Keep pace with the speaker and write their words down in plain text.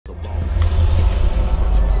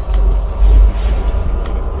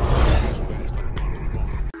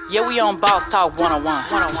Yeah, we on Boss Talk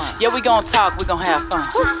 101. Yeah, we gon' talk, we gon' have fun.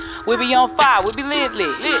 We be on fire, we be lit.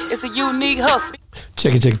 It's a unique hustle.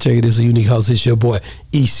 Check it. It's a unique hustle. It's your boy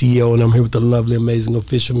ECO, and I'm here with the lovely, amazing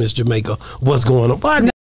official Miss Jamaica. What's going on? Boy,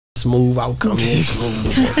 smooth. I would come in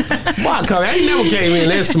smooth. Boy, I ain't never came in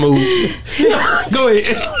that smooth. Go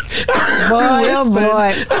ahead.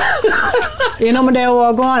 Boy. You know what they're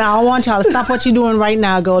all going. I don't want y'all to stop what you're doing right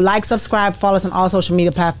now. Go like, subscribe, follow us on all social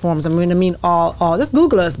media platforms. All. Just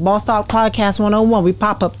Google us. Boss Talk Podcast 101. We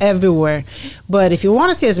pop up everywhere. But if you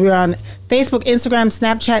want to see us, we're on Facebook, Instagram,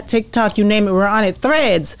 Snapchat, TikTok, you name it, we're on it.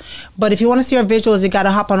 Threads. But if you want to see our visuals, you got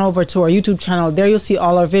to hop on over to our YouTube channel. There you'll see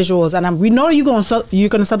all our visuals. And we know you're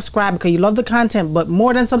gonna subscribe because you love the content. But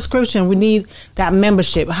more than subscription, we need that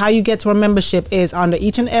membership. How you get to our membership is under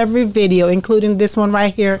each and every video, including this one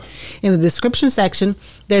right here in the description section.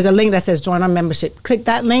 There's a link that says join our membership. Click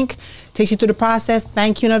that link. Takes you through the process.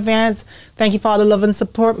 Thank you in advance. Thank you for all the love and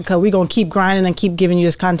support because we're going to keep grinding and keep giving you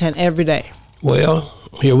this content every day. Well,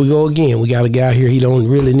 here we go again. We got a guy here. He don't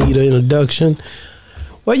really need an introduction.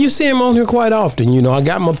 Well, you see him on here quite often. You know, I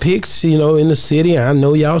got my pics, you know, in the city. I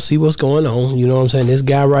know y'all see what's going on. You know what I'm saying? This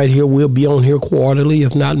guy right here will be on here quarterly,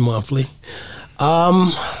 if not monthly.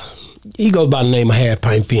 He goes by the name of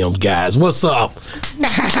HalfPint Films, guys. What's up?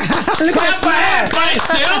 Look at HalfPint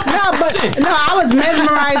still. No, I was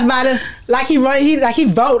mesmerized by the like he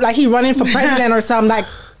running for president or something. Like,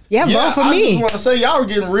 vote for me. I just want to say y'all were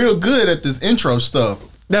getting real good at this intro stuff.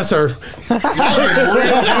 That's her. Y'all getting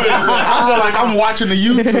real good. I feel like I'm watching the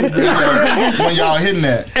YouTube video when y'all hitting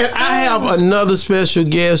that. And I have another special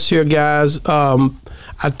guest here, guys. I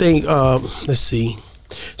think let's see.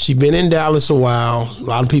 She been in Dallas a while. A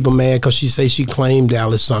lot of people mad because she say she claimed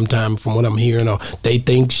Dallas sometime from what I'm hearing. Or they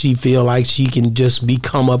think she feel like she can just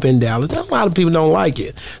come up in Dallas. A lot of people don't like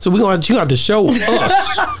it. So you have to show us.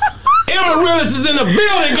 Amarilis is in the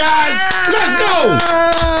building, guys. Let's go.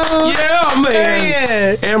 Yeah,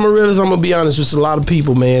 man. Amarilis, I'm going to be honest with a lot of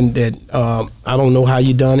people, man, that I don't know how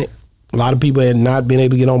you done it. A lot of people had not been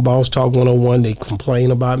able to get on Boss Talk 101. They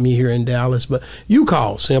complain about me here in Dallas. But you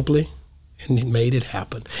called simply. And it made it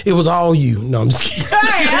happen. It was all you. No, I'm just kidding.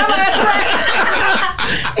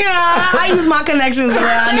 I use my connections where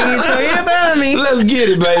I need to. You feel me? Let's get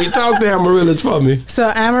it, baby. Talk to Amarilis for me. So,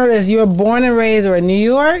 Amarilis, you were born and raised in New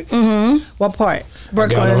York? Mm-hmm. What part?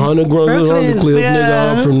 Brooklyn. I got 100 grams of Undercliff,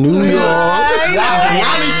 nigga. I'm from New York.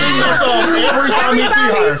 Ronnie sings that song every time you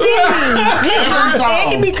see her.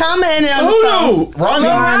 He be commenting on stuff.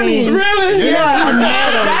 Ronnie. Really? Yeah.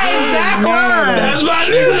 That exact line. That's my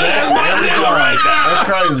nigga. That's my nigga right now. That's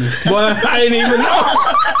crazy. But I ain't even know.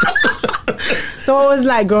 So what was it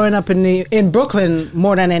like growing up in Brooklyn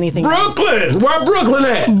more than anything else? Brooklyn! Where Brooklyn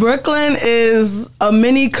at? Brooklyn is a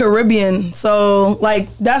mini Caribbean. So, like,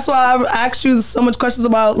 that's why I asked you so much questions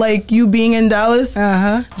about, like, you being in Dallas.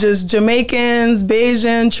 Just Jamaicans,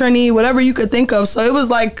 Bajan, Trini, whatever you could think of. So it was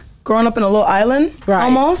like growing up in a little island,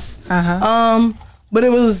 almost. But it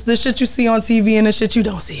was the shit you see on TV and the shit you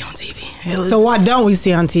don't see on TV. So what don't we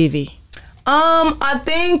see on TV? I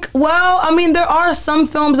think, well, I mean, there are some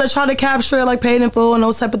films that try to capture like Paid in Full and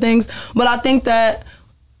those type of things, but I think that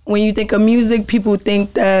when you think of music, people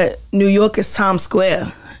think that New York is Times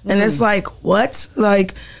Square. And it's like, what?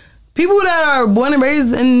 Like, people that are born and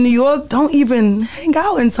raised in New York don't even hang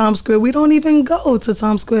out in Times Square. We don't even go to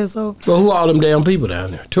Times Square, so. Well, who all them damn people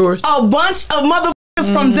down there? Tourists? A bunch of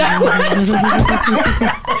motherfuckers from Dallas.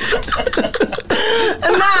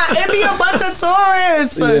 Nah, it be a bunch of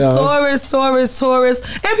tourists.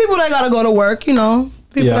 Tourists. And people that gotta go to work, you know.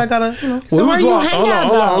 People that gotta, you know. So where you hang out,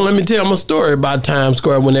 hold on, let me tell my story about Times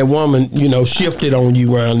Square when that woman, you know, shifted on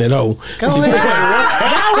you around that hole. That wasn't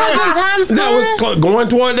Times Square? That was going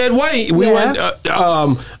toward that way. We went,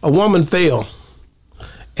 a woman fell.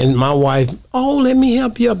 And my wife, let me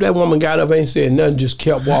help you up. That woman got up, ain't said nothing, just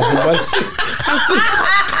kept walking. But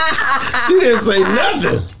she didn't say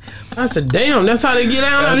nothing. I said, damn, that's how they get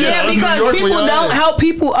out. Yeah, because people don't help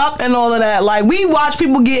people up and all of that. Like, we watch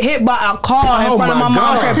people get hit by a car in front of my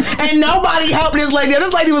mom's crib, and nobody helped this lady.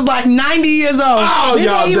 This lady was like 90 years old. Oh, they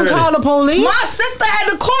didn't even call the police. My sister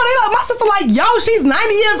had to call. My sister like, yo, she's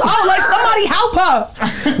 90 years old. Like, somebody help her.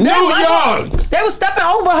 New York. They were stepping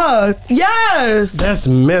over her. Yes. That's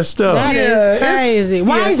messed up. That is crazy.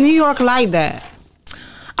 Why is New York like that?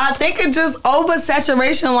 I think it's just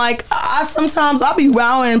oversaturation. Like, I'll be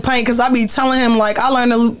wowing Pint because I be telling him, like, I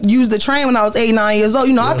learned to use the train when I was 8, 9 years old.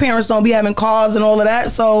 You know, our parents don't be having cars and all of that.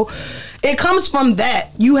 So it comes from that.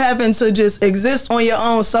 You having to just exist on your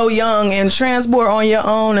own so young and transport on your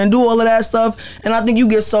own and do all of that stuff. And I think you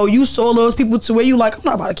get so used to all those people to where you like, I'm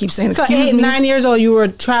not about to keep saying So excuse 8, me. 9 years old, you were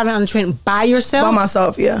traveling on the train by yourself? By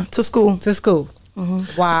myself, yeah, to school. To school.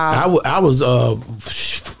 Wow. I was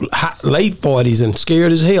late 40s and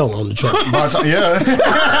scared as hell on the train.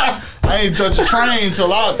 Yeah. I ain't touched a train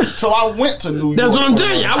till I went to New York. That's what I'm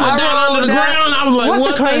telling you. I went down under the ground. I was like, What's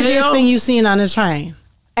what the craziest hell? thing you've seen on the train?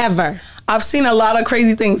 Ever? I've seen a lot of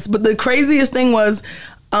crazy things, but the craziest thing was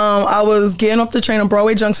I was getting off the train on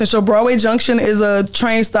Broadway Junction. So Broadway Junction is a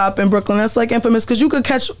train stop in Brooklyn. That's like infamous because you could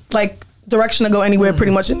catch like direction to go anywhere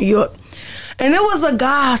pretty much in New York. And it was a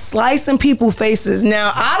guy slicing people's faces.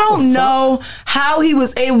 Now, I don't know how he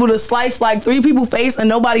was able to slice like 3 people's face and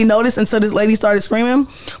nobody noticed until this lady started screaming.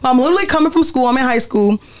 But I'm literally coming from school. I'm in high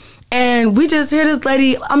school. And we just hear this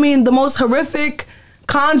lady, I mean, the most horrific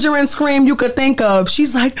conjuring scream you could think of.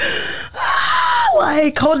 She's like,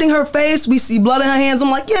 like holding her face. We see blood in her hands.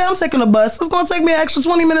 I'm like, yeah, I'm taking a bus. It's going to take me an extra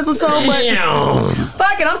 20 minutes or so. But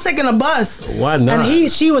fuck it, I'm taking a bus. Why not?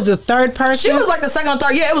 And she was the third person? She was like the second or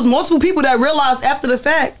third. Yeah, it was multiple people that realized after the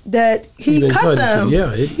fact that he been cut cutting them.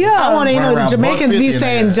 Yeah. I want to, Around Jamaicans be $150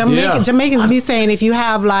 saying, in there. Jamaicans be saying if you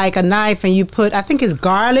have like a knife and you put, I think it's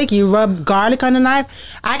garlic, you rub garlic on the knife,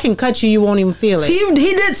 I can cut you, you won't even feel it. He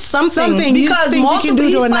did something You because think you can do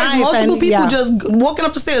he to a sliced knife multiple and- people yeah. just walking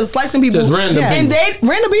up the stairs, slicing people. Just random And people.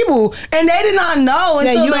 random people. And they did not know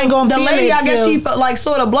until you ain't gonna the feel lady, it I guess till- she like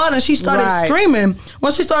saw the blood and she started Right. screaming.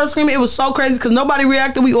 Once she started screaming, it was so crazy because nobody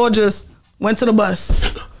reacted. We all just went to the bus.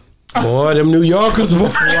 Boy, them New Yorkers, boy.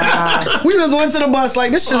 We just went to the bus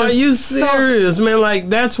like this shit Are is you serious, man? Like,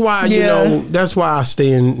 that's why, Yeah. that's why I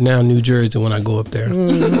stay in now New Jersey when I go up there. Oh,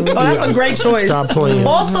 that's a great choice. Stop playing.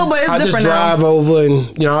 Also, but it's I just different drive now. over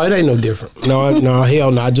and, it ain't no different. No, hell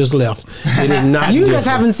no, I just left. It is not You different. just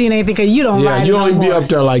haven't seen anything because you don't Yeah, ride you it don't no even be more. up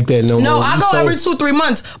there like that no more. No, I You go so- every 2-3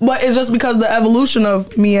 months, but it's just because the evolution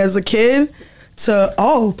of me as a kid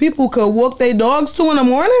to people could walk their dogs 2 in the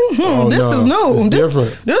morning. This no, is new. it's This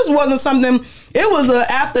different. This wasn't something. It was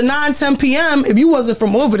after 9-10 p.m. If you wasn't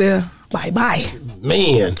from over there, bye.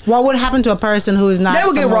 Man. What would happen to a person who is not? They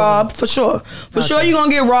would get from over- robbed for sure. For sure, you're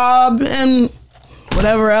gonna get robbed and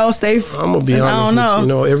whatever else they. I'm gonna be and honest I don't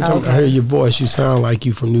know. with you. Every time I hear your voice, you sound like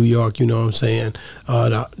you from New York. You know what I'm saying?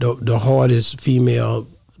 The hardest female,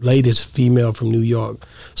 latest female from New York,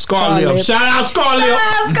 Scarlett. Scarlett. Shout out Scarlett.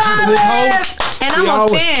 Scarlett! And I'm a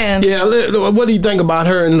fan. Yeah. What do you think about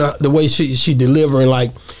her and the way she delivering? Like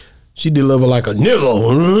she deliver like a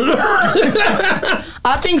nigga.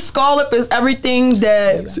 I think Scarlett is everything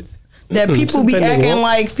that people be That nigga acting what?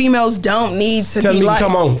 like females don't need to Tell be me, like.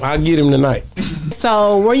 come on, I'll get him tonight.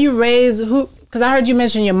 So were you raised who? Because I heard you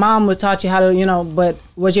mention your mom would taught you how to, but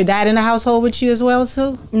was your dad in the household with you as well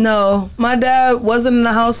too? No, my dad wasn't in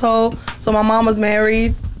the household, so my mom was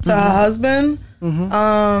married to her husband.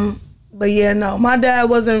 But yeah, no, my dad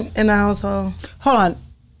wasn't in the household. Hold on,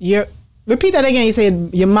 repeat that again. You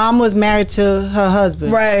said your mom was married to her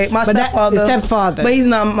husband, Right, my But stepfather. stepfather. But he's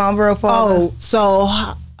not my real father. Oh, so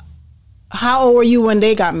how old were you when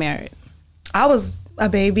they got married? I was a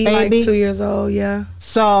baby, like Baby? 2 years old, yeah.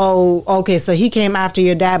 So okay, so he came after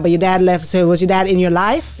your dad, but your dad left. So was your dad in your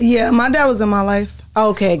life? Yeah, my dad was in my life.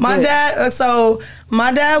 Okay, My good. dad,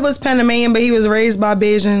 my dad was Panamanian, but he was raised by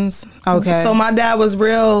Bajans. Okay. So my dad was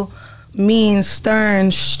real mean,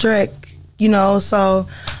 stern, strict, so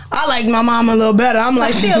I like my mom a little better. I'm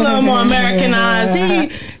like, she a little more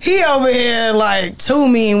Americanized. He over here like too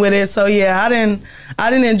mean with it. So yeah, I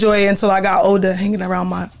didn't enjoy it until I got older, hanging around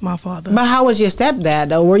my father. But how was your stepdad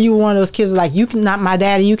though? Were you one of those kids who like, you can not my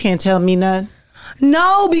daddy, you can't tell me nothing?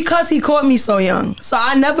 No, because he caught me so young. So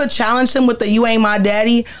I never challenged him with the "you ain't my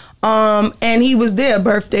daddy." And he was there,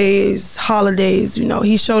 birthdays, holidays,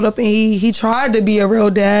 he showed up and he tried to be a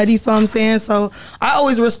real dad, you feel what I'm saying? So I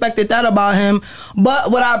always respected that about him.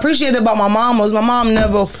 But what I appreciated about my mom was my mom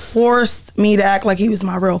never forced me to act like he was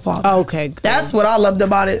my real father. Okay, good. That's what I loved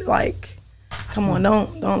about it. Like, come on,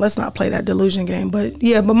 don't let's not play that delusion game. But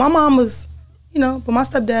yeah, but my mom was, but my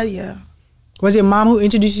stepdad, yeah. Was your mom who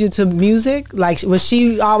introduced you to music? Like, was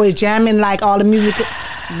she always jamming like all the music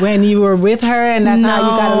when you were with her, and that's how you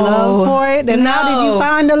got a love for it? And how did you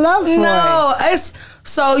find the love for it? No, it's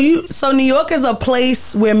so New York is a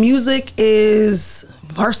place where music is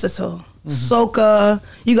versatile. Soca,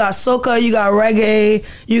 you got reggae,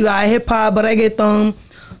 you got hip hop, reggaeton.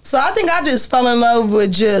 So I think I just fell in love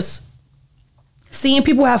with just seeing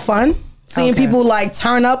people have fun, seeing people like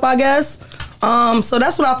turn up, I guess. So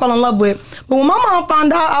that's what I fell in love with. But when my mom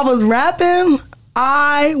found out I was rapping,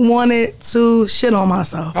 I wanted to shit on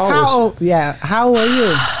myself. How old were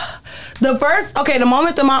you? The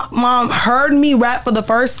moment that my mom heard me rap for the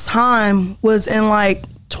first time was in like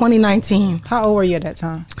 2019. How old were you at that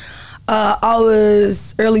time? I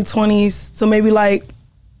was early 20s, so maybe like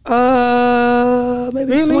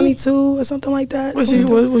maybe Really? 22 or something like that. Was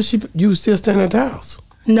she? You was still staying at the house?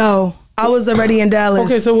 No, I was already in Dallas.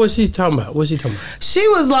 Okay, so what's she talking about? She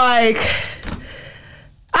was like,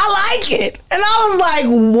 I like it. And I was like,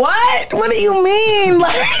 what? What do you mean?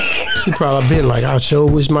 Like, She probably been like, I sure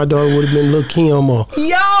wish my daughter would have been Lil' Kim or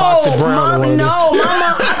yo, Foxy Brown. mom, or one of no, them. my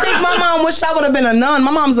mom, I think my mom wished I would have been a nun.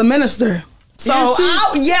 My mom's a minister. So, Is she?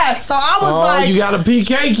 so I was Oh, like, you got a PK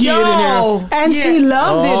kid in there. And she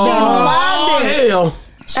loved it. Oh, loved it. hell.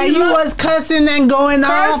 And you was cussing and going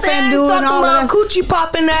off and doing talking all about that.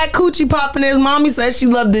 coochie popping this. Mommy said she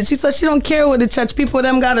loved it. She said she don't care what the church people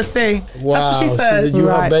them gotta say. Wow. That's what she So said. did you her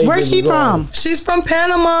Right. baby Where's she was on. from? She's from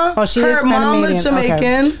Panama. Oh, she her is mom is Panamanian. Okay.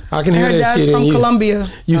 Jamaican. I can hear her that dad's shit in from you. Colombia.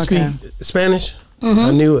 You Okay. speak Spanish?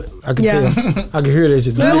 I knew it. I could tell. I could hear that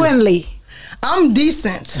shit. Fluently. I'm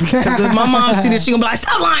decent. Because if my mom see this, she gonna be like,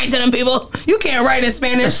 stop lying to them people. You can't write in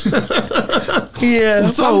Spanish. Yeah. I'm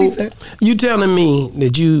So decent. you telling me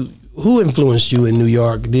that who influenced you in New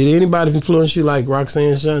York? Did anybody influence you like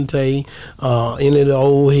Roxanne Shante, any of the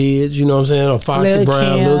old heads, you know what I'm saying? Or Foxy Lil'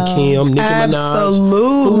 Brown, Kim. Lil' Kim, Nicki Minaj?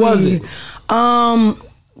 Absolutely. Who was it?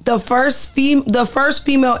 The first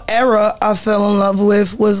female era I fell in love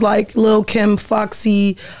with was like Lil' Kim,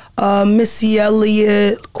 Foxy, Missy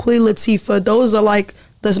Elliott, Queen Latifah. Those are like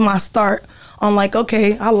my start. I'm like,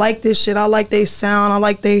 okay, I like this shit. I like they sound. I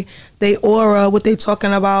like they aura, what they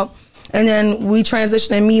talking about. And then we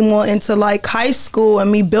transitioned me more into like high school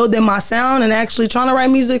and me building my sound and actually trying to write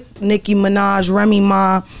music. Nicki Minaj, Remy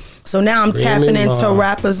Ma. So now I'm tapping into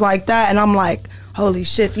rappers like that, and I'm like, holy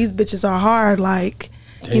shit, these bitches are hard. Like,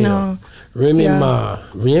 you know. Remy Ma.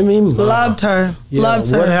 Loved her. Yeah,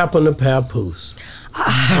 Loved her. What happened to Papoose?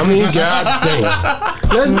 I mean, goddamn.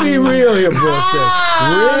 Let's be real here for a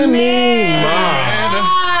second. Remy Ma.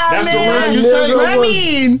 That's the man. risk you take.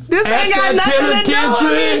 Remy, this ain't got nothing to do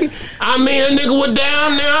with me. I mean, a nigga was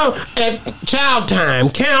down now at child time,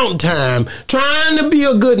 count time, trying to be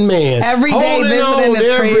a good man. Every day Holding visiting on is to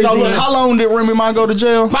every- crazy. So look, how long did Remy Ma go to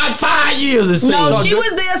jail? About 5 years, it seems. No, she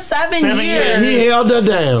was there 7 years. He held her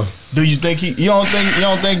down. Do you think you don't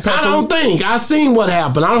think I don't think. I seen what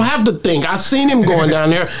happened. I don't have to think. I seen him going down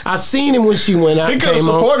there. I seen him when she went out. He coulda came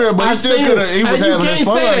on. supported her, but he I still seen coulda- him. he was And you having can't his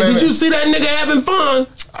say fun, that. Did baby. you see that nigga having fun?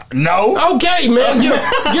 No. Okay, man. Give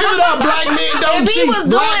it up. Black men don't If cheat. he was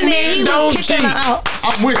Black doing men it, he don't was kicking cheat. her out.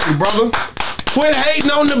 I'm with you, brother. Quit hating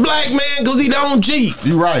on the black man because he don't cheat.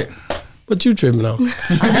 You right. What you tripping on?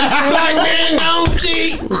 Black men don't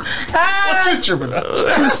cheat. What you tripping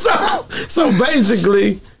on? So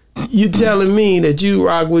basically, you telling me that you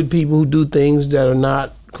rock with people who do things that are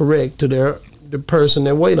not correct to the person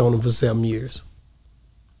that wait on them for 7 years.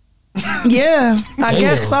 Yeah, I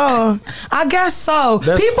guess so.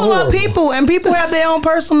 That's People horrible. are people, and people have their own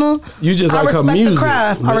personal. You just I like her respect music. the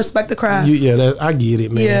craft. I respect the craft. I get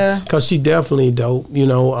it, man. Yeah. Cause she definitely dope. You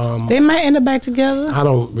know, They might end up back together. I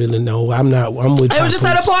don't really know. I'm with. They were just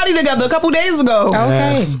at a party together a couple days ago.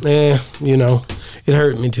 Okay. You know, it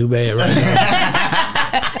hurt me too bad right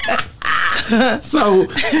now. So,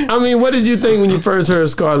 I mean, what did you think when you first heard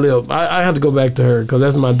Scarlett? I have to go back to her because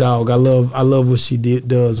that's my dog. I love what she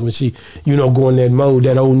does when she, go in that mode,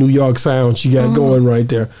 that old New York sound she got going right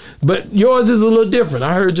there. But yours is a little different.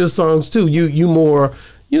 I heard your songs too. You more,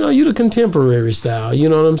 you the contemporary style. You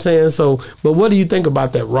know what I'm saying? So, but what do you think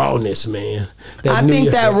about that rawness, man? I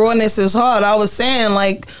think that rawness is hard. I was saying,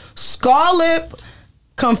 like, Scarlett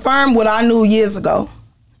confirmed what I knew years ago.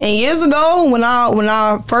 And years ago, when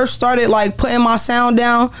I first started like putting my sound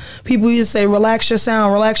down, people used to say, relax your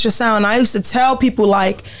sound, relax your sound. And I used to tell people,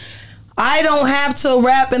 like, I don't have to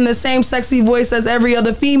rap in the same sexy voice as every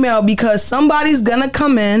other female because somebody's gonna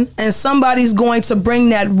come in and somebody's going to bring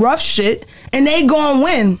that rough shit and they gonna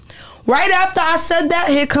win. Right after I said that,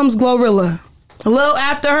 here comes Glorilla. A little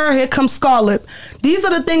after her, here comes Scarlett. These are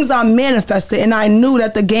the things I manifested and I knew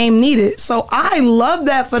that the game needed. So I love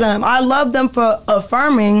that for them. I love them for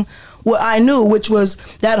affirming what I knew, which was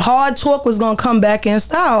that hard talk was going to come back in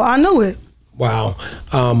style. I knew it. Wow.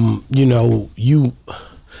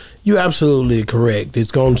 You absolutely correct.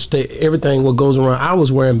 It's going to stay, everything what goes around. I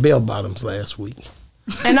was wearing bell bottoms last week.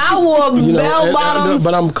 And I wore bell bottoms.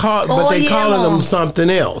 But they calling them something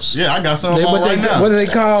else. Yeah, I got some on right now. What do they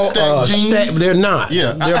call Stack jeans? They're not.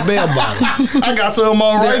 Yeah. They're bell bottoms. I got some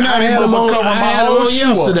on right now. I had them on, cover I my had them whole on shoe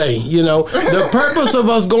yesterday. The purpose of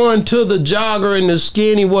us going to the jogger and the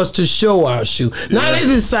skinny was to show our shoe. Now they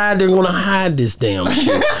decide they're going to hide this damn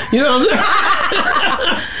shoe. You know what I'm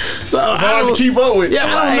saying? So I hard to don't keep up with. Yeah,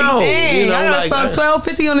 I don't know. Dang, You know, I gotta like, spend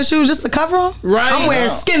 $12.50 on the shoes just to cover them. Right. I'm wearing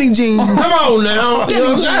skinny jeans. Come on now.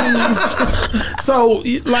 Skinny jeans. So,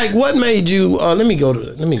 like, what made you? Let me go to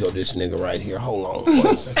this nigga right here. Hold on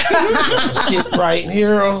one second. Shit right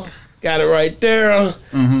here. Got it right there.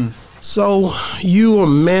 Mm-hmm. So you are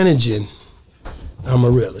managing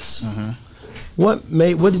Amarilis. Mm-hmm.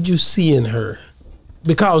 What did you see in her?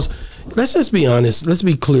 Because let's just be honest. Let's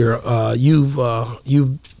be clear. You've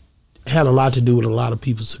had a lot to do with a lot of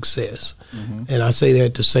people's success, and I say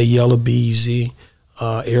that to say Yella, Beezy,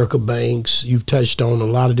 Erica Banks. You've touched on a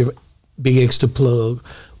lot of different BigXThaPlug.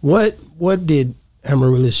 What did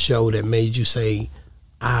Amarilis show that made you say,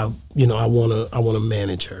 I want to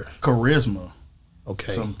manage her? Charisma.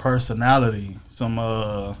 Okay. Some personality. Some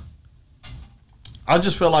I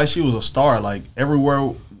just feel like she was a star. Like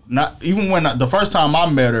everywhere. Not even when the first time I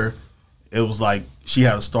met her, it was like she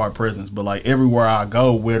had a star presence. But like everywhere I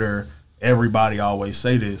go with her, everybody always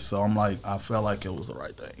say this. So I'm like, I felt like it was the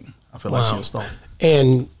right thing. I feel like she was a star.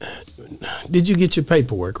 And did you get your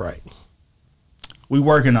paperwork right? We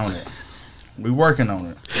working on it.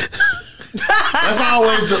 That's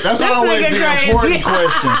always the important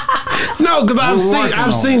question. No, because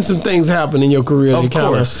I've seen some things happen in your career that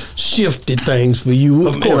kind of shifted things for you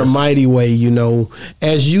in a mighty way. You know,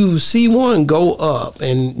 as you see one go up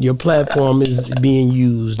and your platform is being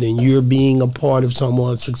used and you're being a part of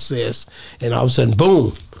someone's success, and all of a sudden,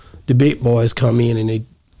 boom, the big boys come in and they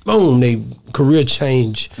career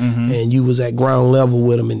change, and you was at ground level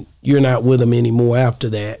with them, and you're not with them anymore after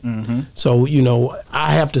that. So, you know,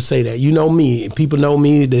 I have to say that. You know me. People know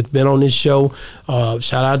me that's been on this show.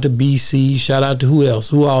 Shout out to BC. Shout out to who else?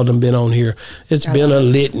 Who all them been on here? It's been a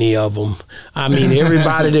litany of them. I mean,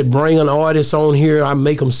 everybody that bring an artist on here, I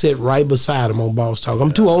make them sit right beside them on Boss Talk.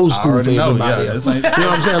 I'm too old school for everybody else. You know what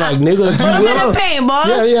I'm saying? Like, nigga, if you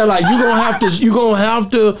will. Yeah, like, you gonna have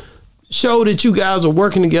to show that you guys are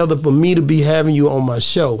working together for me to be having you on my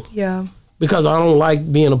show. Yeah. Because I don't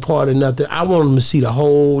like being a part of nothing. I want them to see the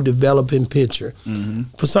whole developing picture.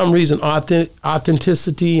 For some reason,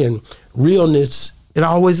 authenticity and realness, it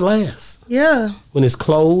always lasts. Yeah. When it's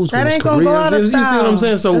closed, that when ain't gonna go out of style. You see what I'm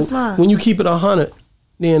saying? So when you keep it 100,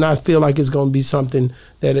 then I feel like it's going to be something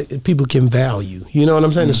that people can value. You know what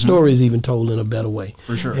I'm saying? The story is even told in a better way.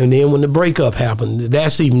 For sure. And then when the breakup happened,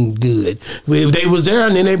 that's even good. If they was there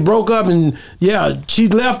and then they broke up and, yeah, she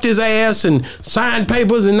left his ass and signed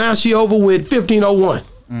papers and now she over with 1501.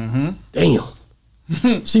 Damn.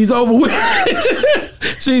 She's over with.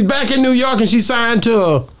 She's back in New York and she signed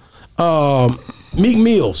to Meek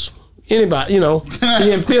Mills. Anybody, you know,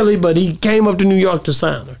 he in Philly, but he came up to New York to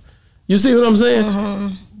sign her. You see what I'm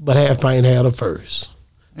saying? But HalfPint had her first.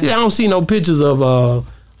 See, I don't see no pictures of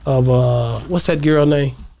what's that girl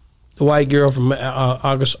name? The white girl from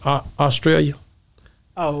Australia.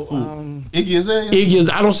 Iggy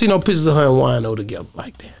Azalea? I don't see no pictures of her and Wino together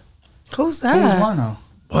like that. Who's that? Who's Wino?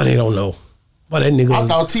 Boy, they don't know. Boy, that nigga. I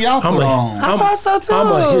thought T.I. put on. I thought so too. I'm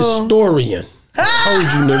a historian. I told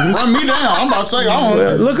you niggas. Run me down. I'm about to say, I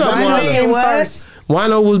don't look up Wino.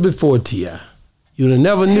 Wino was before T.I. You'd have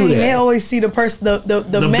never knew that. They always see the person,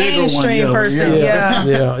 the mainstream person.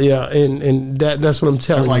 Yeah. And that's what I'm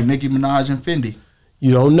telling you. That's like Nicki Minaj and Fendi.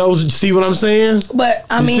 You don't know. See what I'm saying? But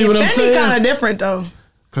I mean, Fendi kind of different though.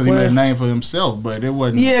 Because he made a name for himself, but it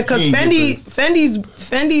wasn't. Yeah, because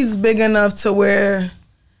Fendi's big enough to where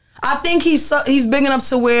I think he's big enough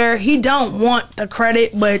to where he don't want the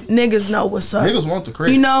credit, but niggas know what's up. Niggas want the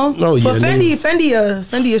credit, you know. Oh yeah, but Fendi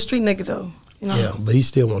a street nigga though. You know? Yeah, but he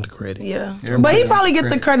still want the credit. Yeah, but he probably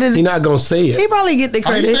get the credit. He not gonna say it. He probably get the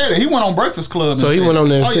credit. He said it. He went on Breakfast Club. So he went on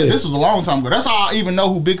there and said, this was a long time ago. That's how I even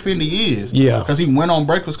know who Big Fendi is. Yeah, because he went on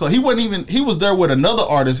Breakfast Club. He wasn't even. He was there with another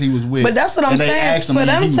artist he was with. But that's what I'm saying. For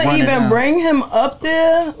them to even bring him up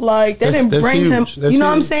there, like they didn't bring him. You know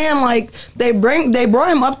what I'm saying? Like they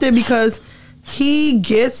brought him up there because he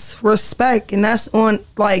gets respect, and that's on.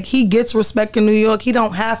 Like he gets respect in New York. He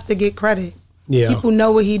don't have to get credit. Yeah, people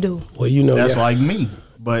know what he do. Well, you know that's like me.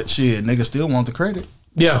 But shit, niggas still want the credit.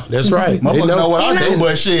 Yeah, that's right. Motherfuckers know what I do,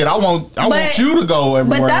 but shit, I want you to go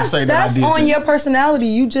everywhere and say that I did. That's on your personality.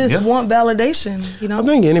 You just want validation. You know, I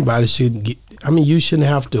think anybody should get. I mean, you shouldn't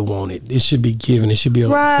have to want it. It should be given. It should be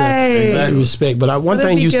respect. But one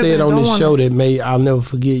thing you said on this show that I'll never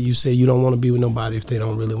forget. You said you don't want to be with nobody if they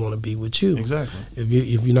don't really want to be with you. Exactly.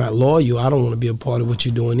 If you're not loyal, I don't want to be a part of what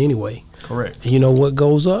you're doing anyway. Correct. And you know what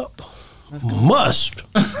goes up must.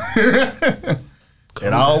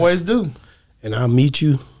 And I always do. And I'll meet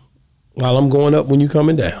you while I'm going up when you're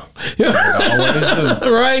coming down. I always do.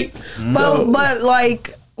 Right? But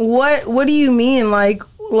like what do you mean? Like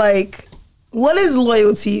What is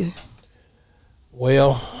loyalty?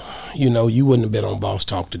 Well, you wouldn't have been on Boss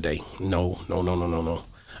Talk today. No.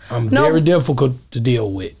 I'm very difficult to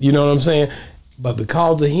deal with. You know what I'm saying? But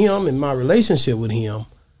because of him and my relationship with him,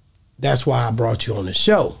 that's why I brought you on the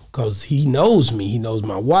show. Because he knows me. He knows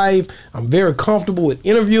my wife. I'm very comfortable with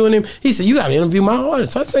interviewing him. He said, you got to interview my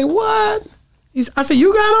artist. I say, what? I said,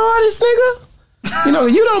 you got an artist, nigga?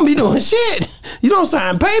 You don't be doing shit. You don't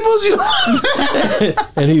sign papers.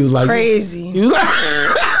 And he was like, crazy. He was like,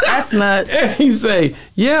 that's nuts. And he say,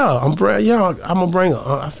 yeah, I'm gonna bring her.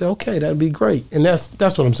 I said, okay, that'd be great. And that's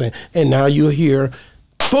what I'm saying. And now you're here.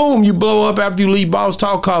 Boom, you blow up after you leave Boss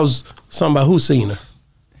Talk cause somebody who seen her.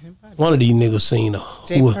 One of these niggas seen her.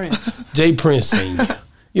 Jay Prince seen you.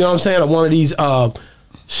 You know what I'm saying? Or one of these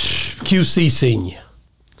QC seen you.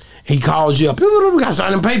 He calls you up. We got to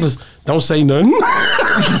sign them papers. Don't say nothing.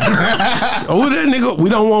 Oh, that nigga. We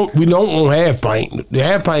don't want HalfPint. The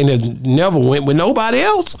HalfPint has never went with nobody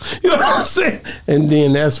else. You know what I'm saying? And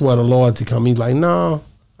then that's where the loyalty come. He's like, no,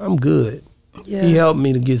 I'm good. Yeah. He helped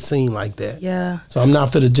me to get seen like that. Yeah. So I'm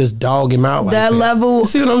not finna just dog him out like that. Level. You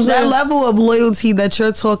see what I'm saying? That level of loyalty that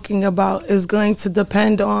you're talking about is going to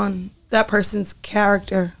depend on that person's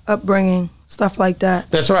character, upbringing, stuff like that.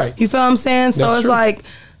 That's right. You feel what I'm saying? So it's true. Like,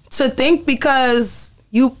 to think because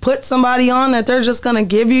you put somebody on that they're just gonna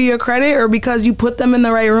give you your credit, or because you put them in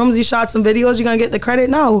the right rooms, you shot some videos, you're gonna get the credit.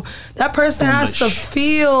 No, that person has to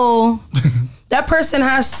feel. That person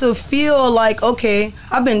has to feel like, okay,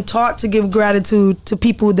 I've been taught to give gratitude to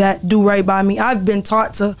people that do right by me. I've been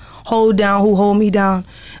taught to hold down who hold me down.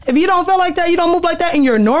 If you don't feel like that, you don't move like that in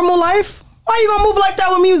your normal life, why are you gonna move like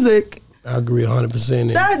that with music? I agree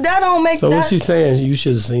 100%. That don't make. So what she's saying, you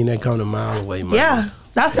should have seen that coming a mile away, man. Yeah.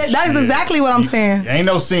 That's exactly what I'm saying. Ain't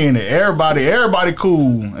no seeing it. Everybody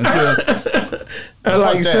cool until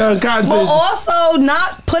like Sean Cotton says. But also,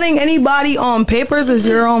 not putting anybody on papers is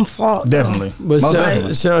your own fault. Definitely. But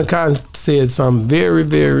Sean Cotton said something very,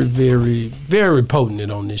 very, very, very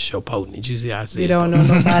potent on this show. Potent. Did you see how I said you don't know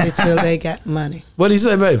nobody till they got money. What did he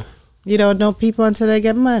say, baby? You don't know people until they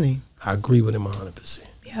get money. I agree with him 100%.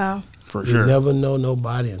 Yeah. For sure. You never know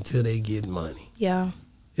nobody until they get money. Yeah.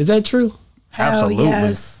 Is that true? Absolutely.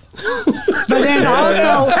 Yes. But then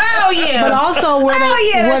also, hell yeah. But also where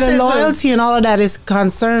the loyalty and all of that is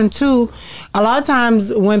concerned too. A lot of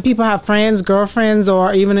times when people have friends, girlfriends,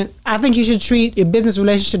 or even, I think you should treat your business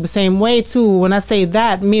relationship the same way too. When I say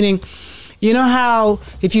that, meaning, you know how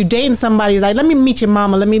if you're dating somebody, like, let me meet your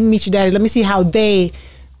mama, let me meet your daddy, let me see how they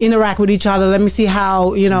interact with each other. Let me see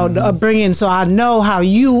how, the upbringing, so I know how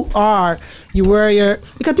you are.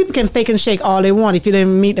 Because people can fake and shake all they want if you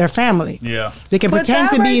didn't meet their family. Yeah. They can pretend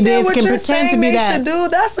to be this, can pretend to be that.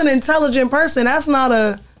 That's an intelligent person. That's not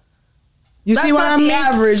a. You see what I mean?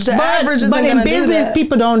 Average. The average isn't But in business,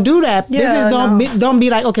 people don't do that. Yeah, business don't be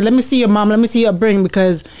like, okay, let me see your mom, let me see your upbringing,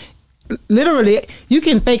 because literally you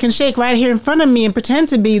can fake and shake right here in front of me and pretend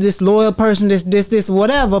to be this loyal person, this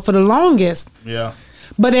whatever for the longest. Yeah.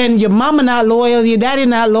 But then your mama not loyal, your daddy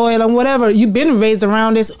not loyal, and whatever. You've been raised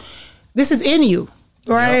around this. This is in you.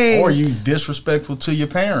 Right. Yeah. Or you disrespectful to your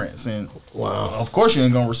parents. And of course you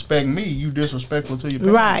ain't gonna respect me. You disrespectful to your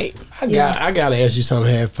parents. Right. I gotta ask you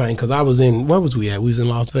something, HalfPint, because I was in, where was we at? We was in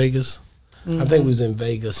Las Vegas. I think we was in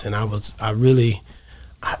Vegas, and I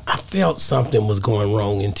felt something was going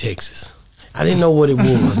wrong in Texas. I didn't know what it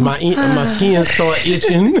was. My skin started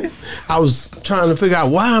itching. I was trying to figure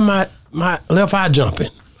out, why am my left eye jumping?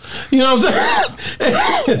 You know what I'm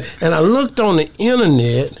saying? And I looked on the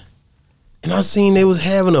internet and I seen they was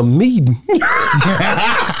having a meeting. And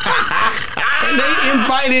they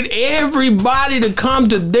invited everybody to come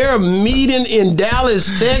to their meeting in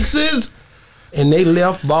Dallas, Texas. And they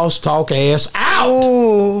left Boss Talk ass out.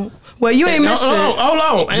 Oh. Well, you ain't missed it. Hold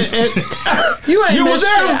on. And you ain't missed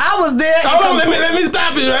there? Shit. I was there. Hold on, let me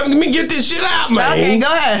stop it. Let me get this shit out, man. Okay,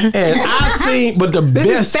 go ahead. And I seen, but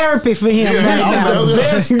this is therapy for him. The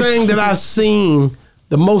best thing that I seen,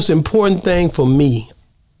 the most important thing for me,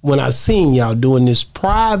 when I seen y'all doing this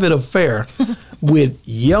private affair with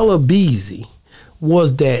Yella Beezy,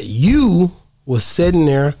 was that you was sitting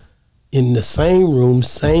there in the same room,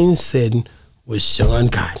 same setting with Sean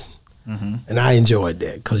Cotton. Mm-hmm. And I enjoyed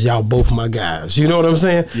that because y'all both my guys. You know what I'm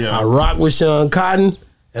saying? Yeah. I rock with Sean Cotton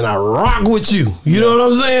and I rock with you. You know what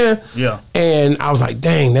I'm saying? Yeah. And I was like,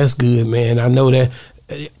 dang, that's good, man. I know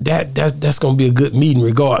that's gonna be a good meeting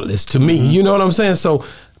regardless to me. You know what I'm saying? So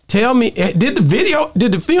tell me, did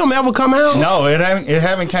the film ever come out? No, it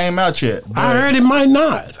haven't came out yet. I heard it might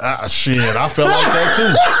not. Shit, I felt like that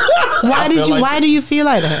too. Why do you feel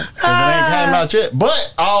like that? Because it ain't came out yet.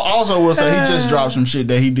 But I also will say he just dropped some shit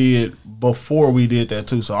that he did before we did that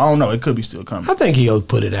too. So I don't know. It could be still coming. I think he'll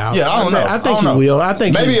put it out. Yeah, I don't know. I think he will. I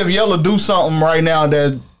think maybe if Yella do something right now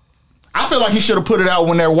that. I feel like he should have put it out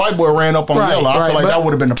when that white boy ran up on Yella. I feel like that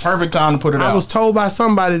would have been the perfect time to put it out. I was told by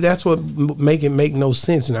somebody that's what make it make no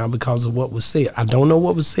sense now because of what was said. I don't know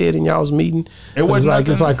what was said in y'all's meeting. It wasn't like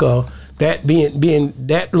it's like that being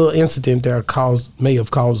that little incident there may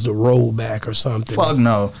have caused a rollback or something. Fuck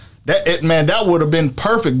no. That would have been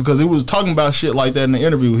perfect because he was talking about shit like that in the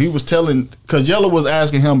interview. He was telling because Yella was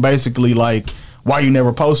asking him basically like, why you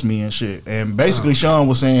never post me and shit. And basically Sean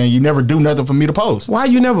was saying, you never do nothing for me to post. Why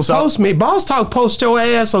you never post me? Boss Talk post your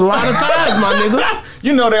ass a lot of times, my nigga.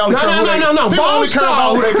 You know they only care People only care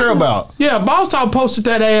about who they care about. Yeah, Boss Talk posted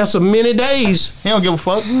that ass of many days. He don't give a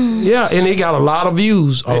fuck. Yeah, and it got a lot of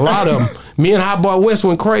views. A lot of them. Me and Hot Boy West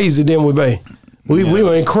went crazy, didn't we, babe? We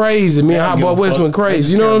went crazy. Me and Hot Boy West went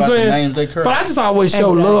crazy. You know what I'm saying? But I just always show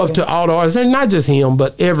love to all the artists, and not just him,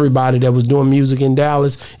 but everybody that was doing music in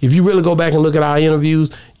Dallas. If you really go back and look at our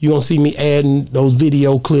interviews, you're going to see me adding those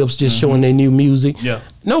video clips just showing their new music. Yeah.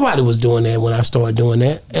 Nobody was doing that when I started doing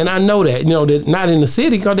that. And I know that, that not in the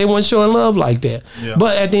city because they weren't showing love like that. Yeah.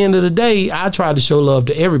 But at the end of the day, I tried to show love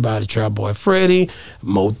to everybody. Trap Boy Freddy,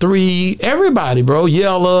 Mo3, everybody, bro.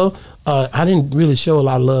 Yella. I didn't really show a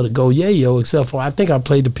lot of love to Go Yayo except for I think I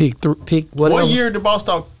played the pick whatever. What year did Boss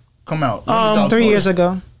Talk come out? 3 years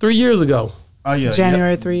ago. 3 years ago. Oh yeah,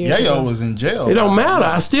 January 3 years ago. Yayo was in jail. It don't matter.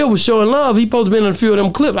 I still was showing love. He supposed to be in a few of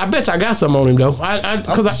them clips. I bet you I got some on him though.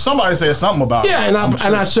 Because somebody said something about it. Yeah,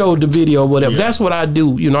 and I showed the video or whatever. Yeah. That's what I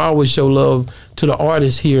do. I always show love to the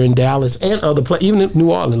artists here in Dallas and other places, even in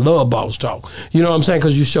New Orleans. Love Boss Talk. You know what I'm saying?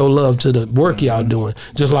 Because you show love to the work y'all doing.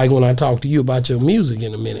 Just like when I talk to you about your music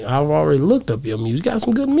in a minute. I've already looked up your music. You got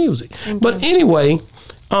some good music. But anyway.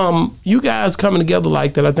 You guys coming together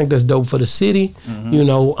like that, I think that's dope for the city. I'm an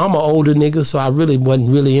older nigga, so I really wasn't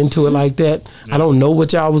really into it like that. Yeah. I don't know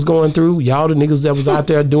what y'all was going through. Y'all the niggas that was out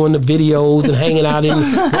there doing the videos and hanging out in.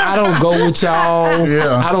 I don't go with y'all.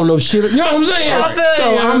 Yeah. I don't know shit. You know what I'm saying?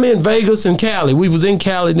 So I'm in Vegas and Cali. We was in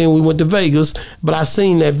Cali, then we went to Vegas. But I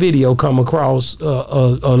seen that video come across a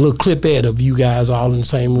little clip-ed of you guys all in the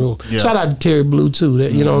same room. Yeah. Shout out to Terry Blue too.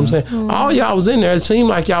 That you know what I'm saying? All y'all was in there. It seemed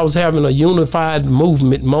like y'all was having a unified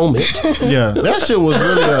movement moment. Yeah, that shit was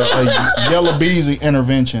really a Yella Beezy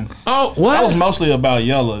intervention. Oh, what? That was mostly about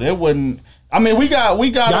Yella. It wasn't. I mean, we got y'all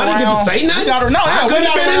around. Didn't get to say nothing. I couldn't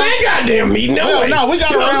have been in that goddamn meeting. No, we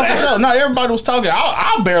got around for sure. No, everybody was talking.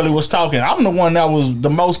 I barely was talking. I'm the one that was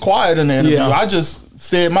the most quiet in the interview. Yeah. I just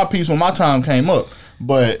said my piece when my time came up,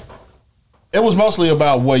 but. It was mostly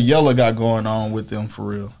about what Yella got going on with them for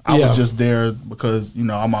real. I was just there because,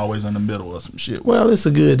 I'm always in the middle of some shit. Well, it's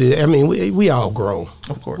a good, we all grow.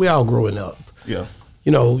 Of course. We all growing up. Yeah.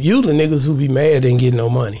 You the niggas who be mad didn't get no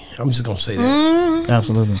money. I'm just going to say that.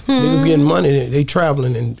 Absolutely. Niggas getting money, they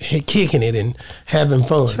traveling and kicking it and having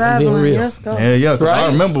fun. Traveling, being real. let's go. Yeah, because I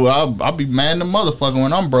remember I'll be mad in the motherfucker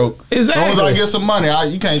when I'm broke. Exactly. As soon as I get some money,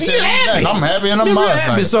 you can't tell me nothing. I'm happy and I'm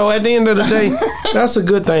happy. So at the end of the day, that's a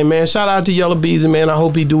good thing, man. Shout out to Yella Beezy, man. I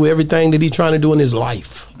hope he do everything that he trying to do in his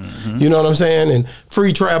life. You know what I'm saying? And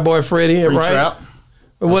free Trap Boy Freddy, right? Trap.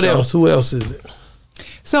 What else? Who else is it?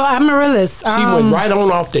 So Amarilis, she went right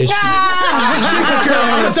on off that shit.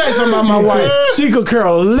 I'm gonna tell you something about my wife. She could care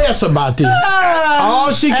less about this.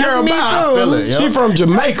 All she care about, she from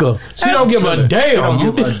Jamaica. She don't give a damn. I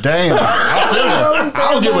feel it.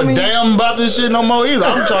 I don't give a damn about this shit no more either.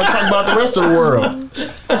 I'm trying to talk about the rest of the world.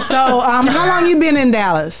 So, how long you been in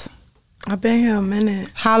Dallas? I've been here a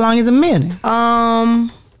minute. How long is a minute?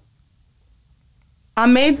 I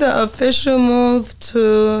made the official move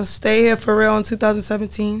to stay here for real in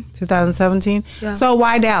 2017. 2017? Yeah. So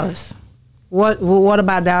why Dallas? What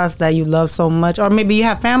about Dallas that you love so much? Or maybe you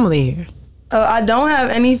have family here? I don't have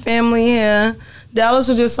any family here. Dallas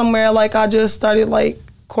was just somewhere I just started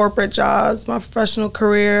corporate jobs, my professional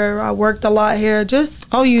career. I worked a lot here.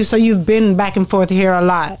 So you've been back and forth here a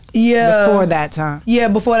lot? Yeah. Before that time? Yeah,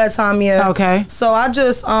 before that time, yeah. Okay. So I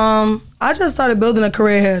just started building a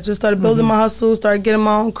career here. Just started building my hustle, started getting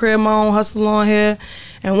my own career, my own hustle on here.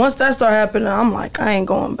 And once that started happening, I'm like, I ain't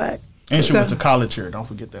going back. And she went to college here. Don't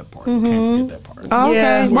forget that part. You can't forget that part. Oh, okay.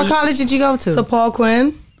 Yeah. What college did you go to? To Paul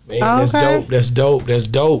Quinn. Man, that's dope. That's dope. That's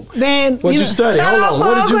dope. Then what you study? Hold on.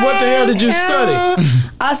 What the hell did you study?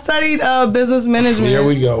 I studied business management. There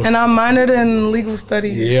we go. And I minored in legal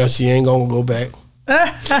studies. Yeah, she ain't gonna go back.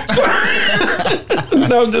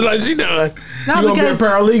 No, just like she done. No, you gonna be a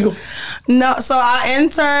paralegal? No, so I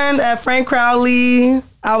interned at Frank Crowley.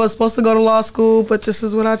 I was supposed to go to law school, but this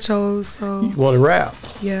is what I chose. So you want to rap?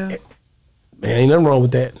 Yeah. Man, ain't nothing wrong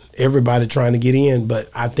with that. Everybody trying to get in, but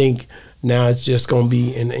I think Now it's just gonna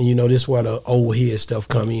be, and you know, this is where the old head stuff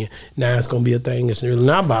come in. Now it's gonna be a thing. It's really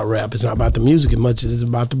not about rap. It's not about the music as much as it's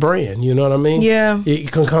about the brand. You know what I mean? Yeah.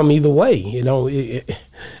 It can come either way. You know.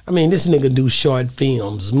 I mean, this nigga do short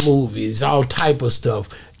films, movies, all type of stuff.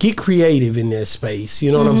 Get creative in that space.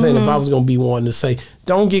 You know what I'm saying? If I was gonna be one to say,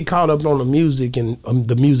 don't get caught up on the music and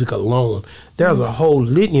the music alone. There's a whole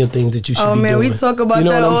litany of things that you should be doing. Oh man, we talk about you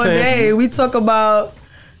know that what I'm all saying? day. We talk about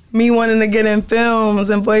me wanting to get in films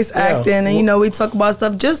and voice acting, and you know, we talk about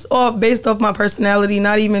stuff just based off my personality,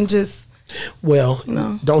 not even just. Well,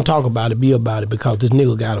 No. don't talk about it, be about it, because this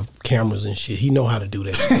nigga got cameras and shit. He know how to do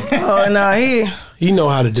that shit. Oh no, He know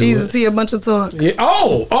how to do Jesus, it. he a bunch of talk. Yeah.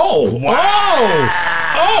 Oh!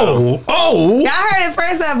 Y'all heard it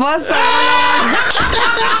first at Bus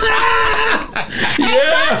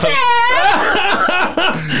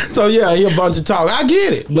So yeah, he a bunch of talk. I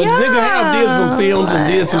get it, but nigga have did some films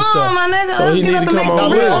and did some stuff. My nigga, so he let's get need up to and come make on some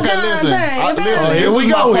with real it. Okay, listen. content. You feel me? Here we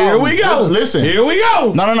go. Here we go. Listen. Here we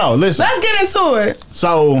go. No, listen. Let's get into it.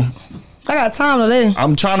 So I got time today.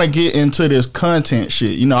 I'm trying to get into this content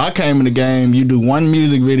shit. You know, I came in the game, you do one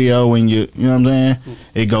music video and you know what I'm saying?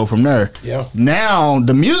 It go from there. Yeah. Now,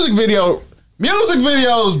 the music videos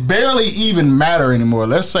barely even matter anymore.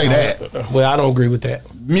 Let's say that. Well, I don't agree with that.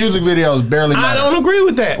 Music videos barely matter. I don't agree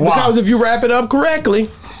with that. Why? Because if you wrap it up correctly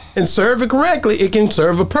and serve it correctly, it can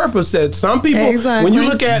serve a purpose that some people, Exactly. when you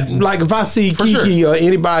look at, like if I see For Kiki or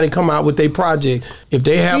anybody come out with their project, if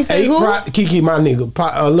they have You say who? Kiki, my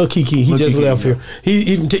nigga, Lil Kiki, he Lil just Kiki, left yeah.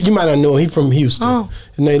 here. You might not know him, he from Houston. Oh.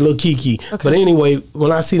 And they Lil Kiki. Okay. But anyway,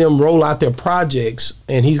 when I see them roll out their projects,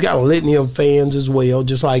 and he's got a litany of fans as well,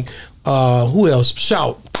 just like, who else?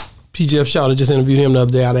 Shout. PGF Shout, I just interviewed him the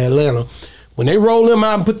other day out of Atlanta. When they roll them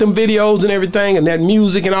out and put them videos and everything and that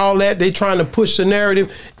music and all that, they trying to push the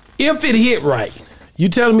narrative. If it hit right, you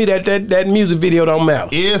telling me that music video don't matter.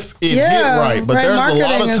 If it Yeah, hit right. But right there's a lot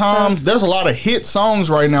marketing of and times, stuff. there's a lot of hit songs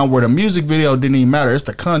right now where the music video didn't even matter. It's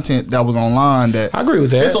the content that was online that. I agree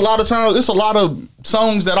with that. It's a lot of times, it's a lot of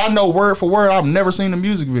songs that I know word for word I've never seen the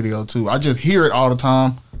music video to. I just hear it all the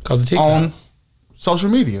time Because of TikTok. on social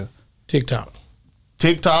media. TikTok.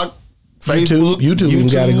 TikTok, Facebook, YouTube even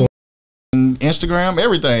got it going. and Instagram,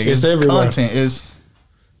 everything. It's everywhere. Content. It's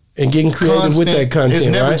And getting creative with that content, It's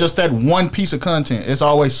never right? just that one piece of content. It's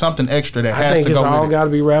always something extra that I has think to it's go all with it. got to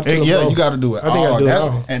be wrapped in a Yeah, bow. you got to do it. I think I do it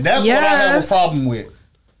all. And that's what I have a Yes. problem with.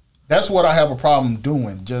 That's what I have a problem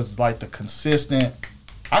doing. Just like the consistent.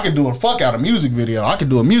 I could do a fuck out of music video. I could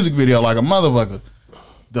do a music video like a motherfucker.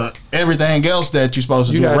 The everything else that you're supposed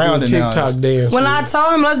to You do got around to it do a now. TikTok dance. When I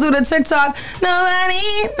told him let's do the TikTok,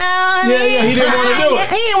 nobody. Yeah, he didn't wanna do it.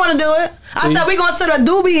 He didn't want to do it. I said we gonna set a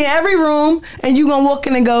doobie in every room, and you gonna walk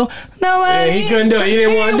in and go, nobody. Yeah, he couldn't do it. He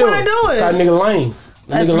didn't want to do wanna it. do it. That nigga lame.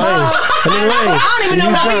 That That's nigga lame. wrong. That nigga lame. I don't even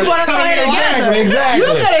know how we want to play together. Exactly. You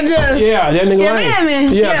could have just. Yeah, that nigga You lame. feel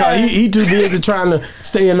me? Yeah, cause he too busy trying to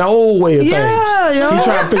stay in the old way of things. Yo. He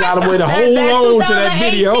trying to figure out a way to hold on to that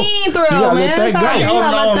video. 2018 thrill, You gotta man. let that go. You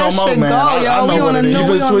gotta let that No more, shit man. go, I yo. know We what wanna it is. know.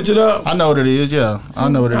 You We better switch it up. I know what it is. Yeah, I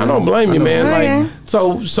know what it is. I don't blame you, man. Okay. Like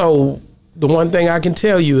so the one thing I can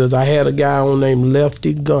tell you is I had a guy on named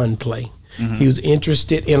Lefty Gunplay. He was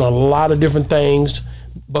interested in a lot of different things,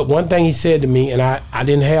 but one thing he said to me, and I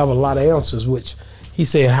didn't have a lot of answers, which he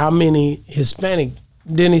said, how many Hispanic,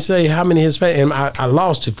 didn't he say how many Hispanic, and I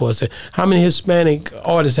lost it for a second, how many Hispanic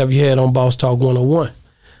artists have you had on Boss Talk 101?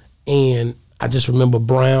 And I just remember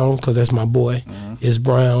Brown, because that's my boy, is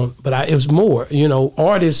Brown. But it was more,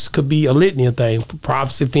 artists could be a litany of things.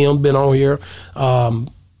 Prophecy Film been on here.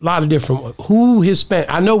 A lot of different, who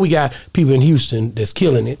Hispanic, I know we got people in Houston that's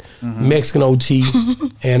killing it, Mexican OT,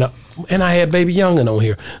 and I had Baby Youngin on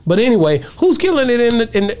here. But anyway, who's killing it in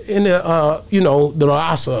the the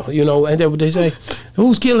Asa, and that's what they say.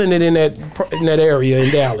 Who's killing it in that area in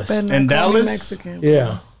Dallas? In Dallas? Mexican.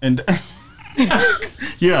 Yeah. And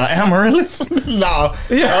yeah, Amarilis. No.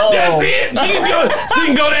 Yeah, that's it. She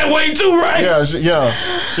can go that way too, right? Yeah,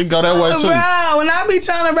 she go that way too. Bro, when I be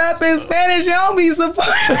trying to rap in Spanish, you don't be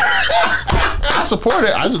supporting. I support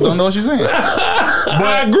it. I just don't know what she's saying.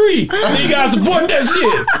 I agree. So you gotta support that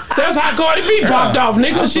shit. That's how Cardi B popped off,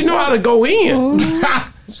 nigga. She know how to go in.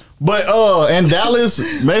 But in Dallas,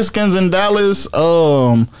 Mexicans in Dallas, it's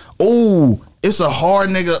a hard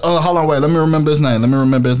nigga. Hold on, wait. Let me remember his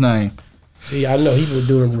name. See, I know he was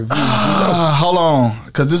doing reviews. Hold on,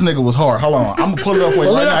 cause this nigga was hard. Hold on, I'm gonna pull it up for you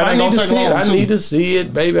right now. It I ain't need gonna to take see it. long. I too. need to see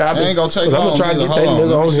it, baby. I'm ain't gonna take gonna long try to either. get that Hold on, nigga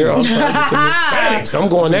let me on see. here. I'm trying to get the Hispanics. I'm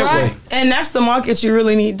going that way. Right? And that's the market you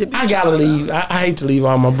really need to be. I gotta leave. I hate to leave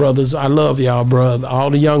all my brothers. I love y'all, brother. All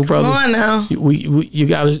the young brothers. Come on now. You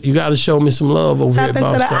gotta show me some love over Tap here,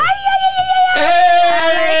 into boss. the.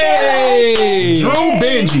 Hey!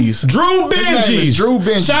 Drew His name is Benji's. Drew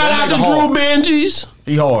Benji. Shout That out to nigga Drew hard. Benji's.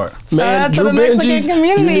 He hard. Man, out to Drew the Mexican Benji's.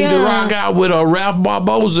 community, You need to huh? rock out with Ralph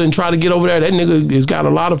Barbosa and try to get over there. That nigga has got a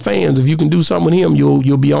lot of fans. If you can do something with him,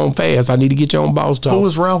 you'll be on fast. I need to get you on Boss Talk. Who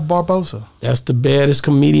is Ralph Barbosa? That's the baddest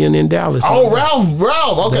comedian in Dallas. Oh,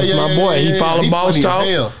 Ralph. Okay, That's my boy. He follow Boss Talk.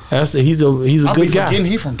 He's a good guy.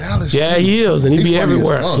 He from Dallas. Yeah, too. he is, and he be funny as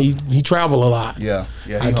everywhere. fuck. He travel a lot. Yeah.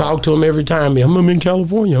 I talk to him every time. I'm in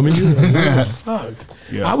California. I'm in fuck.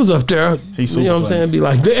 Yeah. I was up there. He's you know what I'm super saying? Be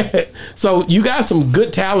like that. So you got some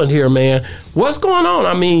good talent here, man. What's going on?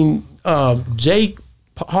 I mean, Jake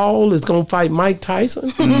Paul is gonna fight Mike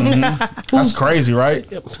Tyson. That's crazy, right?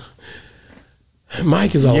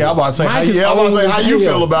 Mike is old. Yeah, I'm about to say. How you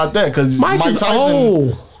feel about that? Because Mike is Tyson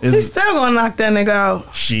old. He's is still gonna knock that nigga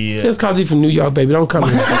out. shit. Just cause he from New York, baby, don't come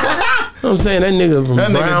here. You know what I'm saying? That nigga from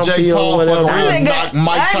That nigga Jake Brownfield Paul or whatever. fucking around. That Knock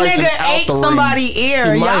Mike Tyson out ate the ring. somebody's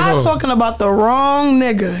ear. He might Y'all have. talking about the wrong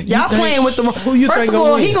nigga. Y'all think- playing with the wrong. who you First think of all,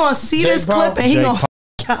 gonna he win? gonna see Jake this Paul? clip and he Jake gonna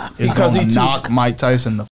Paul. f- Is Because gonna he too- knock Mike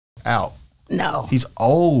Tyson the out. no. He's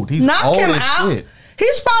old. He's Knock old him as out. shit.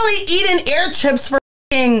 He's probably eating air chips for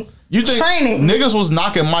f***ing You think training. niggas was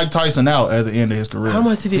knocking Mike Tyson out at the end of his career? How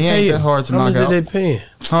much did he He pay ain't him? that hard to How knock much out. did they pay him?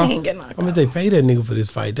 He ain't getting knocked How much out. they pay that nigga for this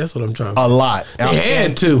fight? That's what I'm trying to A lot. They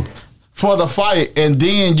had to. For the fight, and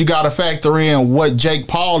then you got to factor in what Jake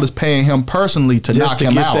Paul is paying him personally to Just knock to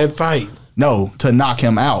him get out. that fight. No, to knock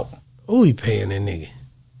him out. Who he paying that nigga?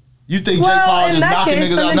 You think Well, Jake Paul in just that knocking case,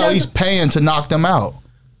 niggas then out? it No, doesn't- he's paying to knock them out.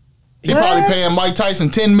 He What? probably paying Mike Tyson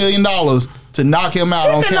 $10 million to knock him out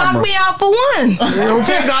on He can camera. knock me out for one. Don't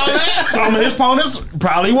take all that. Some of his opponents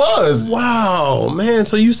probably was. Wow, man.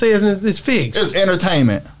 So you say it's fixed. It's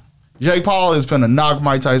entertainment. Jake Paul is finna knock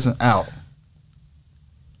Mike Tyson out.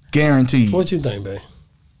 Guaranteed. What you think, babe?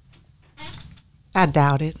 I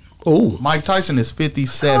doubt it. Oh, Mike Tyson is I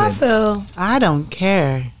 57. feel. I don't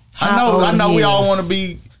care. I know we all want to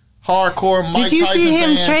be hardcore Mike Did you Tyson see him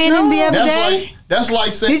fans. training the other day? That's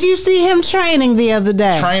like saying Did you see him training the other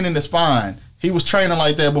day? training is fine. He was training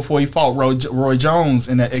like that before he fought Roy Jones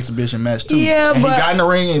in that exhibition match too. Yeah, and but- he got in the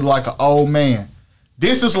ring and he like an old man.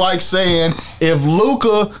 This is like saying if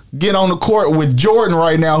Luka get on the court with Jordan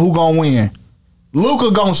right now, who gonna win?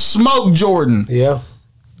 Luka gonna smoke Jordan. yeah.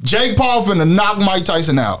 Jake Paul finna knock Mike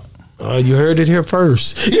Tyson out. You heard it here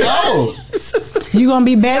first. Yo, You gonna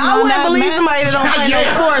be betting I on wouldn't that believe man? somebody that don't play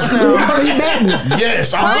Yes. no sports You now. gonna be betting?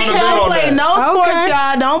 yes, I'm I gonna bet don't on play that. no sports, Okay.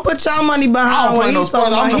 y'all. Don't put y'all money I behind don't what play no he's sports.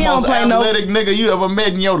 talking I'm about. the He don't most play no. athletic nigga you ever met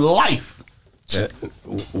in your life.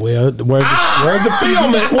 Well, where's the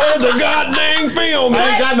filming? Where's the goddamn filming? I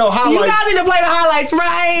ain't got no You highlights. guys need to play the highlights,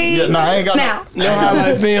 right? Yeah, no, I ain't got Now. No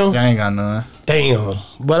highlight film. I ain't got none. Damn.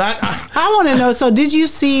 But I I want to know. So, did you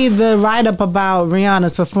see the write up about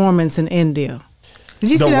Rihanna's performance in India?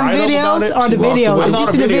 Did you The see them write-up about videos it? or the She walked videos? away. Did I you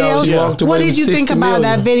saw see the the videos. videos? She walked away What did with you think 60 about that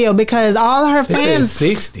million. video? Because all her they said fans,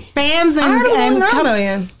 60. fans I heard it was and 9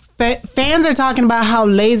 million. fans are talking about how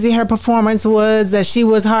lazy her performance was. That she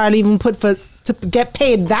was hardly even put to get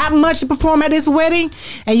paid that much to perform at this wedding,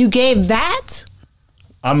 and you gave that.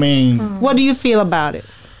 I mean, What do you feel about it?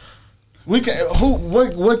 we can.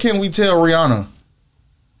 What can we tell Rihanna?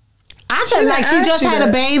 I feel didn't like she ask just you had that.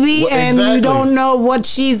 a baby, Well, and you exactly. don't know what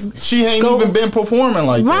she's. She ain't Go- even been performing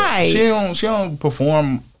like that. Right. She don't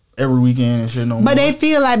perform every weekend and shit no more. But they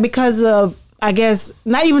feel like because of, I guess,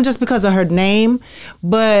 not even just because of her name,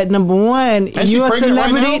 but number one, Ain't she you a pregnant right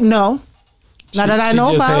celebrity. now? No. Not that I she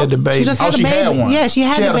know just about. had the baby. She just Oh, had a she baby. had one. Yeah, she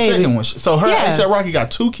had the a baby. second one. So her Yeah. ASAP Rocky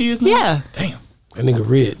got 2 kids now? Yeah. Damn. That nigga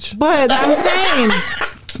rich. But I'm saying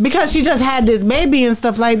because she just had this baby and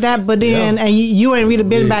stuff like that, but then and you ain't really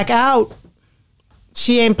been Yeah. back out.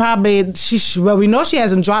 She ain't probably well. We know she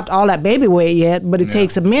hasn't dropped all that baby weight yet, but it Yeah.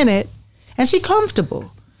 takes a minute, and she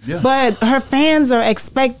comfortable. Yeah. But her fans are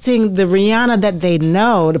expecting the Rihanna that they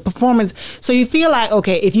know, the performance. So you feel like,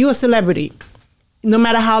 okay, if you're a celebrity, no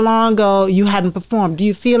matter how long ago you hadn't performed, do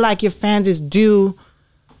you feel like your fans is due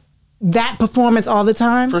that performance all the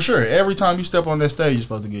time? For sure. Every time you step on that stage, you're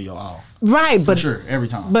supposed to get your all. Right, For but sure. Every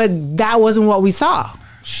time. but that wasn't what we saw.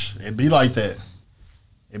 It be like that.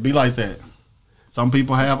 It be like that. Some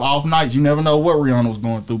people have off nights. You never know what Rihanna was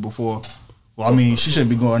going through before. Well, I mean, she shouldn't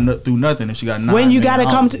be going through nothing if she got 9 When you million got to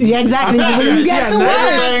come dollars. to exactly when you get to work.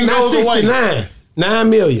 Everything Not goes away. 69. 9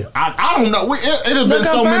 million. I don't know. It has The been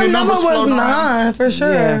so many confirmed number numbers was floating around. 9 for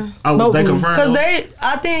sure. Yeah. Oh, But- they confirmed. Because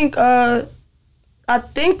I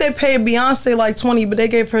think they paid Beyonce like 20, but they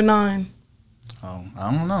gave her 9. Oh,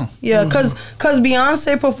 I don't know. Yeah, because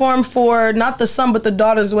Beyonce performed for not the son but the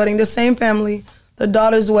daughter's wedding, the same family, the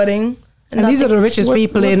daughter's wedding. And these are the richest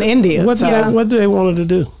people in India. What so. do they wanted to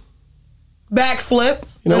do? backflip.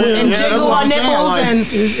 You know, and jiggle her nipples like, and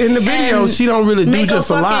in the video, she don't really do make just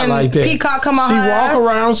a lot fucking like that. peacock come out She her walk ass.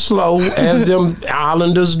 around slow as them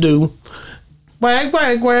islanders do. Wag,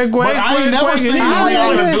 wag, wag, wag, But I ain't never seen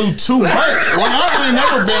Rihanna do too much. Rihanna ain't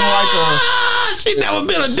never been like a She never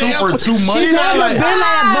been a super too much. She never like- been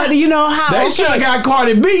like, but you know how They should have got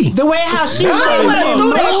Cardi B. the way how she Cardi would have moved,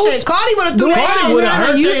 threw that shit. Cardi would have threw the way that how shit. would've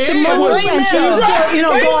hurt Rihanna used to their head. move, and she used to, you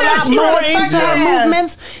know, go a lot She more would've into touched her her ass.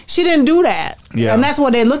 movements. She didn't do that, Yeah. and that's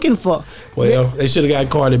what they're looking for. Well, they should have got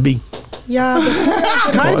Cardi B. Yeah.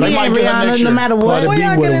 Cardi They might ain't get her next Rihanna, year. no matter what. Cardi Well, B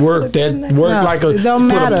y'all would get have into worked the that, next- worked No, like it a, don't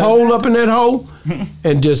put matter. a pole up in that hole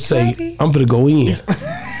and just say, Jackie. I'm finna go in.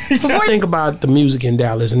 Think about the music in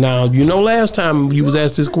Dallas. Now, you know, last time you was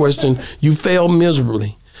asked this question, you failed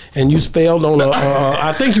miserably. And you failed on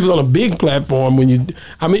I think you was on a big platform when you,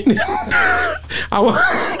 I mean, I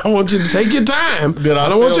want you to take your time. Did I I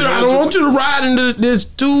don't fail want you to ride into this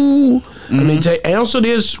too. I mean, answer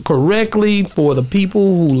this correctly for the people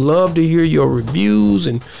who love to hear your reviews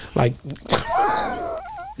and like,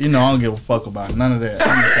 You know, I don't give a fuck about none of that.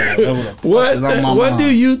 I'm just saying, whatever the fuck is on my what mind. do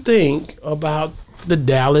you think about the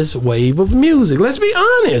Dallas wave of music? Let's be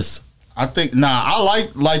honest. I think I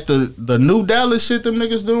like the new Dallas shit them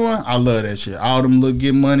niggas doing. I love that shit. All them little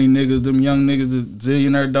get money niggas, them young niggas, the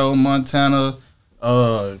Zillionaire Doe, Montana,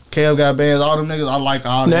 Kev got bands, all them niggas. I like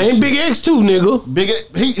all Name that shit. Big X2, nigga. Big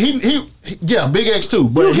he yeah, Big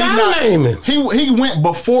X2. But You he gotta not name him. He went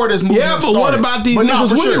before this movement Yeah, but started. what about these But nah, niggas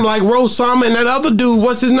for with sure. him, like Rose Summer and that other dude?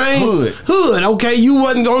 What's his name? Hood. Okay, you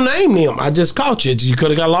wasn't gonna name them. I just caught you. You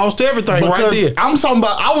could have got lost to everything right Because there. I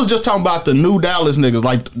was just talking about the new Dallas niggas.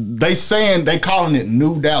 Like they calling it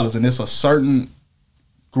new Dallas, and it's a certain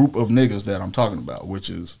group of niggas that I'm talking about,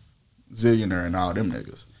 which is Zillionaire and all them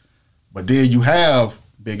niggas. But then you have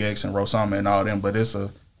Big X and Rosama and all them, but it's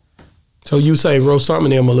a So you say Rose Summer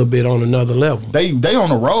and them a little bit on another level. they on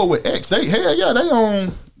the road with X. They They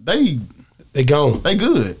gone. they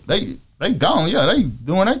good. They gone. Yeah, they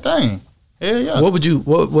doing their thing. Hell yeah. What would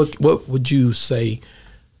you say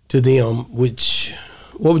to them? What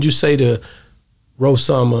would you say to Rose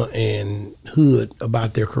Summer and Hood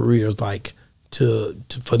about their careers, like to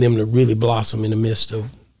for them to really blossom in the midst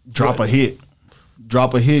of Drop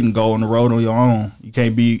a hit and go on the road on your own. You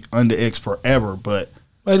can't be under X forever, but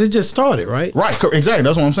Well, it just started, right? right, exactly.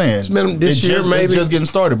 That's what I'm saying. been this year, maybe. It's just getting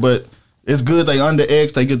started, but it's good they under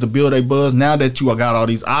X. They get to build a buzz. Now that you got all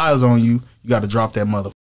these eyes on you, you got to drop that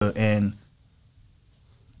motherfucker, and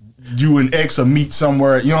you and X will meet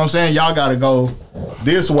somewhere. You know what I'm saying? Y'all got to go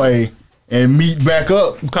this way and meet back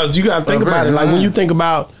up. Because you got to think about it. Like when you think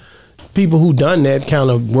about people who done that kind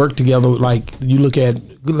of work together, like you look at,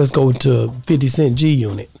 let's go to 50 Cent G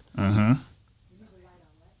Unit.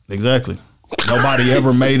 Exactly. Nobody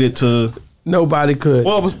ever made it to. Nobody could.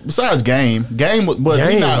 Well, besides Game, was, but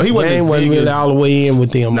Game, he wasn't Game as wasn't big really as- all the way in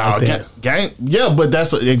with them No, like that. Game, yeah, but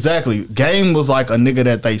that's exactly. Game was like a nigga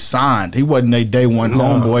that they signed. He wasn't a day one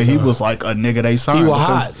homeboy. He was like a nigga they signed He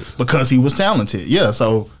was because he was talented. Yeah,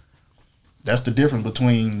 so that's the difference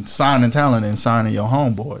between signing talent and signing your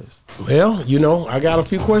homeboys. Well, you know, I got a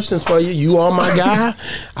few questions for you. You are my guy.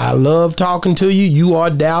 I love talking to you. You are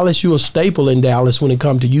Dallas. You a staple in Dallas when it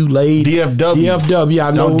comes to you, lady. DFW. I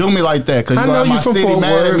know. Don't do me like that because I you know got my you from city Fort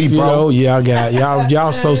mad at Worth. me, You bro. know, yeah, I got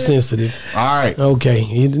y'all so sensitive. All right.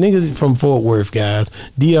 Okay, the niggas from Fort Worth, guys.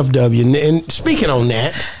 DFW. And speaking on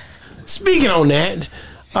that,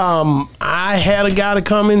 I had a guy to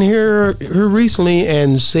come in here recently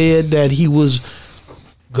and said that he was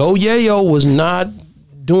Yayo was not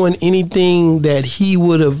doing anything that he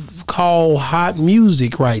would have called hot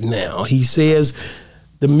music right now. He says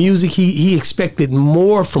the music he expected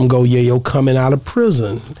more from Yayo coming out of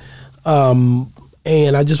prison.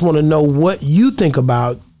 And I just want to know what you think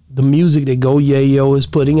about the music that Yayo is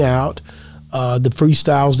putting out, the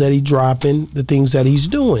freestyles that he's dropping, the things that he's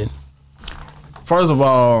doing. First of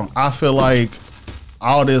all, I feel like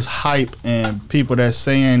all this hype and people that's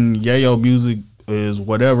saying Yayo music is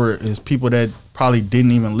whatever is people that probably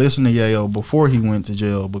didn't even listen to Yayo before he went to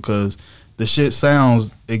jail, because the shit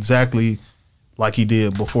sounds exactly like he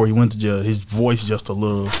did before he went to jail. His voice just a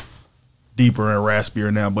little deeper and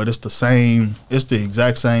raspier now, but it's the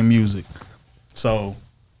exact same music. So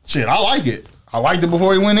shit, I like it. I liked it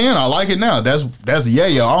before he went in. I like it now. That's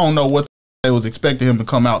Yayo. I don't know what they was expecting him to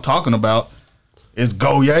come out talking about. It's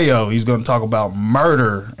Yayo. He's gonna talk about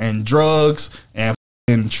murder and drugs and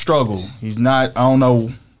struggle. He's not. I don't know.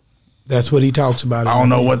 That's what he talks about. I don't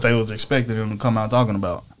know what they was expecting him to come out talking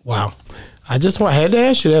about. Wow. I just had to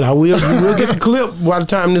ask you that. You will get the clip by the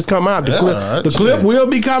time this come out. The clip will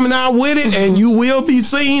be coming out with it, and you will be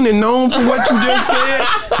seen and known for what you just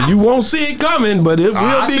said. You won't see it coming, but it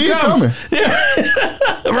will be coming.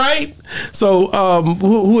 Right? So,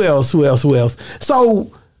 who else?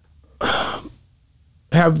 So,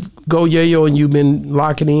 have Yayo and you been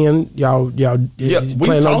locking in? Y'all we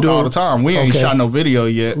talk all the time. We ain't shot no video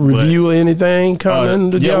yet. Review or anything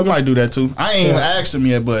coming together? Yeah, we might do that too. I ain't even asked him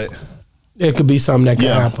yet, but it could be something that can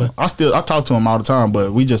happen. I talk to him all the time,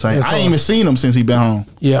 but we just ain't. I ain't even seen him since he been home.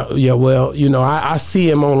 Yeah. Well, I see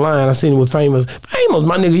him online. I seen him with Famous,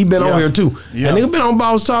 my nigga. He been on here too. Yeah. That nigga been on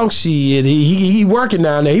Boss Talk. Shit, he working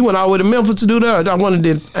down there. He went all the way to Memphis to do that. I wanted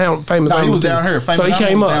to Famous. No, he was down here. So he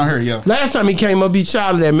came up down here. Yeah. Last time he came up, he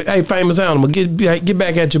shouted at me, "Hey, Famous Animal, get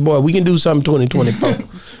back at your boy. We can do something 2024."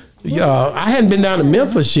 Yeah, I hadn't been down to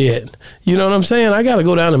Memphis yet. You know what I'm saying? I got to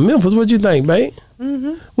go down to Memphis. What you think, babe?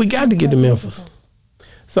 We got to get to Memphis.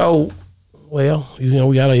 So, well, we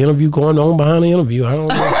got an interview going on behind the interview. I don't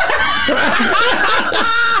know.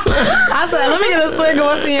 I said, let me get a swig of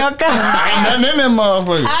what's in your cup. Ain't nothing in that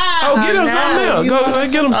motherfucker. Get him something else. Go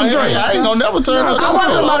get him some drinks. I ain't gonna never turn up. I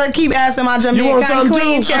wasn't about to keep asking my Jamaican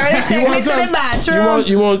queen, Cherry, to take me to the bathroom.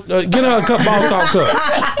 You want get her a cup, Boss Talk cup.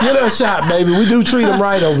 Get her a shot, baby. We do treat them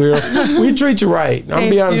right over here. We treat you right. I'm going to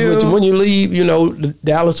be honest with you. When you leave,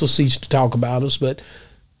 Dallas will cease to talk about us, but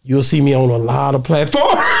you'll see me on a lot of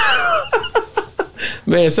platforms.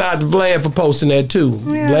 Man, shout out to Vlad for posting that too.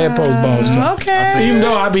 Yeah. Vlad posts Boss Talk. Okay. Even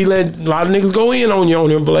though I be letting a lot of niggas go in on you on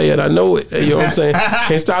him, Vlad. I know it. You know what I'm saying?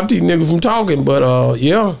 Can't stop these niggas from talking, but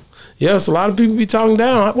yeah. Yes, a lot of people be talking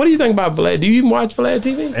down. What do you think about Vlad? Do you even watch Vlad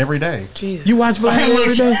TV? Every day. Jesus. You watch Vlad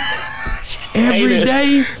every day? Every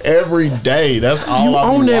day? Every day. That's all you I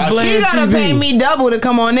own that Vlad TV. You gotta pay me double to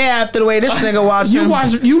come on there after the way this nigga watch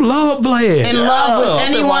him. You love Vlad. In love with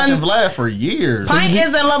anyone. I've been watching Vlad for years. Pint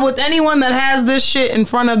is in love with anyone that has this shit in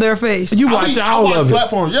front of their face. You watch all of it.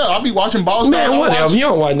 Platforms. Yeah, I'll be watching Boss Talk. Man, whatever. You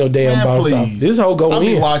don't watch no damn Boss Talk. This whole go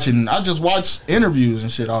in. I just watch interviews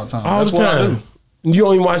and shit all the time. All the time. What I do. You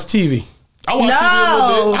don't even watch TV. I watch TV a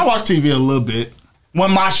little bit. I watch TV a little bit.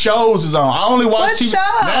 When my shows is on. I only watch TV.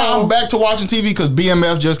 Now I'm back to watching TV because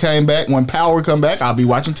BMF just came back. When Power come back, I'll be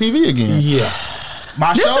watching TV again. Yeah.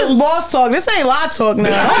 This is Boss Talk. This ain't lie talk now.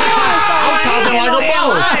 I'm talking like a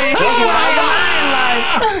boss. That's what I got.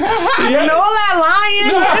 All that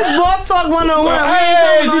lying. It's Boss Talk 101.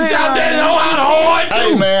 Hey, she shot that hoe out hard too.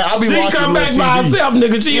 Hey man, I'll be watching She come back TV. by herself,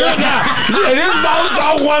 nigga. She this Boss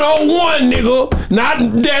Talk 101, nigga. Not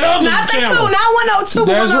that other Not the channel. 2, not 102.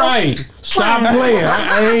 That's right. Stop playing.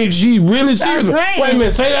 I ain't. She really serious. Wait a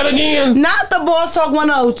minute. Say that again. Not the Boss Talk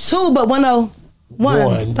 102, but 101.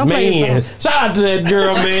 Don't play man. Shout out to that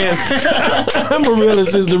girl, man.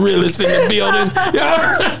 Amarilis is the realest in the building.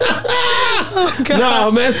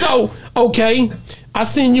 No, man. So, okay. I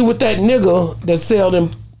seen you with that nigga that sell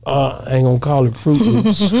them, I ain't gonna call it Fruit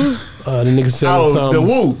Loops. The nigga selling something. The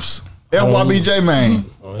Whoops. FYBJ man.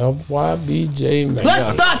 FYBJ man. Let's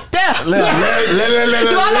start there.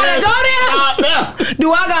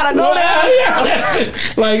 Do I gotta go there?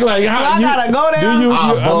 Like how I gotta go there?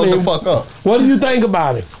 I'll the fuck up. What do you think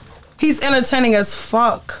about it? He's entertaining as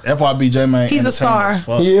fuck. FYBJ man. He's a star.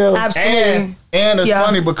 Yeah, absolutely. And it's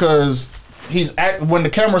funny because when the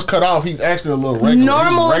camera's cut off, he's actually a little regular.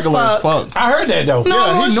 Normal he's regular as fuck. I heard that though. He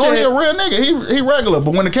a real nigga. He regular,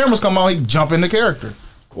 but when the cameras come on, he jump in the character.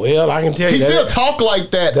 Well, I can tell you he still talk like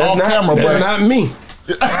that off camera, but not me.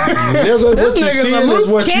 Nigga, what you see is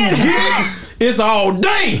what you get. It's all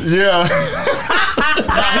day. Yeah.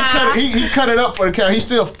 He cut it up for the camera. He's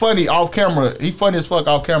still funny off camera. He funny as fuck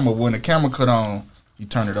off camera. When the camera cut on, he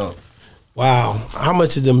turn it up. Wow. How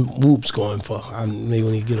much is them Whoops going for? I maybe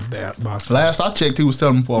when you get a box. Last I checked, he was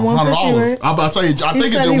selling for $100. Right? I'm about to say, I think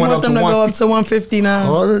it just went up to $150 now.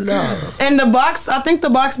 $100. And the box, I think the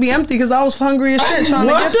box be empty because I was hungry as shit trying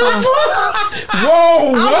to get some.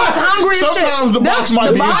 Whoa! I was hungry as shit. Sometimes the box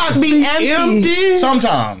might be empty.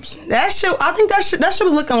 Sometimes. That shit, I think that shit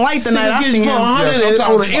was looking light the night I seen him.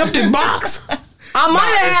 On an empty box. I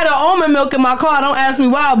might have had an almond milk in my car. Don't ask me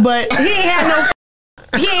why, but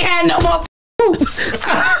he ain't had no more whoops.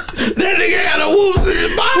 That nigga had a whoops in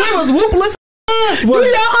his box. We was whoopless. Do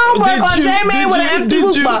your homework on J-Man with an empty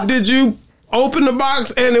whoop box. Did you open the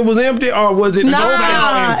box and it was empty, or was it empty?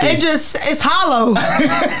 It's hollow.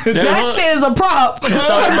 That shit is a prop. And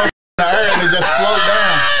it just float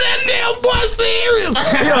down. That damn boy serious.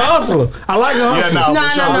 He a hustler. I like a hustler. No.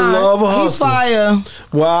 I love a hustler. He's fire.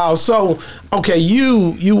 Wow. So, okay,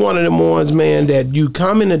 you one of them ones, man, that you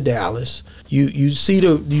come into Dallas. You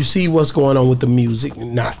see what's going on with the music.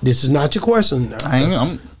 This is not your question.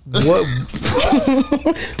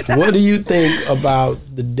 What do you think about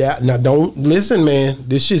the now? Don't listen, man.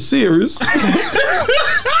 This shit's serious.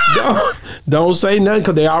 Don't say nothing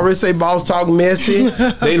because they already say boss talk messy.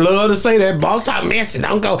 They love to say that boss talk messy.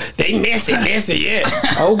 Don't go. They messy. Yeah.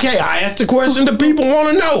 Okay, I asked the question the people want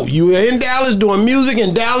to know. You in Dallas doing music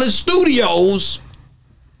in Dallas studios.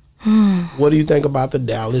 What do you think about the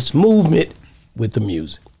Dallas movement with the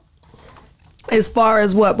music? As far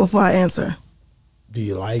as what? Before I answer. Do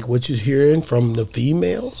you like what you're hearing from the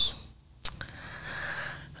females?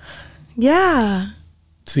 Yeah.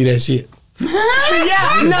 See that shit?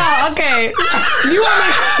 Yeah. No. Okay. You want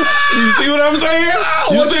me? You see what I'm saying?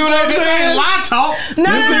 You see what I'm saying? Lie talk.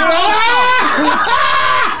 No.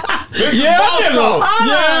 This is boss talk. I'm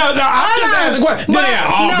just asking a question.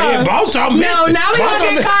 Man, boss talk messy. No, now we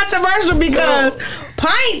gonna get controversial because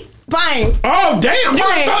Pint. Oh damn! You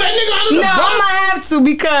gonna throw that nigga under the bus? No, I'm gonna have to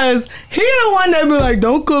because he the one that be like,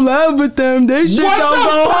 don't collab with them. They shit don't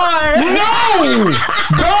go hard. No,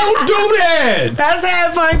 don't do that. That's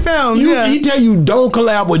HalfPint Film. He tell you don't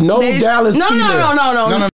collab with no Dallas. No.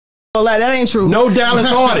 That ain't true. No Dallas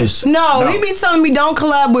artists. No, he be telling me don't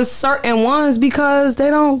collab with certain ones because they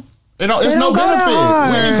don't. It's no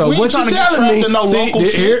benefit. So what you telling me?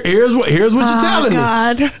 Here's what you're telling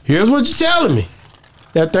me. Here's what you're telling me.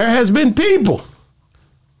 That there has been people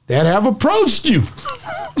that have approached you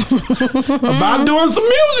about doing some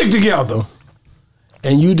music together,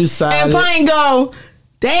 and you decided. And Pint go,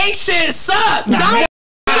 they shit suck. Don't.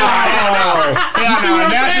 She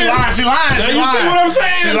lying. You see what I'm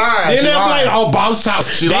saying? She lying. Then they're like, oh, boss talk.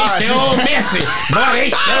 They so messy. But they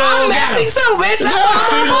so I'm messy too, bitch. That's why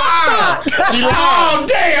I'm boss talk. Oh,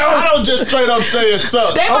 damn. I don't just straight up say it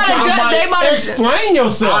sucks. They might explain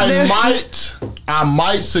yourself. I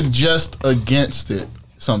might suggest against it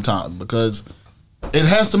sometimes because it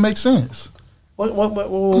has to make sense.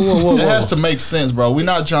 Whoa. It has to make sense, bro. We're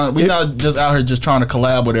not just out here just trying to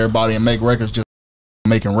collab with everybody and make records just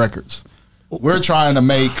making records. We're trying to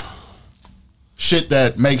make shit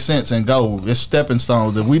that makes sense and go. It's stepping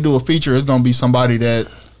stones. If we do a feature, it's gonna be somebody that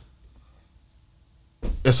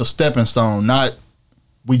it's a stepping stone, not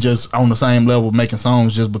we just on the same level making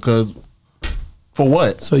songs just because. For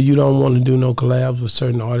what? So you don't want to do no collabs with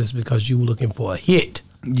certain artists because you looking for a hit?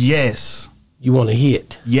 Yes. You want a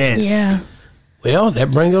hit? Yes. Yeah. Well,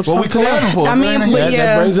 that brings up something. What we collabing for? I mean,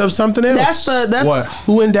 that brings up something else. That's what?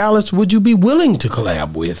 Who in Dallas would you be willing to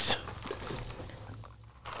collab with?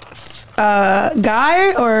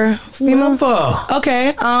 Guy or female?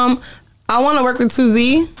 Okay. I want to work with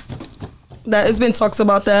 2Z. That it's been talks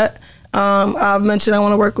about that. I've mentioned I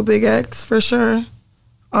want to work with Big X for sure.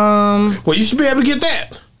 Well, you should be able to get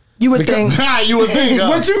that. You would think. You would think.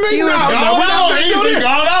 What you mean? Go on,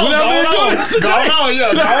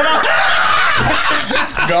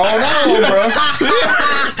 bro.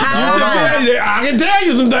 I can tell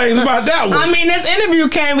you some things about that one. I mean, this interview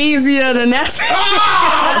came easier than that.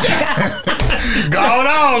 Go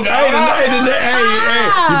on. Hey, you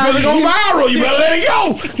better go viral. You better let it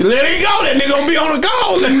go. You let it go. That nigga gonna be on the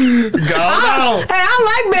call. Go on. Hey, I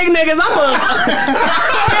like big niggas. I'm a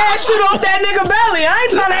shoot off that nigga belly. I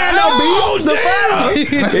ain't trying to have no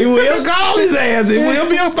beef. He will call his ass. It will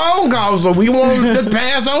be a phone call. So we want to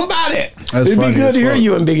pass on by that. It'd be good to hear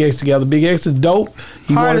you and Big X together. Big X is dope.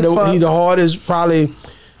 He's the hardest, probably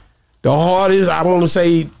the hardest. I want to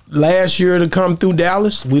say last year to come through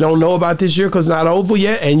Dallas. We don't know about this year because it's not over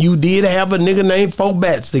yet. And you did have a nigga named Folk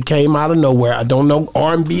Bats that came out of nowhere. I don't know,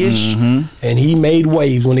 R&B-ish. And he made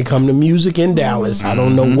waves when it come to music in Dallas. I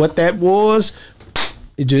don't know what that was.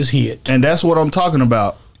 It just hit. And that's what I'm talking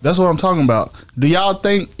about. Do y'all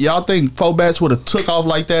think Folk Bats would have took off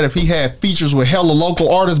like that if he had features with hella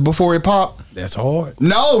local artists before it popped? That's hard.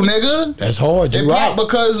 No, nigga. That's hard. It popped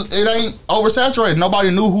because it ain't oversaturated. Nobody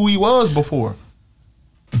knew who he was before.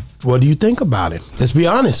 What do you think about him? Let's be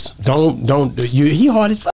honest. He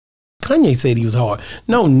hard as fuck. Kanye said he was hard.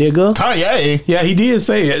 No, nigga. Kanye? Yeah, he did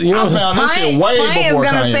say it. You know, I found this shit way before Kanye. Is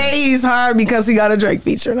gonna say he's hard because he got a Drake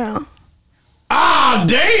feature now. Ah,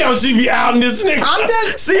 damn, she be out in this nigga.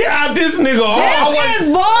 She out this nigga. This is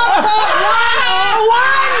Boss Talk 101,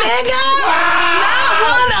 nigga. Not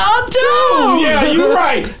 102. Yeah, you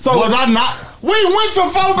right. So was I not? We went to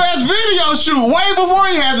Folk Bats video shoot way before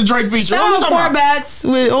he had the Drake feature. Shout out Folk Bats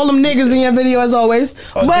with all them niggas in your video as always.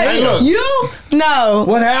 But you know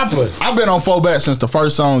what happened? I've been on Folk Bats since the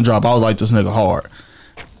first song drop. I was like, this nigga hard.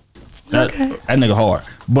 That nigga hard.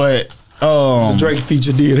 But the Drake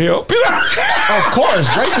feature did help. Of course,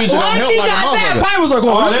 Drake feature don't help like a motherfucker. That was like,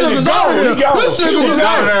 this nigga's out here. This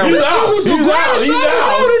nigga's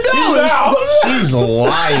out. She's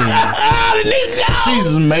lying.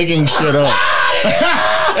 She's making shit up.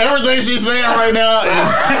 Everything she's saying right now is.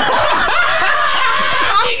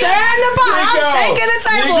 I'm staring the pot. I'm shaking the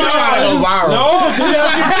table. She's trying to go viral. No,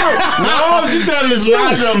 she telling the truth. No,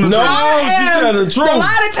 she telling the truth. No, she telling the truth. The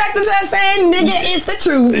lie detector test saying, nigga, it's the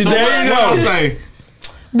truth. There you go. Say,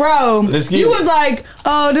 bro, you was like,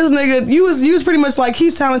 oh, this nigga, you was pretty much like,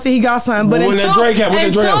 he's talented, he got something. But until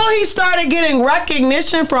he started getting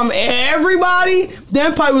recognition from everybody,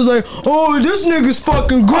 then Pipe was like, oh, this nigga's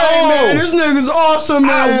fucking great, man. This nigga's awesome,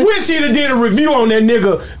 man. I wish he'd have did a review on that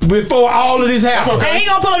nigga before all of this happened. Okay. And he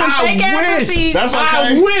gonna pull them fake ass receipts. That's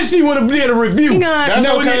okay. I wish he would have did a review. That's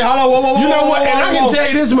okay. Hold on, you know what? And I can tell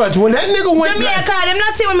you this much. When that nigga went Jimmy and Clyde, them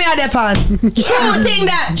not see with me out there, pod.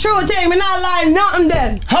 True thing, me not lying, nothing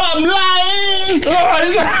then. I'm lying.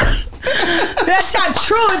 That shot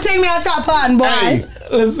true and take me out your pod, boy. Hey,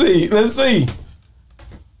 let's see.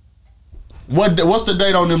 What's the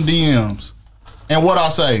date on them DMs? And what I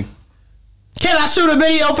say? Can I shoot a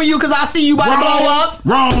video for you because I see you about to blow up?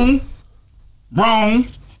 Wrong.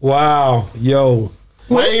 Wow, yo.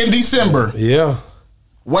 Way in December. Yeah.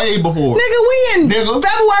 Way before. Nigga, we in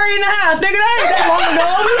February and a half. Nigga, that ain't that long ago.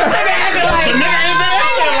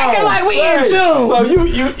 Acting like we in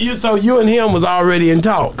June. So you and him was already in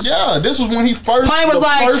talks. Yeah, this was when he first. Pine was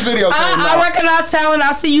like, first video came out. I recognize talent.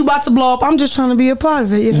 I see you about to blow up. I'm just trying to be a part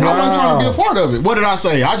of it. I wasn't trying to be a part of it. What did I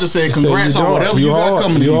say? I just said congrats on whatever you got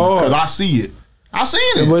coming to you because I see it. I seen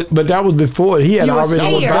it. But that was before he had already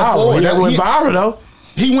went viral. He went viral though.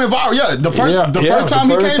 He went viral. Yeah, the first time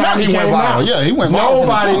he came out, he went viral. Yeah, he went viral.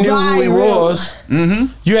 Nobody knew who he was.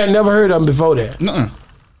 Mm-hmm. You had never heard of him before that. Nuh-uh.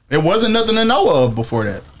 It wasn't nothing to know of before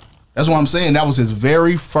that. That's what I'm saying. That was his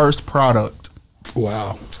very first product.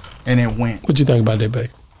 Wow. And it went. What you think about that, babe?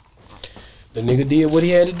 The nigga did what he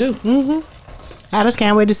had to do. Mm-hmm. I just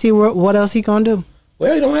can't wait to see what else he gonna do.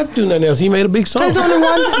 Well, he don't have to do nothing else. He made a big song.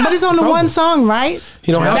 But it's only one song, right?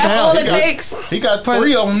 He don't have to have. That's all it takes. He got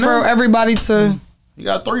 3 of them now. For everybody to. He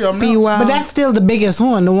got 3 of them be wild. But that's still the biggest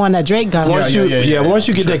one, the one that Drake got. Once you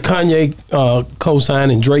get that Kanye co-sign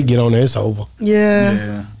and Drake get on there, it's over.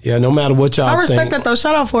 Yeah. Yeah, no matter what y'all think. I respect that though.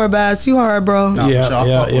 Shout out for it, Bads. You hard, bro. No,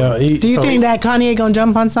 yeah. Do you think that Kanye gonna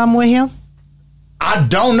jump on something with him? I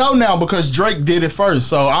don't know now because Drake did it first,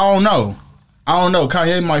 so I don't know.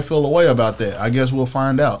 Kanye might feel a way about that. I guess we'll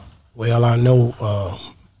find out. Well, I know.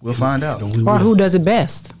 We'll find out. Or who does it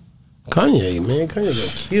best? Kanye, man. Kanye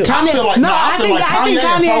gonna kill. Kanye, I feel like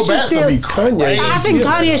Kanye should still be crazy. I think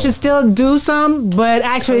Kanye should still do some, but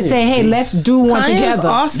actually say, hey, let's do one together.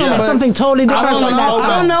 Awesome. Yeah. Something totally different.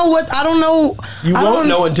 I don't know. You won't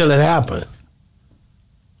know until it happens.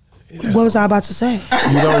 What was I about to say?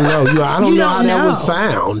 You don't know. I don't know how that would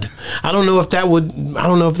sound. I don't know if that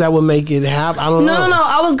would make it happen. I don't know. No.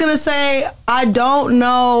 I was gonna say I don't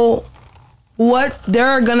know what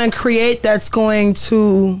they're gonna create that's going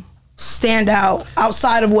to stand out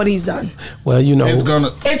outside of what he's done. Well, you know, it's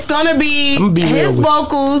gonna be his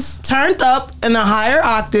vocals turned up in a higher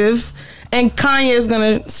octave. And Kanye is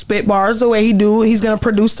gonna spit bars the way he do. He's gonna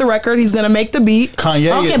produce the record. He's gonna make the beat. Kanye,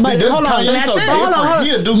 okay, but hold on. Kanye's so hold on.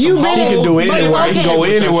 He'll do he can do anywhere. He can go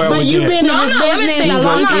anywhere. But you've been in this business a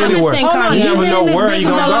long time. You never know where he's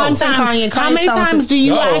gonna go. How many times do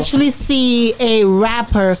you actually see a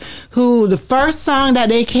rapper who the first song that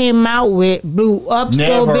they came out with blew up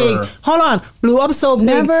so big? Hold on, blew up so big.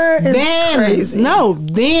 Never is crazy.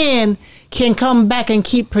 Then can come back and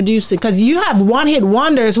keep producing because you have one-hit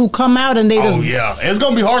wonders who come out and they just. Oh yeah, it's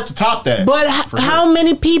gonna be hard to top that. But how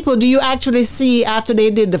many people do you actually see after they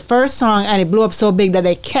did the first song and it blew up so big that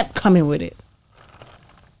they kept coming with it?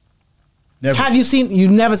 Never. Have you seen?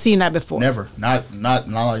 You've never seen that before. Never, not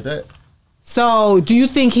like that. So, do you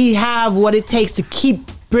think he have what it takes to keep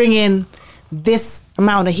bringing this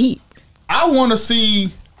amount of heat? I want to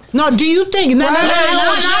see. No, do you think? No,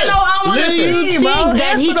 I want to see, bro.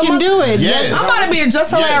 That he can do it. Yes. I'm about to be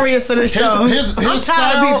just hilarious to the show. I'm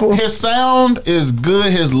tired of people. His sound is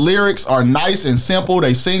good. His lyrics are nice and simple.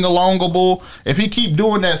 They sing alongable. If he keep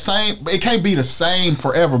doing that same, it can't be the same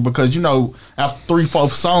forever because after 3-4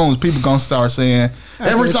 songs, people gonna start saying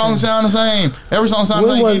every song sound the same. Every song sound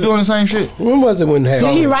the same. Keep doing the same shit. When was it when Did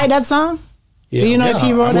he write that song? Yeah. Do you know if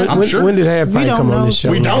he wrote that? I'm sure. When did HalfPint come on the show?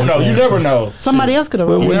 We don't know. You never know. Somebody else could have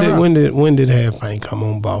wrote it. When did HalfPint come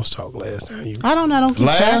on Boss Talk last time? I don't know. I don't keep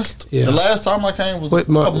track. The last time I came was a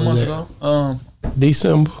couple months ago.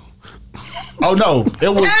 December. Oh no, it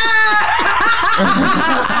was.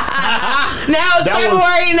 Now it's That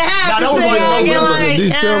February and a half. Nah, that was This like nigga acting November. like,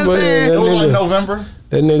 December, It was like nigga- November.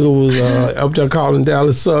 That nigga was up there calling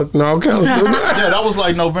Dallas sucked and all kinds of stuff. Yeah, that was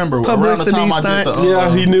like November. Around the Publicity time I did the. stunts.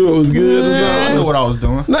 Yeah, he knew it was good or I something. knew what I was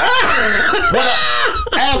doing.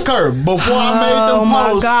 Ask her before I made oh them my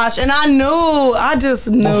posts. gosh. And I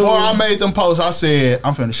just knew. Before I made them posts, I said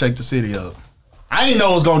I'm finna shake the city up. I didn't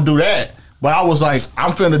know it was gonna do that, but I was like,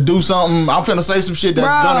 I'm finna do something. I'm finna say some shit that's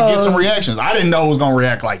gonna get some reactions. I didn't know it was gonna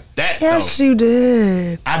react like that. Yes, though. you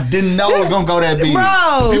did. I didn't know it was gonna go that big.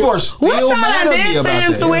 Bro, People are still what y'all mad done at me did to about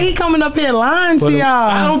him that. to where he coming up here lying to I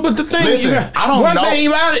y'all? don't. But the thing, Listen, I don't one know. thing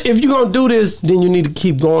about it, if you're gonna do this, then you need to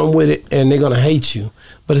keep going with it, and they're gonna hate you.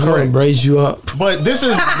 But it's Correct. gonna raise you up. But this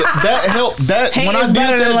is that helped. That Hate when I is did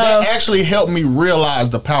better that, than love. that actually helped me realize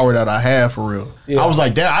the power that I have for real. Yeah. I was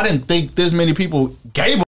like, damn, I didn't think this many people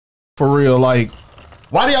gave a for real. Like,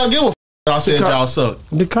 why do y'all give a I said Because- y'all suck?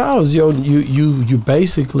 Because you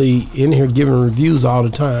basically in here giving reviews all the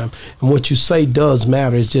time, and what you say does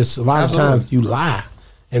matter. It's just a lot Absolutely. of times you lie,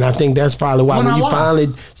 and I think that's probably why When when I you lie. finally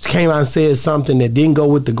came out and said something that didn't go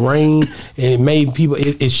with the grain, and it made people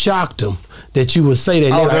it shocked them that you would say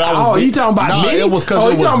that. Oh, They're that I like, was oh, he talking about No, me? it was 'cause oh,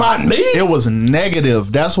 it he talking was- about me? It was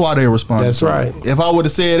negative. That's why they responded. That's to right. it. If I would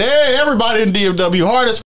have said, "Hey, everybody in DFW hard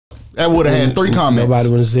as," that would have had 3 comments. Nobody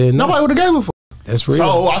would have said no. Nobody would have gave a fuck. That's real.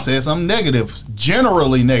 So I said something negative,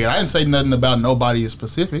 generally negative. I didn't say nothing about nobody in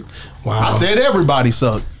specific. Wow. I said everybody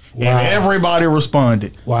sucked, Wow. and everybody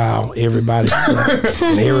responded. Wow, everybody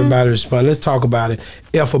and everybody responded. Let's talk about it.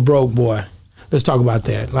 F a broke boy. Let's talk about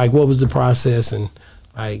that. Like, what was the process and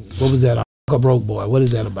like what was that? A broke boy. What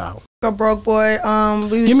is that about? A broke boy.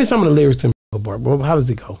 Give me some of the lyrics in broke boy. How does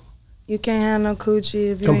it go? You can't have no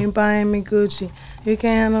coochie if you Come- ain't buying me Gucci. You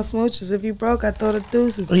can't have no smooches if you broke. I throw the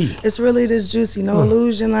deuces. Hey. It's really this juicy. No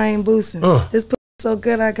illusion. I ain't boosting. This pussy so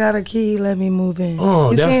good. I got a key. Let me move in.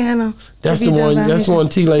 Oh, you that- can't have no. That's if the you one. done That's the buy me one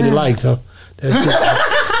T lady shit. liked, huh? That's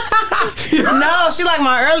No, she like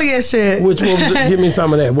my earlier shit. which one was it? Give me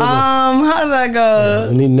some of that. What was How did I it? go?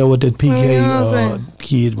 I need to know what that PK You know what I'm saying?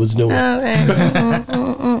 kid was doing.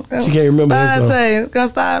 She She can't remember that I song. tell you, gonna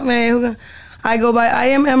stop, man. I go by. I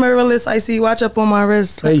am Amarilis. I see. Watch up on my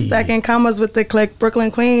wrist. Like Hey. stacking commas with the click.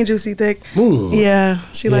 Brooklyn Queen, juicy thick. Mm. Yeah,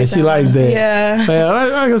 she Yeah, like she that. liked that. Yeah.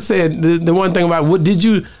 Well, like I said, the one thing about what did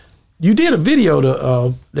you did a video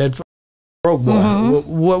to that broke boy.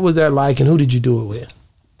 What was that like, and who did you do it with?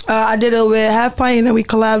 I did it with HalfPint, and then we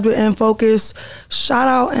collabed with M Focus. Shout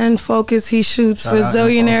out M Focus. He shoots Shout for out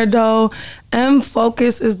Zillionaire Doe. M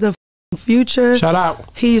Focus is the future. Shout out.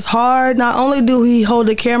 He's hard. Not only do he hold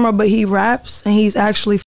the camera, but he raps, and he's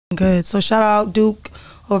actually good. So shout out Duke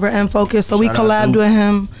over M Focus. So we Shout out collabed Duke. with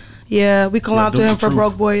him. Yeah, we collabed Duke with him the for truth.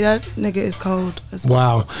 Broke Boy. That nigga is cold. That's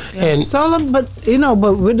Wow. And So, but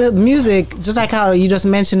but with the music, just like how you just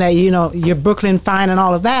mentioned that, you're Brooklyn fine and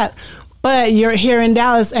all of that, but you're here in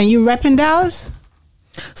Dallas and you rep in Dallas.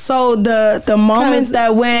 So the moment 'Cause,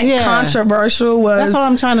 that went yeah. controversial was That's what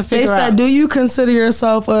I'm trying to figure They said, out. "Do you consider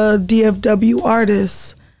yourself a DFW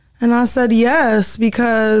artist?" And I said yes,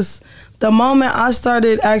 because the moment I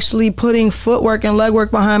started actually putting footwork and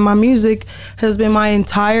legwork behind my music has been my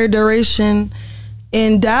entire duration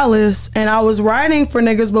in Dallas. And I was writing for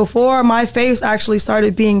niggas before my face actually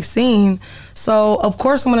started being seen. So of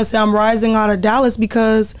course I'm gonna say I'm rising out of Dallas,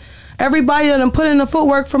 because everybody that done put in the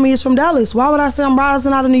footwork for me is from Dallas. Why would I say I'm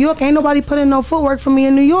rising out of New York? Ain't nobody put in no footwork for me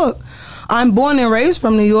in New York. I'm born and raised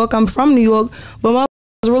from New York. I'm from New York, but my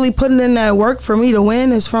really putting in that work for me to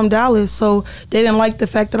win is from Dallas. So they didn't like the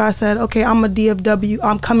fact that I said, okay, I'm a DFW.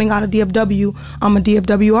 I'm coming out of DFW. I'm a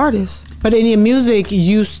DFW artist. But in your music,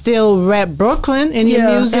 you still rep Brooklyn in your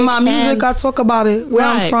music. in my music, and- I talk about it. Where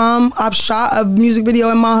I'm Right. from. I've shot a music video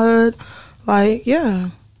in my hood. Like, yeah,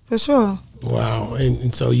 for sure. wow.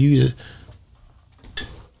 And so you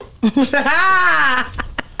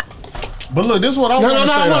But look, this is what I want to I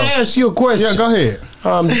say. want to though. ask you a question. Yeah, go ahead.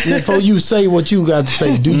 Before you say what you got to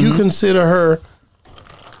say, do you consider her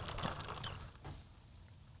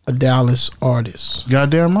a Dallas artist?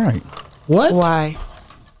 Goddamn right. What? Why?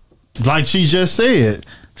 Like she just said,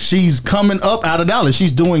 she's coming up out of Dallas.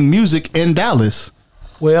 She's doing music in Dallas.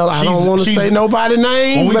 Well, I don't want to she's- say nobody's When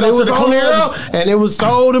name, we but go it to was the on club- there, and it was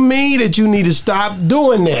told to me that you need to stop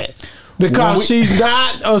doing that. Because she's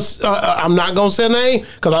not, I'm not going to say her name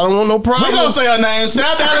because I don't want no problem. We gonna say her name.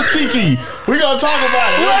 Shout out as Kiki. We gonna talk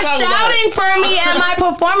about it. Was shouting for me at my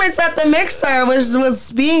performance at the mixer, which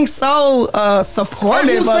was being so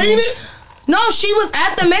supportive. Oh, you of seen me. it? No, she was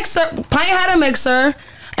at the mixer. Pint had a mixer,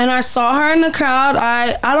 and I saw her in the crowd.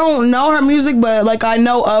 I don't know her music, but like I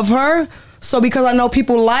know of her. So because I know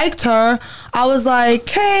people liked her, I was like,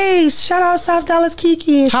 hey, shout out South Dallas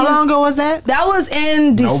Kiki. And How long ago was that? That was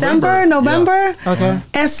in December, November. Yeah. Okay.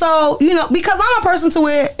 And so, you know, because I'm a person to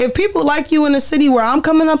where if people like you in the city where I'm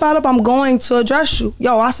coming up out of, I'm going to address you.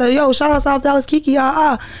 Yo, I said, yo, shout out South Dallas Kiki,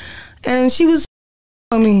 and she was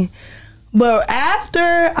on me. But after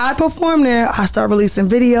I performed there, I start releasing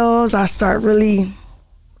videos.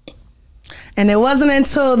 And it wasn't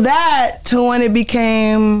until that to when it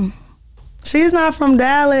became, she's not from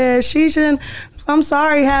Dallas. She shouldn't, I'm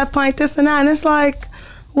sorry, HalfPint, this and that. And it's like,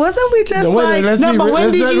 wasn't we just No, wait, like, No, but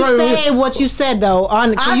when did you say wait. what you said though?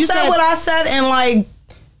 I said what I said in like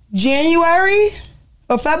January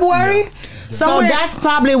or February. So Somewhere. that's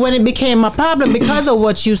probably when it became a problem because of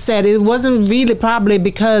what you said. It wasn't really probably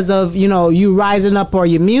because of, you know, you rising up or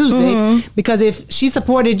your music. Because if she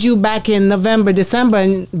supported you back in November, December,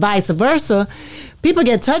 and vice versa, people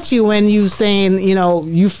get touchy when you saying, you know,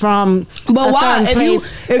 you from. But a why? certain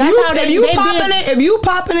place. If you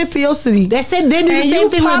popping it for your city, They said they did the and same you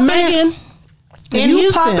thing with popping Megan. if in you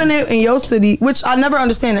Houston. popping it in your city, which I never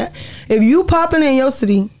understand that. If you popping it in your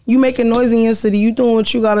city, you making noise in your city, you doing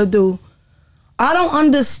what you gotta do. I don't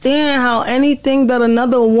understand how anything that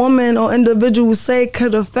another woman or individual say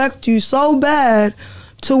could affect you so bad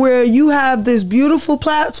to where you have this beautiful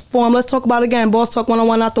platform. Let's talk about it again, Boss Talk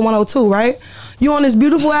 101, not the 102, right? You on this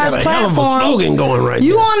beautiful ass Got a hell of a platform. slogan going right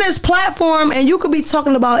You there. on this platform and you could be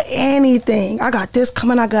talking about anything. I got this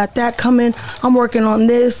coming, I got that coming. I'm working on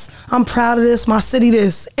this. I'm proud of this, my city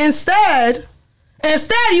this. Instead,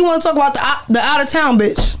 you want to talk about the out of town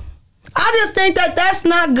bitch. I just think that that's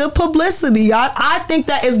not good publicity. I think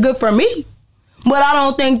that is good for me, but I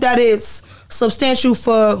don't think that it's substantial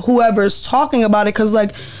for whoever's talking about it, because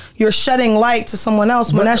like you're shedding light to someone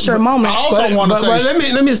else when that's your moment. I also want to say,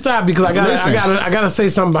 but let me stop because I gotta say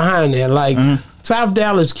something behind that. Like South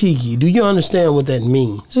Dallas Kiki, do you understand what that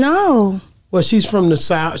means? No. Well, she's from the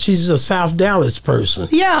South. She's a South Dallas person.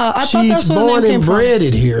 Yeah, I thought that's She's where the born name came and from. bred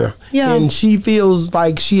it here. Yeah. And she feels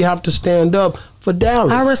like she have to stand up for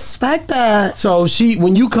Dallas. I respect that. So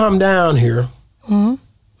when you come down here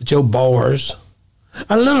with your bars,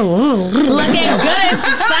 a little Looking good as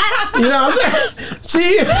fat. you know what I'm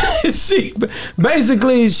saying? She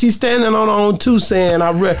basically she's standing on her own two saying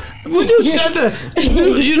would you shut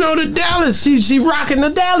you know the Dallas she rocking the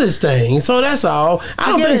Dallas thing. So that's all. I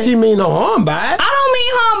don't get think it. she mean no harm by it. I don't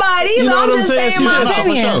mean harm by it either. You know I'm what just I'm saying? saying my She did.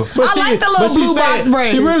 opinion. For I like the little blue box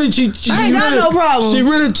braids. She really I ain't got no problem. She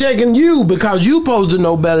really checking you because you supposed to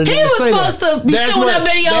know better than He to was say supposed that. to be That's shooting what- up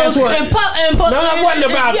videos that's what- and put. No, it wasn't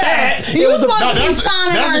about that. You It was was supposed to be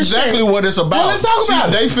signing that's her exactly shit. what it's about. Well, let's talk about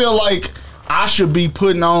it. They feel like I should be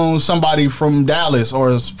putting on somebody from Dallas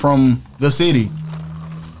or from the city.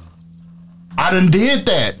 I done did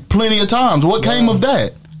that plenty of times. What came of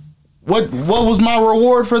that? What was my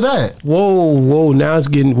reward for that? Whoa! Now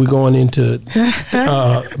we're going into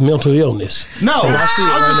mental illness. No, I'm just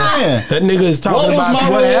saying. That nigga is talking What was about my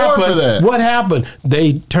what reward for happened. that? What happened?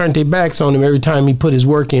 They turned their backs on him every time he put his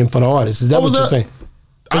work in for the artist. Is that What what was you're that? saying?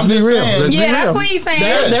 I'm Let's just be real. saying. Let's be Yeah, that's real. what he's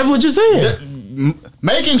saying. That's what you're saying.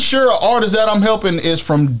 Making sure an artist that I'm helping is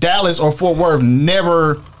from Dallas or Fort Worth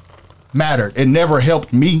never mattered. It never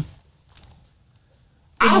helped me.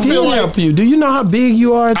 I It feel did like help you. Do you know how big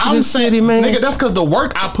you are to I'm this saying, city, man? nigga, that's because the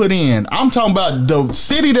work I put in. I'm talking about the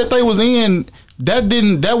city that they was in.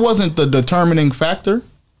 That wasn't the determining factor.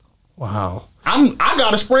 Wow. I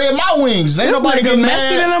gotta spread my wings. Ain't nobody nigga get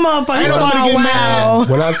messy than mad. a motherfucker. Ain't nobody Oh, get wow. mad.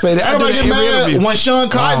 When I say that, Ain't nobody get mad when Sean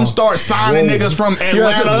Cotton starts signing niggas from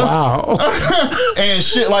Atlanta Wow. and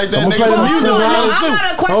shit like that. I'ma play the Niggas, music No, behind I it,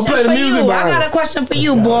 got a too. I'll play question the for music you. I behind got it. a question for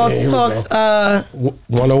you, Boss here we Talk. go.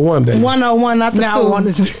 101, baby. 101, not the Now two. one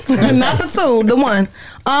is- Not the two, the one.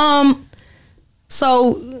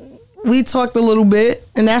 So we talked a little bit,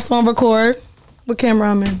 and that's on record. What camera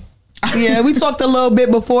I'm in? Yeah, we talked a little bit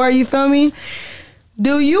before. You feel me?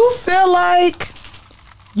 Do you feel like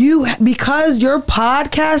because you're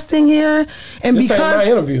podcasting here and This ain't because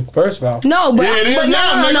my interview, first of all. no, but, Yeah, it is but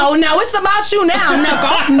now, no, nigga. it's about you now,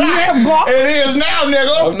 nigga. it is now,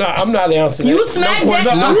 nigga. I'm not answering You that. smack No that.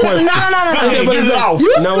 question. No, question. Yeah, no. get it off.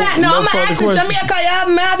 You No- smack. No, no I'm gonna further ask you, question. Jamaica.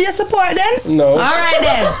 You have your support then? No. All right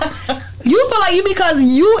then. You feel like because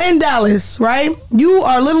you in Dallas, right? You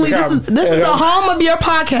are literally this is the home of your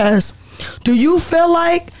podcast. Do you feel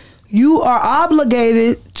like you are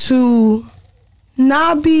obligated to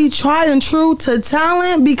not be tried and true to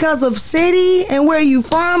talent because of city and where you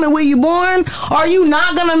from and where you born? Are you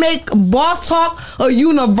not gonna make Boss Talk a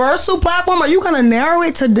universal platform? Are you gonna narrow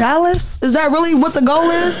it to Dallas? Is that really what the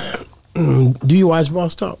goal is? Do you watch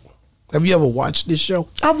Boss Talk? Have you ever watched this show?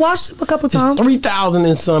 I've watched it a couple There's times. 3,000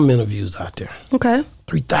 and some interviews out there. Okay.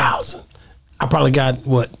 3,000. I probably got,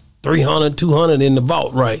 300, 200 in the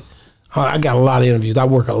vault, right? I got a lot of interviews. I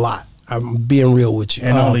work a lot. I'm being real with you.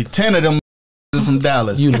 And only 10 of them is from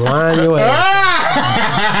Dallas. You lying your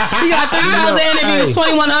ass. You got 3,000 interviews,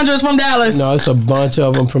 2,100 from Dallas. No, it's a bunch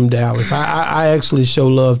of them from Dallas. I actually show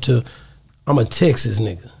love to, I'm a Texas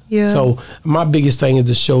nigga. Yeah. So my biggest thing is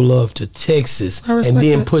to show love to Texas I and respect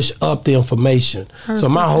then that. push up the information. So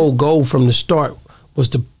respect my whole goal from the start was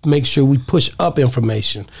to make sure we push up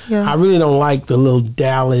information. Yeah. I really don't like the little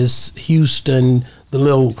Dallas, Houston, the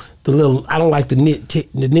little. I don't like the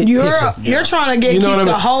nitpicking. You're trying to get You know keep what I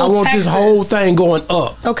the mean? whole I want Texas. this whole thing going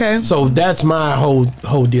up. Okay. So that's my whole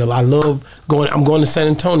deal. I love going. I'm going to San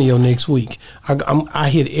Antonio next week. I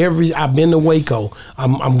hit every. I've been to Waco.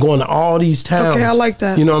 I'm going to all these towns. Okay, I like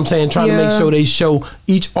that. You know what I'm saying? Trying to make Yeah. sure they show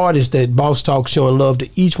each artist that Boss Talk showing love to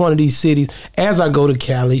each one of these cities. As I go to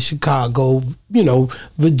Cali, Chicago,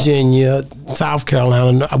 Virginia, South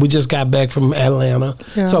Carolina. We just got back from Atlanta.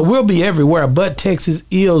 Yeah. So we'll be everywhere. But Texas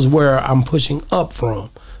is where I'm pushing up from.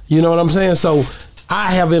 You know what I'm saying? So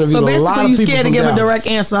I have interviewed So a lot basically, of you people scared to from give Dallas. a direct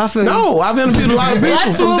answer. I feel you. No, I've interviewed a lot of people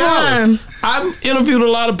Let's from move Dallas. on. I've interviewed a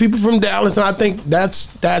lot of people from Dallas, and I think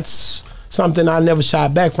that's something I never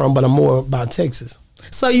shied back from, but I'm more about Texas.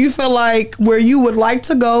 So you feel like where you would like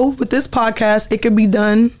to go with this podcast, it could be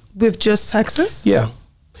done with just Texas? Yeah.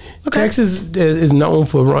 Okay. Texas is known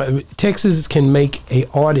for, Texas can make a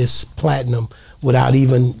artist platinum without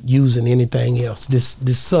even using anything else. This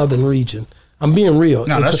southern region. I'm being real.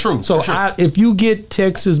 No, that's true. So That's true. if you get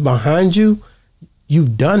Texas behind you,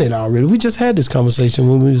 you've done it already. We just had this conversation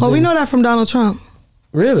when we was Well, we in- know that from Donald Trump.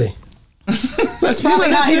 Really? That's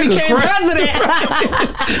probably how he This nigga became crazy.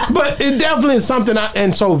 president. But it definitely is something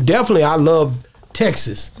I love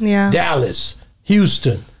Texas. Yeah. Dallas,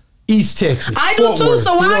 Houston, East Texas. I do Fort too. Worth,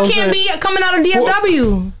 So you why know I what can't I'm be saying? coming out of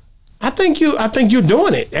DFW? I think you're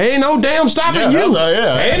doing it. There ain't no damn stopping Yeah, you. that's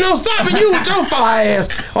yeah. Ain't no stopping you with your fly ass.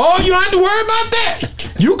 Oh, you don't have to worry about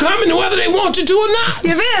that. You coming whether they want you to or not.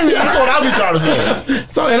 You feel me? That's what I be trying to say.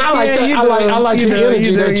 So and I like Yeah, that. you I like do. the You do, energy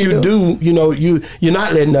you do, that you you do. You know, you're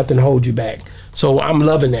not letting nothing hold you back. So I'm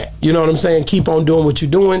loving that. You know what I'm saying? Keep on doing what you're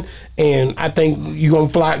doing, and I think you're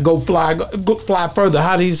gonna go fly further.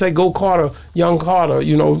 How do you say? Go Carter, young Carter.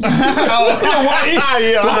 You know. Fly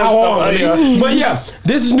hard, nigga. But yeah,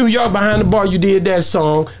 this is New York behind the bar. You did that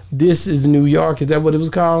song. This is New York. Is that what it was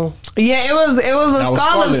called? Yeah, it was a was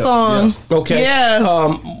Scarlet Scarlet, song. Okay. Yes.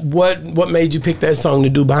 What made you pick that song to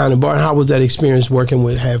do behind the bar, and how was that experience working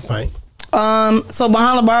with HalfPint? So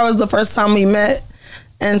Behind the Bar was the first time we met.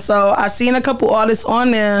 And so I seen a couple artists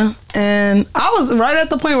on there, and I was right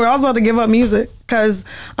at the point where I was about to give up music, because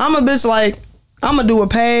I'm a bitch, like, I'm gonna do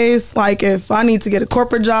what pays. Like, if I need to get a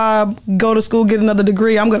corporate job, go to school, get another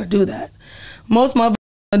degree, I'm gonna do that. Most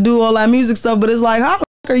motherfuckers do all that music stuff, but it's like, how the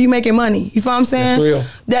fuck are you making money? You feel what I'm saying? That's real.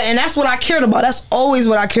 And that's what I cared about. That's always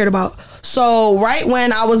what I cared about. So right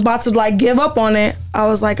when I was about to like give up on it, I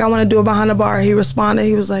was like, I want to do it behind the bar. He responded.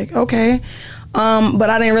 He was like, okay. But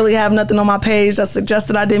I didn't really have nothing on my page that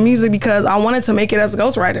suggested I did music, because I wanted to make it as a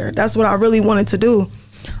ghostwriter. That's what I really wanted to do.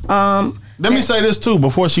 Let me say this too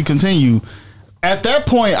before she continue. At that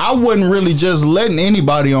point, I wasn't really just letting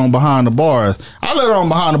anybody on Behind the Bars. I let her on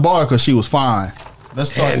Behind the Bar because she was fine.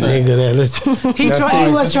 Let's start That there. nigga there. Listen. He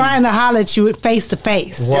was trying to holler at you face to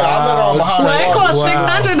face. Wow. Yeah, I let her on Behind Well, it the Bar.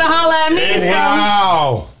 cost $600 to holler at me. So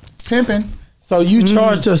Wow. Pimping. So you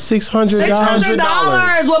charged us $600?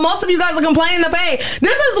 $600. What most of you guys are complaining to pay.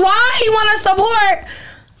 This is why he want to support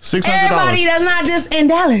 $600. everybody that's not just in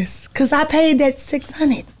Dallas, because I paid that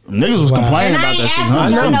 $600. Niggas was Wow. complaining And I about ain't that asking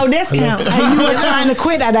for $600. no discount. And you were trying to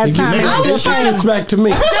quit at that You time. give I was this trying to- chance back to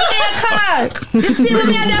me. Send me a card. You see me at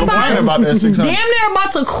that Complaining bottom? about that $600. Damn near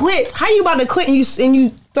about to quit. How you about to quit and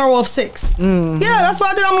you throw off $6? Yeah, that's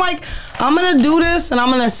what I did. I'm like, I'm gonna do this and I'm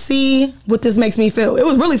gonna see what this makes me feel. It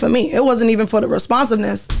was really for me. It wasn't even for the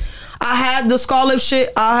responsiveness. I had the Scarlet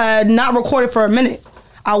shit. I had not recorded for a minute.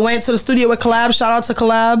 I went to the studio with Collab. Shout out to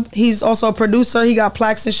Collab. He's also a producer. He got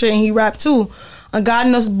plaques and shit, and he rapped too. I got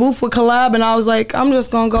in this booth with Collab, and I was like, I'm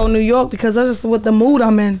just gonna go to New York because that's just what the mood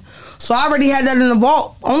I'm in. So I already had that in the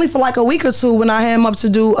vault, only for like a week or two when I had him up to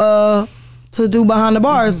do Behind the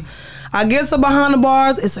Bars. I get to Behind the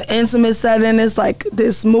Bars. It's an intimate setting. It's like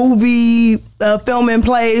this movie filming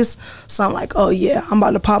place. So I'm like, oh yeah, I'm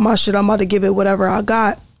about to pop my shit. I'm about to give it whatever I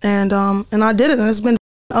got, and I did it, and it's been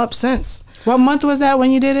up since. What month was that when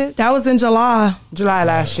you did it? That was in July. July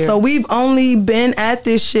last year. So we've only been at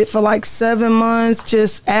this shit for like 7 months,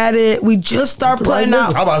 just at it. We just start putting out. I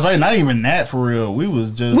was about to say, not even that for real. We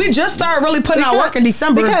just started really putting out work in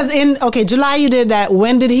December. Because in July you did that.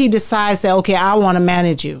 When did he decide, say, okay, I want to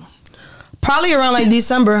manage you? Probably around like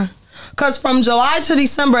December. Because from July to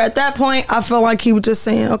December, at that point, I felt like he was just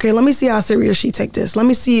saying, okay, let me see how serious she take this. Let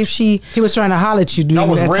me see if she... He was trying to holler at you during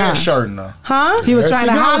that time. That was red shirting though. Huh? He was trying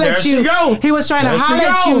to holler at you. He was trying to holler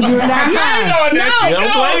at you during that time.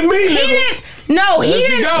 Don't blame me, nigga. No, he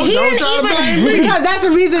didn't even... Because that's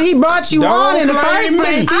the reason he brought you on in the first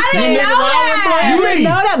place. I didn't know that. You didn't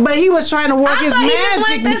know that, but he was trying to work his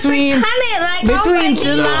magic between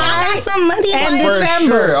July and December.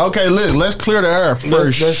 Sure. Okay, let's clear the air for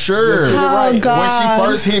sure. Oh, God. When she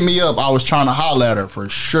first hit me up, I was trying to holler at her for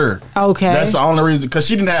sure. Okay. That's the only reason, because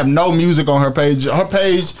she didn't have no music on her page. Her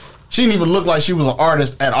page, she didn't even look like she was an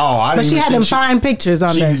artist at all. But she had them fine pictures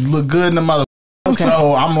on there. She looked good in the mother. Okay.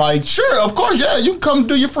 So I'm like, sure, of course, yeah, you can come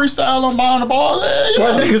do your freestyle on behind the ball.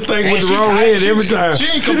 Why niggas think with the wrong head every time? She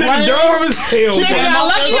ain't complaining. She got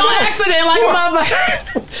lucky on accident like a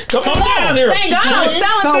motherfucker. Come on here. Thank God.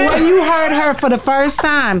 So when you heard her for the first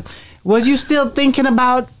time, was you still thinking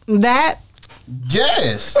about that?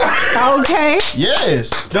 Yes. Okay. Yes.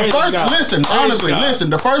 Listen,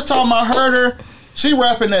 the first time I heard her, she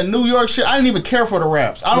rapping that New York shit, I didn't even care for the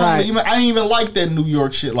raps. I didn't even like that New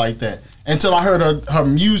York shit like that. Until I heard her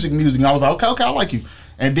music, and I was like, okay, I like you.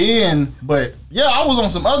 And then, but yeah, I was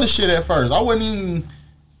on some other shit at first. I wasn't even.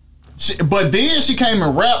 But then she came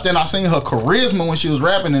and rapped, and I seen her charisma when she was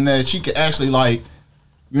rapping, and that she could actually like,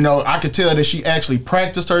 I could tell that she actually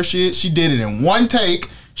practiced her shit. She did it in one take.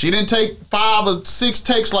 She didn't take 5 or 6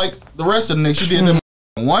 takes like the rest of the niggas. She did them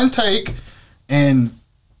in one take, and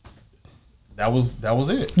that was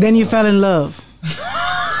it. Then you fell in love.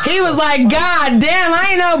 He was like, God damn, I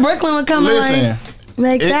ain't know Brooklyn would come like that.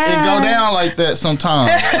 It go down like that sometimes.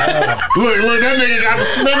 Look, that nigga got the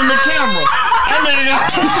spin in the camera. That nigga got...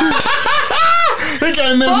 He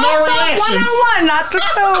can't miss no reactions. 1-on-1, not the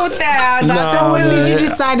 2, child. So when did you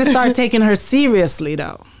decide to start taking her seriously,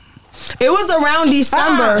 though? It was around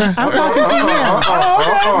December. I'm talking to him.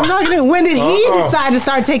 Okay. When did he decide to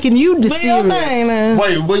start taking you serious?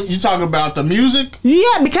 Wait, what you talking about? The music?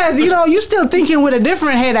 Yeah, because you still thinking with a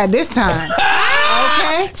different head at this time.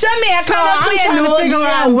 Okay. So I'm trying to figure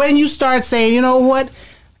out when you start saying, you know what,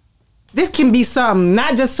 this can be something,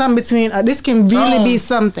 not just something between. This can really be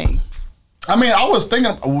something. I mean, I was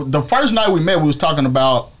thinking the first night we met, we was talking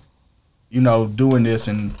about, doing this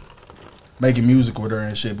and making music with her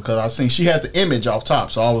and shit, because I seen she had the image off top.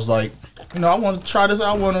 So I was like, I want to try this.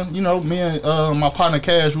 I want to, me and my partner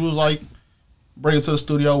Cash, we was like, bring it to the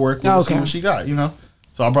studio, work with her, see what she got,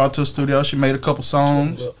 So I brought it to the studio. She made a couple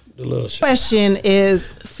songs. The question is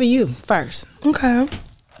for you first. Okay.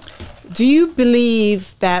 Do you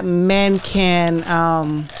believe that men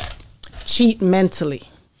can cheat mentally?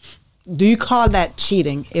 Do you call that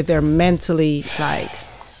cheating if they're mentally like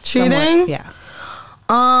cheating? Somewhat, yeah.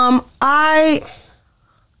 I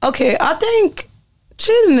think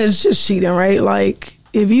cheating is just cheating, right? Like,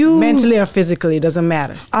 if you... Mentally or physically, it doesn't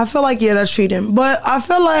matter. I feel like, yeah, that's cheating. But I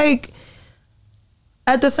feel like,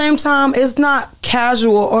 at the same time, it's not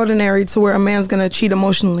casual or ordinary to where a man's going to cheat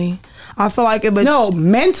emotionally. I feel like it... No,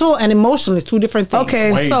 mental and emotional is 2 different things.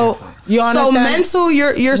 Okay, so... You understand? So mental,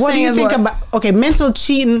 you're what saying do you think about? Okay, mental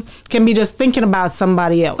cheating can be just thinking about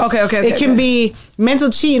somebody else. Okay. It can be mental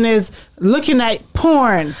cheating is looking at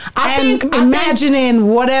porn and imagining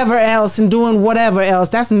whatever else and doing whatever else.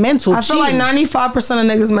 That's mental cheating. I feel like 95% of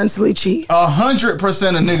niggas mentally cheat. 100%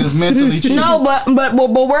 of niggas mentally cheat. No, but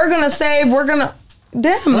we're gonna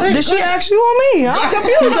Damn, did she ask you on me? I'm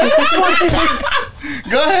confused at this one.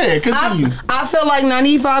 Go ahead, continue. I feel like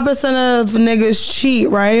 95% of niggas cheat,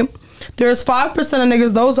 right? There's 5% of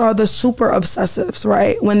niggas, those are the super obsessives,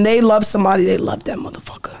 right? When they love somebody, they love that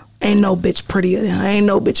motherfucker. Ain't no bitch prettier than her. Ain't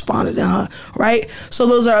no bitch fonder than her, right? So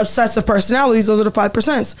those are obsessive personalities. Those are the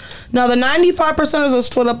 5%. Now, the 95%ers are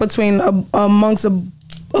split up between amongst a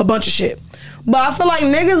bunch of shit. But I feel like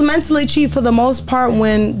niggas mentally cheat for the most part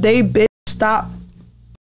when they bitch stop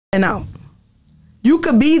and out. You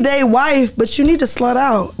could be their wife, but you need to slut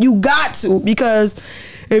out. You got to, because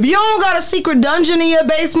if you don't got a secret dungeon in your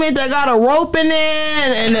basement that got a rope in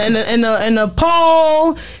it and a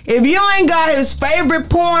pole, if you ain't got his favorite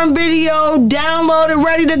porn video downloaded,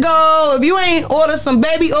 ready to go, if you ain't ordered some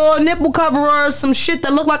baby oil, nipple coverers, some shit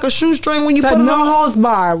that look like a shoestring when you put it on. No holds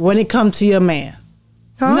barred when it comes to your man.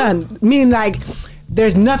 Huh? None. Meaning like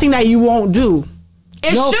there's nothing that you won't do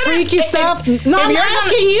It no shouldn't- freaky stuff. No, if I'm you're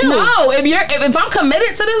asking you. No, if I'm committed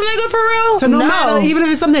to this nigga for real, So no matter, even if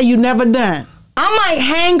it's something that you never done. I might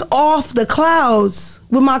hang off the clouds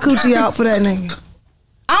with my coochie out for that nigga.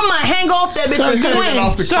 I might hang off that bitch and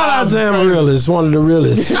swing. Shout out to Amarilis, one of the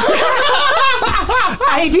realest.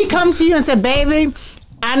 If he come to you and say, "Baby,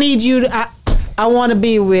 I need you to, I want to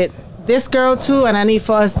be with this girl too, and I need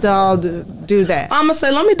for us to all do that." I'm gonna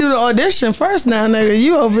say, let me do the audition first now, nigga.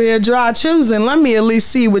 You over here dry choosing. Let me at least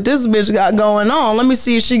see what this bitch got going on. Let me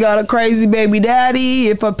see if she got a crazy baby daddy,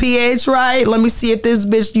 if her pH right. Let me see if this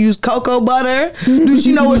bitch use cocoa butter. Do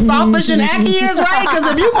she know what saltfish and ackee is, right?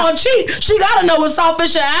 Because if you gonna cheat, she gotta know what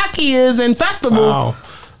saltfish and ackee is in festival. Wow.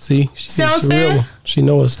 See what I'm saying? She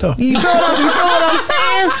know her stuff. You feel what I'm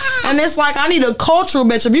saying? And it's like, I need a cultural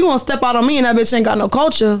bitch. If you gonna step out on me and that bitch ain't got no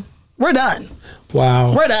culture, we're done.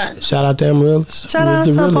 Wow. We're done. Shout out to Amarilis. Shout out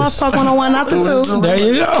to Boss Talk 101, not the 2. There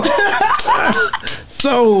you go.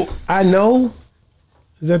 So, I Know.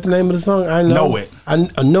 Is that the name of the song? I Know. Know It. I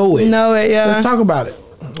Know It. Know It, yeah. Let's talk about it.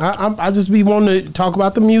 I just be wanting to talk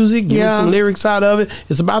about the music, give some lyrics out of it.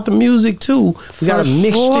 It's about the music too. We gotta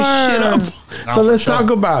mix this shit up. So let's talk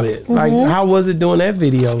about it. Like, how was it doing that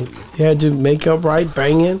video? You had your makeup right,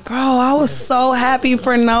 banging. Bro, I was so happy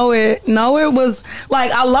for Know It. Know It was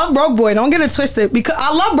like, I love Broke Boy. Don't get it twisted. Because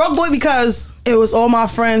I love Broke Boy because it was all my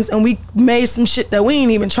friends and we made some shit that we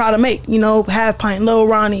ain't even try to make. You know, HalfPint, Lil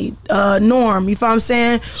Ronnie, Norm. You feel what I'm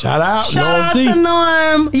saying? Shout out to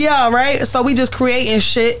Norm. Yeah, right? So we just creating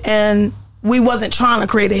shit and we wasn't trying to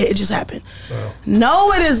create a hit. It just happened. Wow.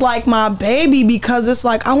 Know It is like my baby because it's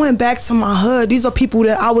like I went back to my hood. These are people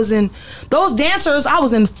that I was in. Those dancers I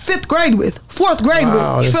was in 5th grade with, 4th grade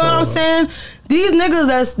with. You feel what I'm saying? These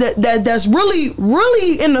niggas that's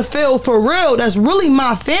really in the field for real, that's really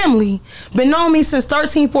my family, been knowing me since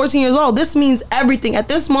 13, 14 years old. This means everything. At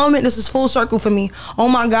this moment, this is full circle for me. Oh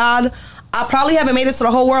my God. I probably haven't made it to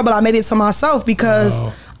the whole world, but I made it to myself because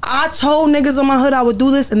I told niggas in my hood I would do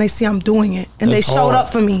this and they see I'm doing it. And they showed up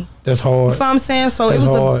for me. That's hard. You know what I'm saying? So it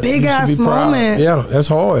was a big ass moment. Yeah, that's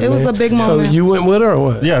hard. It was a big moment. So you went with her or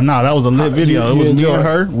what? Yeah, no, that was a lit video. It was me and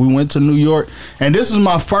her. We went to New York. And this is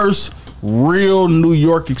my first real New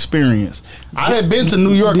York experience. I had been to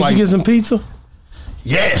New York. Did you get some pizza?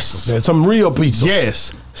 Yes. Okay, some real pizza.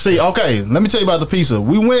 Yes. See, okay, let me tell you about the pizza.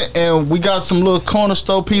 We went and we got some little corner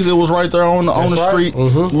store pizza. It was right there on the street.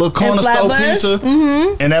 Little corner store pizza.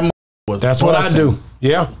 And that was That's what I do.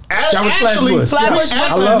 Yeah. That was actually, Flatbush.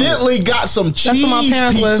 Accidentally got some cheese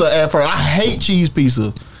pizza at first. I hate cheese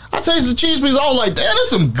pizza. I tasted cheese pizza. I was like, damn, that's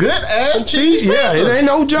some good ass cheese pizza. Yeah, it ain't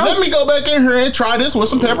no joke. Let me go back in here and try this with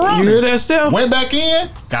some pepperoni. You hear that still? Went back in,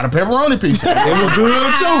 got a pepperoni pizza. It was good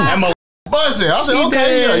too. That buzzing. I said,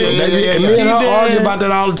 okay, yeah. Me and her argue about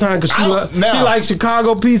that all the time because she likes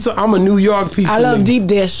Chicago pizza. I'm a New York pizza. I love deep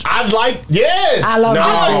dish. I like, yes. I love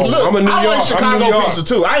deep dish. I'm a New York. I like Chicago pizza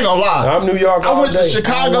too. I ain't gonna lie. I'm New York. I went to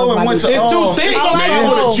Chicago and went to. It's too thick. With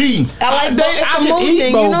a G. I like both. I can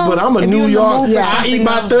eat both, but I'm a New York. I eat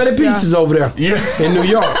about 30 pieces over there. Yeah. In New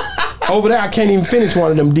York. Over there, I can't even finish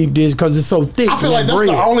one of them deep dishes because it's so thick. I feel like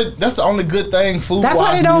that's the only good thing food. That's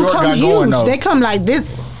why they don't come huge. They come like this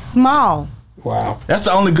small. Wow, that's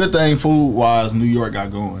the only good thing food wise New York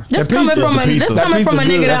got going. This coming from a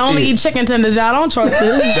nigga that only eat chicken tenders. Y'all don't trust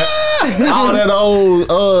it. All that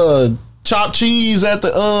old chopped cheese at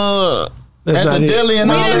the deli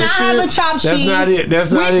and all that shit. We did not have a chopped cheese.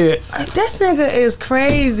 That's not it. This nigga is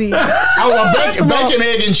crazy. Bacon,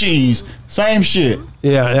 egg, and cheese. Same shit.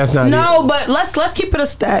 Yeah, that's not it. No, but let's keep it a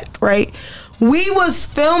stack, right? We was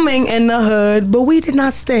filming in the hood, but we did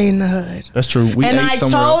not stay in the hood. That's true. I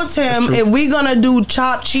told him if we gonna do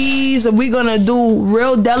chopped cheese, if we gonna do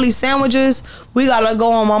real deli sandwiches, we gotta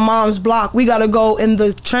go on my mom's block. We gotta go in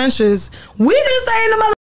the trenches. We didn't stay in the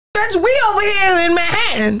mother. We over here in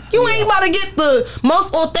Manhattan. You ain't about to get the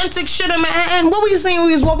most authentic shit in Manhattan. What we seen when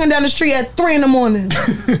we was walking down the street at 3 in the morning?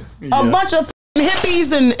 A bunch of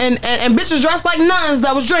hippies and bitches dressed like nuns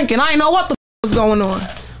that was drinking. I didn't know what the was going on.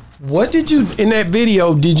 What did you, in that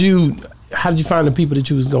video, how did you find the people that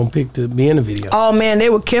you was going to pick to be in the video? Oh, man,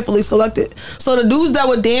 they were carefully selected. So the dudes that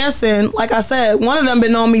were dancing, like I said, one of them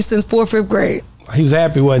been on me since 4th, 5th grade. He was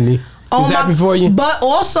happy, wasn't he? He was happy for you? But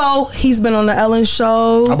also, he's been on the Ellen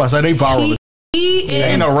Show. I'm about to say, they viral. He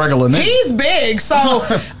ain't no regular nigga. He's big. So,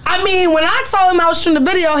 I mean, when I told him I was shooting the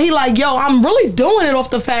video, he like, yo, I'm really doing it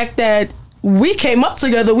off the fact that we came up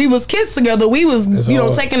together. We was kids together. We was,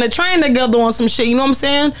 taking the train together on some shit. You know what I'm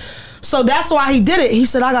saying? So that's why he did it. He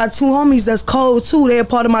said, I got 2 homies that's cold too. They're a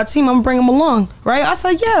part of my team. I'm bringing them along. Right? I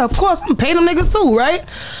said, yeah, of course. I'm paying them niggas too. Right?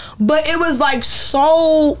 But it was like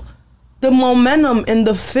so the momentum and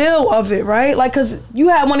the feel of it, right? Like, cause you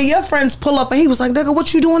had one of your friends pull up and he was like, nigga,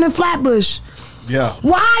 what you doing in Flatbush? Yeah.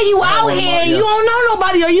 Why are you out here? You don't know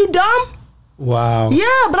nobody. Are you dumb? Wow. Yeah,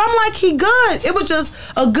 but I'm like, he good. It was just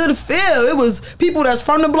a good feel. It was people that's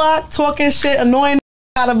from the block talking shit, annoying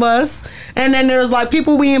out of us, and then there's like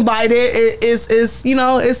people we invited. It's you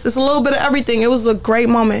know, it's a little bit of everything. It was a great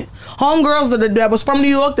moment. Homegirls that was from New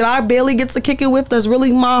York that I barely get to kick it with. That's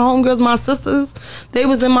really my homegirls, my sisters. They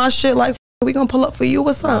was in my shit like, we gonna pull up for you.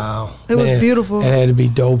 What's up? Wow. It was beautiful. It had to be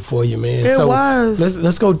dope for you, man. It was.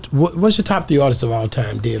 Let's go. What's your top 3 artists of all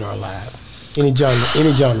time, dead or alive? Any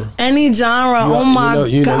genre. Any genre. Oh my God.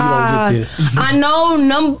 You don't get this. I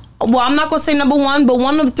know well, I'm not gonna say number 1, but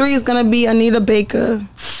one of 3 is gonna be Anita Baker.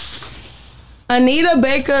 Anita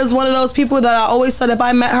Baker is one of those people that I always said if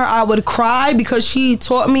I met her, I would cry because she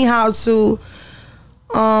taught me how to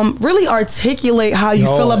really articulate how you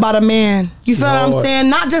feel about a man. You feel what I'm saying?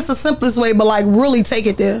 Not just the simplest way, but like really take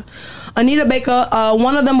it there. Anita Baker,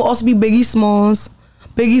 one of them will also be Biggie Smalls.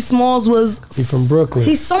 Biggie Smalls was... He's from Brooklyn.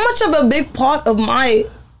 He's so much of a big part of my...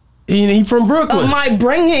 He from Brooklyn. Of my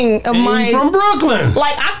bringing. He's from Brooklyn.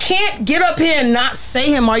 Like, I can't get up here and not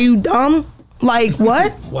say him. Are you dumb? Like,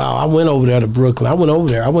 what? Wow, I went over there to Brooklyn. I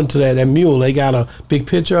went to that mule. They got a big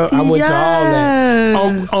picture. I went to all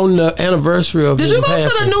that. On the anniversary of Did you go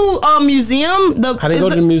to the new museum? I didn't go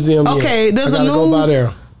to the museum yet. Okay, there's a new... go by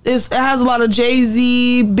there. It has a lot of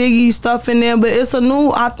Jay-Z, Biggie stuff in there, but it's a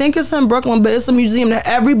new, I think it's in Brooklyn, but it's a museum that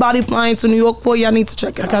everybody flying to New York for. Y'all need to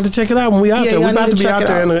check it out. I got to check it out when we out there. We're about to be out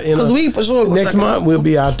there because we for sure next month we'll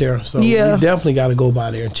be out there. So we definitely got to go by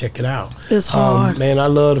there and check it out. It's hard. Man, I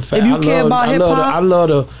love the fact. If you care about hip hop, I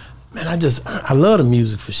love the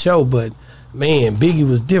music for sure, but man, Biggie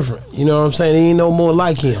was different. You know what I'm saying? There ain't no more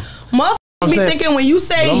like him. Be thinking when you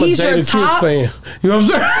say he's your top fan. You know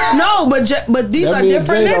what I'm saying? No, but these are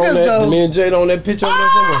different niggas though. Me and Jade on that picture.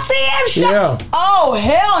 I see him. Yeah. Oh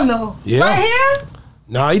hell no. Yeah. Right here?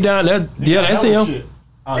 No, he down there. Yeah, that's him.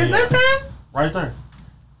 Oh, Is this him? Right there.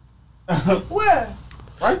 Where?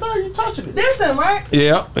 Right there. You touching it. This him, right?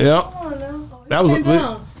 Yeah. Oh no. That was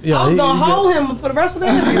I was gonna hold him for the rest of the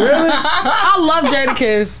interview. Really? I love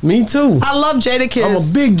Jadakiss. Me too. I love Jadakiss. I'm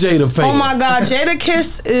a big Jada fan. Oh my God,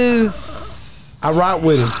 Jadakiss is... I rock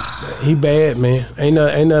with him. He bad, man. Ain't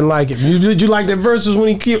nothing like it. Did you like that verses when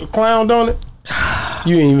he clowned on it?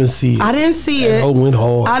 You didn't even see it. I didn't see it. That went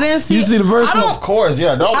hard. I didn't see it. You see the verses? Of course,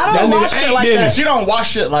 yeah. I don't watch shit like that. She don't watch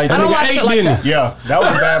shit like that. I don't watch shit like that. Yeah, that was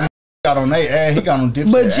a bad. Got on their ass. He got on dip.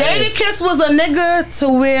 But Jadakiss was a nigga to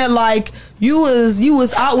where like you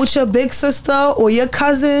was out with your big sister or your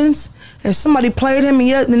cousins and somebody played him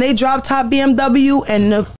and they dropped top BMW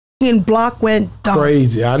and the fucking block went dumb.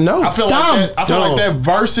 Crazy, I know. I feel like that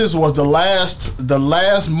versus was the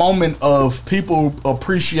last moment of people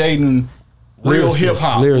appreciating real hip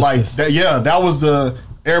hop. Like that, yeah, that was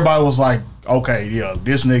everybody was like, okay, yeah,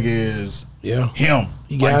 this nigga is him.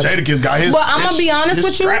 Like Jadakiss got his. But I'm gonna be honest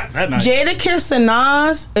with you, Jadakiss and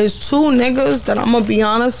Nas is 2 niggas that I'm gonna be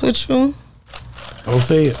honest with you. Don't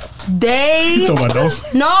say it. You talking about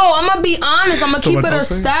those? No, I'm gonna be honest. I'm gonna keep it a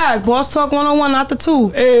stack. Boss Talk 101, not the 2.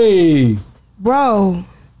 Hey, bro,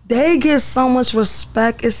 they get so much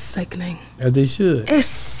respect. It's sickening. As they should. It's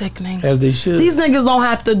sickening. As they should. These niggas don't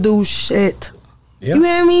have to do shit. Yeah. You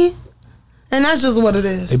hear me? And that's just what it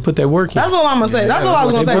is. They put that work in. That's all I'm gonna say. That's all I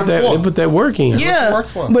was gonna say. They put that work in. Yeah,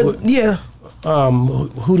 but yeah.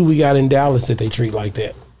 Who do we got in Dallas that they treat like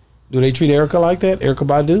that? Do they treat Erykah like that? Erykah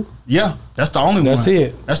Badu? Yeah, that's the only one. That's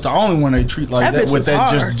it. That's the only one they treat like that. With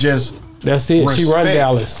that just. That's it. Respect.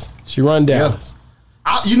 She run Dallas.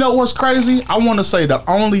 Yeah. You know what's crazy? I want to say the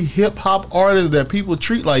only hip hop artist that people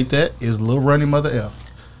treat like that is Lil Running Mother F.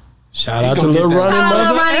 Shout out to Lil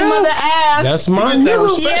Running Mother F. That's my nigga.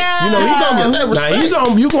 Yeah. You know he gonna get that respect. Now he's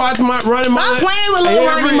on. You go out to my Running Mother. Stop playing with Lil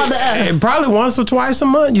Running Mother F. And probably once or twice a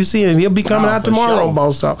month you see him. He'll be coming out tomorrow on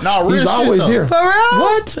Boss Talk. He's always here. For real?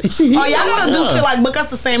 What? Y'all gotta do shit like book us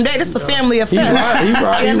the same day. This is a family affair.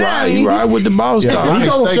 He ride with the Boss Talk. He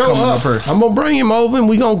gonna show up. I'm gonna bring him over and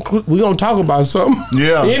we gonna talk about something.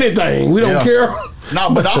 Yeah. Anything. We don't care.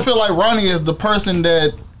 No, but I feel like Ronnie is the person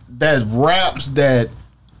that raps that.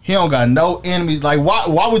 He don't got no enemies. Like,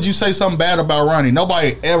 why would you say something bad about Ronnie?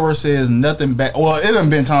 Nobody ever says nothing bad. Well, it done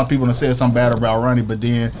been times people have said something bad about Ronnie, but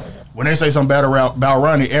then when they say something bad about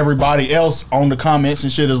Ronnie, everybody else on the comments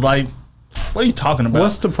and shit is like, what are you talking about?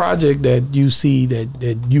 What's the project that you see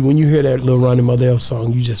that you when you hear that Lil Ronnie Mother F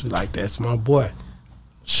song, you just be like, that's my boy?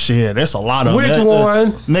 Shit, that's a lot of Which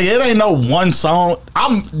one? Nigga, it ain't no one song.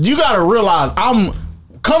 You gotta realize I'm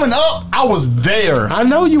coming up, I was there. I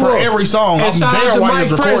know you for were. every song. And I'm shout out there to while Mike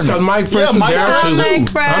he was Fresh, recording. because Mike Fresh Yeah, was Mike there Fresh too. too. Mike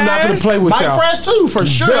Fresh. I'm not gonna play with Mike y'all. Fresh too, for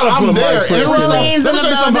sure. Better I'm put there. Mike Fresh Every in song. there. Queens Let me in tell you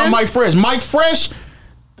the something about building. Mike Fresh.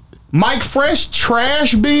 Mike Fresh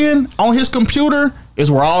trash bin on his computer is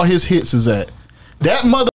where all his hits is at. That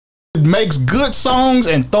mother makes good songs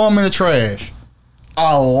and throw them in the trash.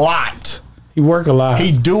 A lot. He work a lot.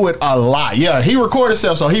 He do it a lot. Yeah, he record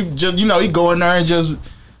himself, so he just he go in there and just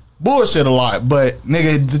bullshit a lot. But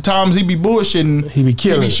nigga, the times he be bullshitting, He be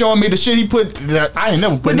killing He it. be showing me the shit he put. I ain't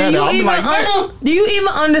never put But that out. I be like, nigga, do you even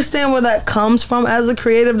understand where that comes from as a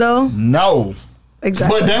creative though? no.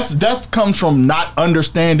 Exactly. But that comes from not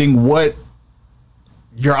understanding what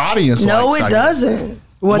your audience no, likes. it I guess. doesn't.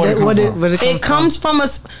 What Where'd it come It comes from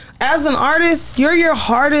us as an artist. You're your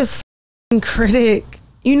hardest critic.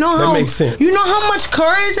 You know That how makes sense. You know how much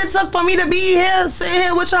courage it took for me to be here, sitting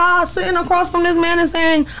here with y'all, sitting across from this man and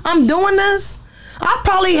saying, "I'm doing this." I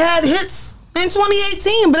probably had hits in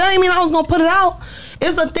 2018, but that didn't mean I was gonna put it out.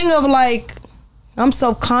 It's a thing of like, I'm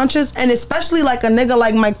self-conscious, and especially like a nigga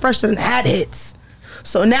like Mike Fresh that had hits.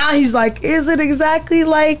 So now he's like, is it exactly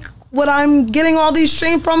like what I'm getting all these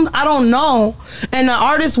streams from? I don't know. And the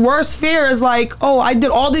artist's worst fear is like, oh, I did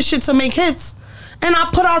all this shit to make hits. And I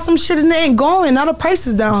put out some shit and they ain't going. Now the price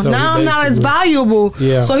is down. So now I'm not as basically- valuable.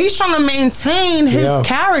 Yeah. So he's trying to maintain his Yeah.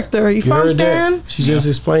 character. You feel what I'm heard saying? that? She just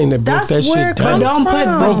explained that. Broke That's that where shit it down. comes Don't put, from.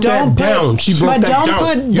 but Broke that don't put, down. She broke but that don't down.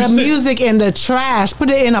 put You the said- music in the trash.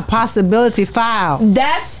 Put it in a possibility file.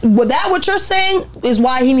 That's what you're saying is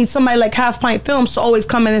why he needs somebody like HalfPint Films to always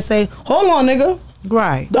come in and say, hold on, nigga.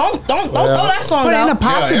 Right. Don't throw that song Put it in a out.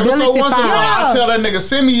 Yeah, every possibility so once in a file. while, I tell that nigga,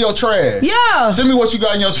 send me your trash. Yeah. Send me what you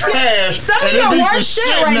got in your trash. Send me and there your be some worst shit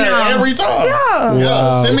in right there now. every time. Yeah.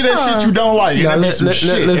 Yeah. Send me that shit you don't like. Now, and there be let's some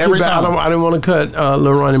shit get every back. time. I didn't want to cut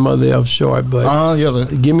Lil Ronnie Mother up short, but Yeah.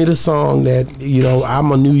 give me the song that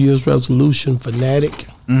I'm a New Year's resolution fanatic.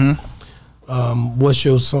 Mm-hmm. What's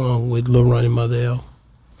your song with Lil Ronnie Mother L?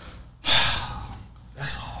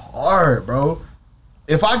 Hard, bro.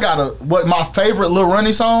 If I got what my favorite Lil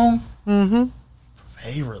Ronnie song?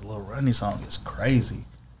 Favorite Lil Ronnie song is crazy.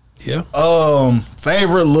 Yeah.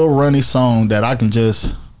 Favorite Lil Ronnie song that I can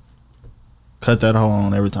just cut that hole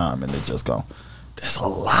on every time and it just go. There's a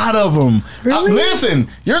lot of them. Really? Listen,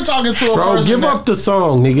 you're talking to a Bro, person. give that- up the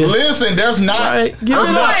song, nigga. Listen, there's not. Right, give There's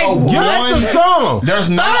it not up. a Like, Give up one. the song. There's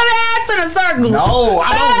Throw not. that ass in a circle. No,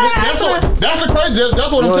 I don't. That's the crazy.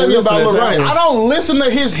 That's what I'm You telling you don't about listen Lil to that Ronnie. one. I don't listen to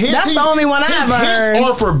his hits. That's the only one I his ever hits heard.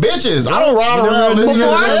 are for bitches. I don't ride around listening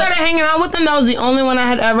Before to I that. started hanging out with him, that was the only one I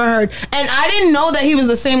had ever heard. And I didn't know that he was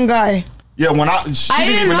the same guy. Yeah, when she I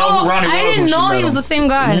didn't even know who Ronnie was. I didn't when she know met he was him. the same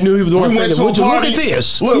guy. You knew he was the one We saying went that. to a Would you look party. at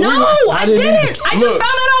this? Look, No, I didn't didn't. either. I just found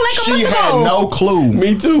that out like a She month had ago. no clue.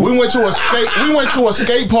 Me too. We went to a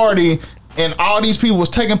skate party, and all these people was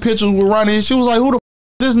taking pictures with Ronnie. And she was like, "Who the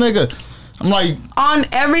f- is this nigga?" I'm like, On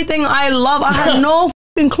everything I love, I had no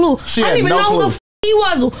fucking clue. She I had didn't even no know who clue. the he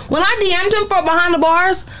was. When I DM'd him for Behind the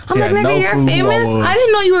Bars, I'm He like, had nigga, no you're clue who I famous? was. I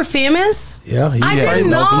didn't know you were famous. Yeah, I had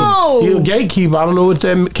didn't no clue. know. He a gatekeeper. I don't know what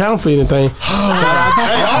that count for anything.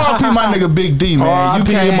 "Hey, R.I.P. my nigga Big D, man. You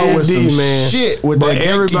R.I.P. came up with D, some man. shit with But that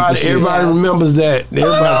everybody gatekeeper everybody shit. remembers that.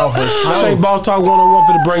 Everybody, for I sure. think Boss Talk 101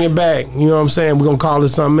 for to bring it back. You know what I'm saying? We're gonna call it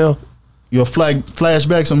something else. Your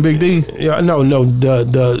flashbacks on Big D. Yeah, no,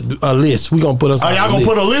 the list. We gonna put us. Oh, on y'all the gonna list.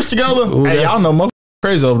 put a list together? Ooh, Hey, that- y'all know motherfuckers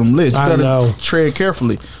crazy over them lists. You I better know. tread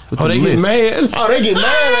carefully with Oh, the they get lists. mad. Oh, they get mad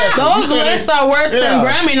at you. Those You say lists they- are worse Yeah. than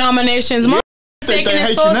Grammy nominations. Yeah. Mother They taking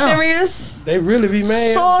hate it so you now. serious. They really be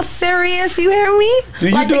mad. So serious, you hear me? Do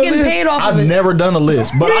you Like do they getting this? paid off I've of it. never done a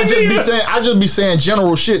list, but I just be saying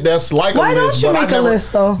general shit that's like Why a don't list. you but I make a never,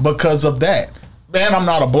 list, though? Because of that, man. I'm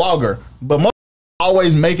not a blogger, but motherfuckers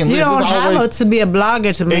always making You lists. don't It's have always, to be a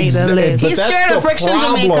blogger to make the Exa- list. but He's that's scared of the friction,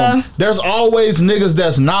 problem. Jamaica. There's always niggas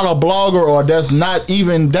that's not a blogger or that's not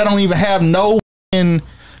even that don't even have no f***ing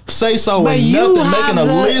say so But and you nothing have making a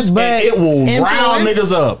the- list but and it will round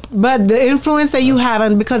influence? niggas up. But the influence that you have,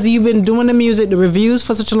 and because you've been doing the music, the reviews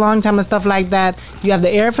for such a long time and stuff like that, you have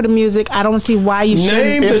the ear for the music. I don't see why you Name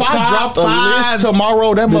shouldn't. the If I top dropped a five- list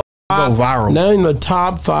tomorrow, that motherfucker go viral. Name the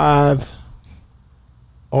top 5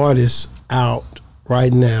 artists out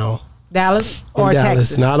right now Dallas in or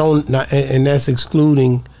Dallas. Texas. And that's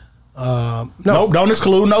excluding. Nope, don't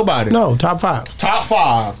exclude nobody. No, top 5. Top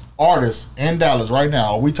 5 artists in Dallas right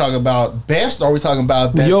now. Are we talking about best or are we talking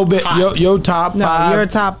about that's hot? Your top No, 5. your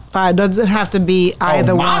top 5 doesn't have to be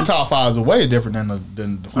either my one. top 5 is way different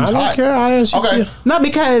than who's I don't hot. care. I ask you. Okay, No,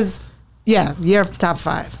 because your top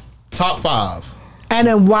 5. top 5. And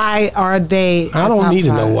then why are they? I a don't top need to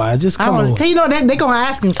five? know why. Just I come don't- on. Cause you know they gonna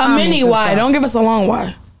ask in A comments mini and why. stuff. Don't give us a long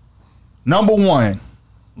why. Number 1,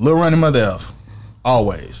 Lil Ronnie Mother F.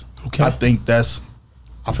 Always. Okay. I think I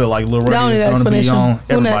feel like Lil Don't Ronnie need is going to be explanation. on Who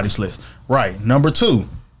everybody's next? list. Right. Number 2,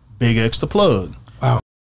 BigXThaPlug. Wow.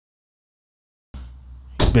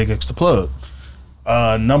 BigXThaPlug.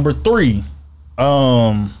 Number 3,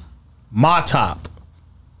 my top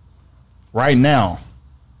right now.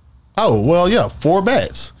 Oh, well, yeah, 4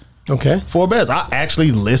 Bats. Okay. 4 Bats. I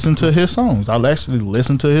actually listen to his songs. I actually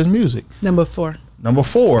listen to his music. Number 4. Number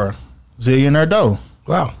 4, Zillionaire Doe.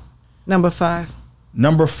 Wow. Number 5.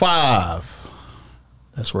 Number 5,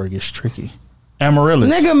 that's where it gets tricky. Amarilis.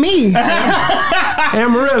 Nigga, me.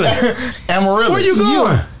 Amaryllis. Amarilis. Where you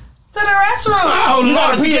going? To the restroom. Oh,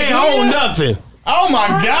 Lord, you can't hold nothing. Oh my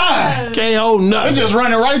God. Can't hold nothing. It's just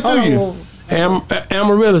running right through you.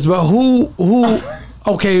 Amaryllis. But who,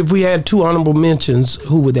 okay, if we had 2 honorable mentions,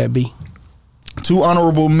 who would that be? 2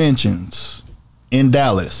 honorable mentions in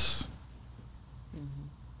Dallas.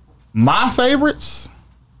 My favorites.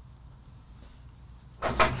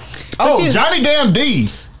 Oh, Johnny Damn D.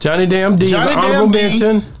 Johnny Damn D. Johnny Honorable Damn D.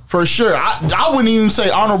 mention. For sure. I wouldn't even say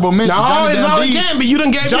honorable mention. No, Johnny it's Damn all D. it can be. You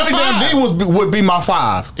done gave Johnny me 5. Damn D would be my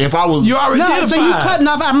 5 if I was. You already No, did a so 5. you cutting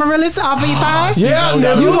off Amarilis off of your 5? Yeah,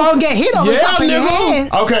 No, You nigga. gonna get hit over the Yeah, top of your nigga.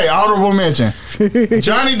 head. Okay, honorable mention.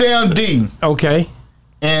 Johnny Damn D Okay.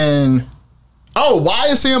 and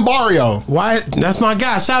YSN Barrio. Why? That's my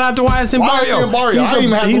guy. Shout out to YSN YSN Barrio. I didn't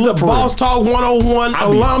even have to He's a look for Boss it. Talk 101 I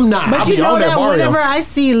be- alumni. But I you be know on that that Barrio. whenever I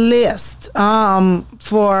see lists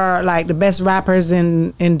for like the best rappers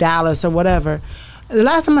in Dallas or whatever, the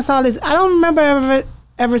last time I saw this, I don't remember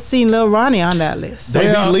ever seen Lil Ronnie on that list.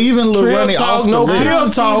 They be leaving Lil Trill Ronnie Talk, off the no list. Trill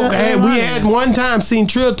See Talk. the Hey, Lil we Ronnie. had one time seen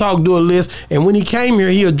Trill Talk do a list, and when he came here,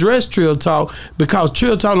 he addressed Trill Talk because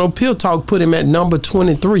Trill Talk, no Pill Talk, put him at number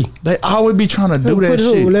 23. They always be trying to do Put that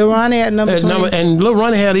who? shit. Lil Ronnie at number 20. And Lil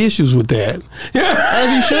Ronnie had issues with that.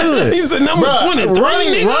 As he should. He's at number Bruh, 23.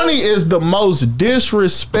 nigga. Ronnie is the most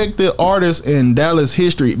disrespected artist in Dallas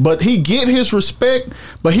history. But he get his respect,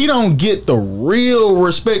 but he don't get the real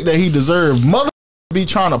respect that he deserves. Mother be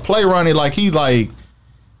trying to play Ronnie like he like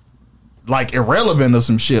irrelevant or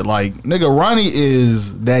some shit. Like, nigga, Ronnie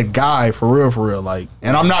is that guy for real. Like,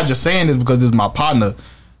 and I'm not just saying this because this is my partner.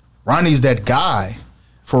 Ronnie's that guy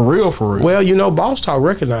for real. Well, you know, Boss Talk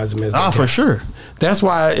recognized him as that For guy. sure. That's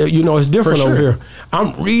why, you know, it's different For sure. over here.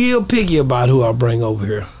 I'm real picky about who I bring over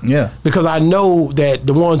here. Yeah. Because I know that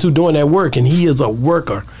the ones who doing that work, and he is a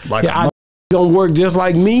worker. Like I gonna work just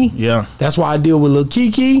like me. Yeah. That's why I deal with Lil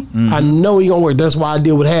Kiki. I know he gonna work. That's why I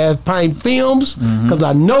deal with HalfPint Films, because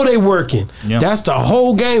I know they working. Yeah. That's the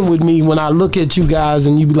whole game with me when I look at you guys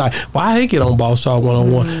and you be like, well, I hate it on Boss Talk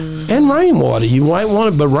 101. And Rainwater, you might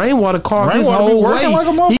want it, but Rainwater carved his Rainwater be whole working way. like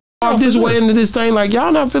a motherfucker. He carved his For way sure. into this thing like,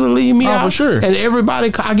 y'all not finna leave me out. For sure. And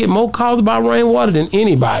everybody, I get more calls about Rainwater than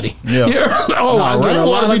anybody. Yeah. I get a lot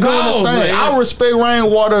Rainwater be of doing his calls, thing. man. I respect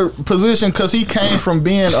Rainwater position because he came from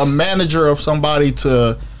being a manager of somebody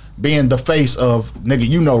to being the face of, nigga,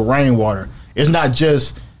 you know, Rainwater. It's not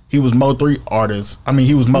just he was Mo3 artist. I mean,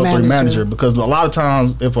 he was Mo3 manager because a lot of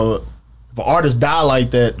times if an artist die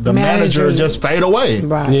like that, the manager just fade away.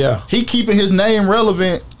 Right. Yeah. He keeping his name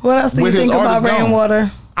relevant. What else do you with his think about artist gone.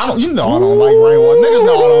 Rainwater? I don't like Rainwater. Niggas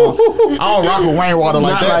know I don't rock with Rainwater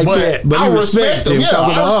like Not that. like that, but I you respect him. Yeah, because of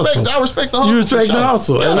the hustle. I respect the hustle. You respect for the sure.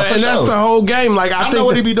 hustle. Yeah, and for that's sure. the whole game. Like, I I think know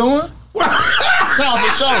what he that- be doing. No,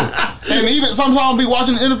 for sure. And even sometimes I'll be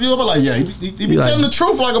watching the interview, I'll be like, yeah, he be like- telling the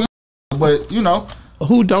truth like a but you know.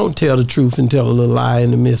 who don't tell the truth and tell a little lie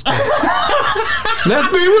in the midst of it? Let's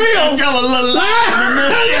be real. Tell a little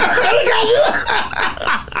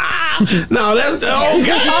No, that's the whole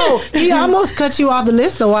game. Oh, he almost cut you off the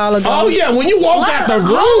list a while ago. Oh, yeah, when you walk out the room.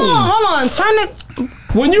 Hold on. Turn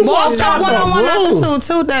it. When you Boss walk Talk out 101 the after room.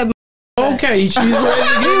 two. That. Okay, she's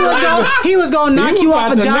ready. He was gonna knock you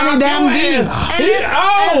off of Johnny Damn D.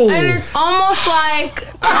 And it's almost like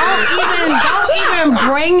don't even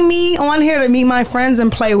bring me on here to meet my friends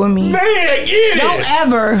and play with me. Man, get it. Don't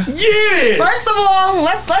ever. Get it. First of all,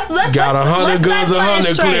 let's Got 100 let's guns, set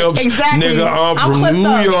 100 straight. clips. Exactly. Nigga, I'm from clipped New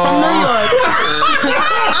up. York. From New York.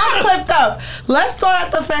 I'm clipped up. Let's start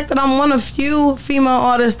at the fact that I'm one of few female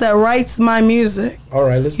artists that writes my music. All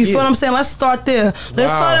right, let's You get feel it. what I'm saying? Let's start there.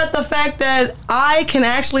 Let's start at the fact that I can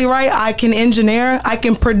actually write, I can engineer, I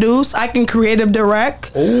can produce, I can creative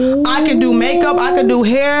direct, I can do makeup, I can do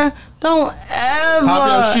hair. Don't ever,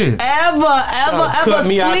 Pop your shit. ever cut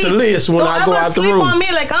me sleep. out the list when Don't I go ever out the sleep room. on me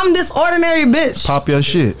like I'm this ordinary bitch. Pop your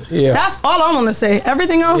shit. Yeah. That's all I want to say.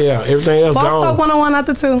 Everything else, Yeah, everything else Boss gone. Talk 101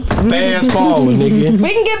 after 2. Fast forward, nigga. We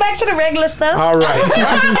can get back to the regular stuff. All right.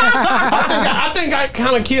 I think I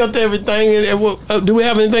kind of killed everything. Do we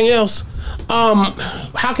have anything else?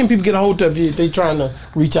 How can people get a hold of you if they trying to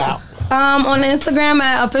reach out? On Instagram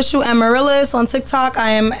at official Amarilis. On TikTok, I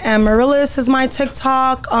am Amarilis is my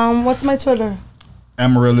TikTok. What's my Twitter?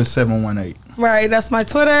 Amarilis 718. Right, that's my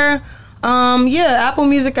Twitter. Yeah, Apple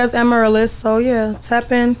Music as Amarilis. So yeah,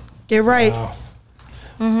 tap in, get right.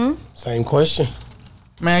 Wow. Same question.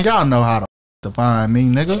 Man, y'all know how to find me,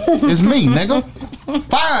 nigga. It's me, nigga.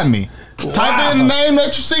 Find me. Type in the name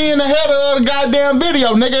that you see in the header of the goddamn video,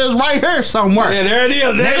 nigga. It's right here somewhere. Yeah, there it is.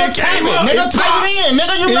 Nigga, type it. Nigga, type it in.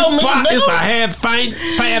 Nigga, you know me, nigga. It's a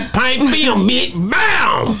HalfPint film, bitch.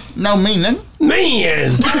 Bam! Know me, nigga.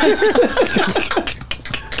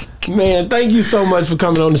 Man, thank you so much for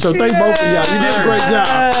coming on the show. Thank both of y'all. You did a great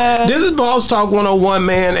job. This is Boss Talk 101,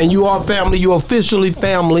 man, and you are family. You officially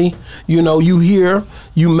family. You know, you here.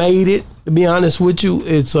 You made it. To be honest with you,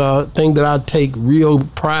 it's a thing that I take real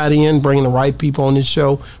pride in, bringing the right people on this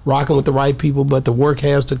show, rocking with the right people, but the work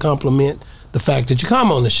has to complement the fact that you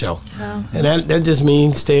come on the show. Yeah. And that just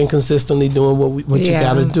means staying consistently doing what you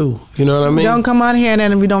got to do. You know what I mean? Don't come out here and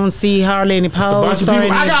then we don't see hardly any posts.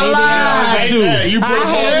 I got live too. You put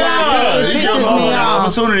an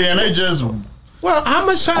opportunity and they just... Well, how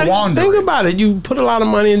much time? Think about it. You put a lot of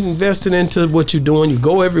money invested into what you're doing. You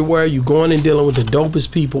go everywhere. You're going and dealing with the dopest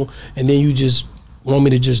people, and then you just want me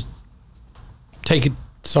to just take it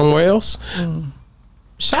somewhere else.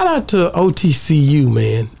 Shout out to OTCU,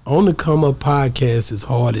 man. On the Come Up podcast is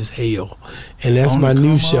hard as hell, and that's my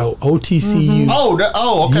new show, OTCU.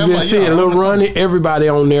 Okay. You been seeing a little run. Everybody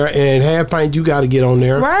on there, and HalfPint, you got to get on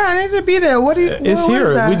there. Right, I need to be there. It's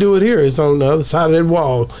here. We do it here. It's on the other side of that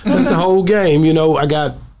wall. That's the whole game. You know, I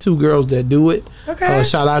got 2 girls that do it. Okay.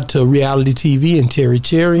 Shout out to Reality TV and Terry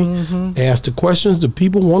Cherry. They ask the questions the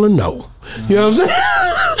people want to know. You know what I'm saying?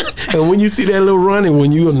 And when you see that little running,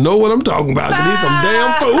 when you know what I'm talking about, because these some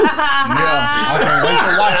damn food. Yeah, I can't wait to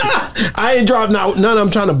watch it. I ain't dropped none of them.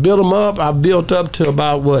 Trying to build them up. I built up to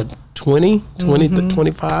about, 20 to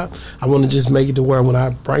 25. I want to just make it to where when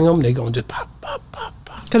I bring them, they going to just pop.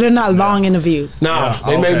 Because they're not long interviews. No,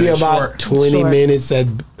 they may be about 20 minutes at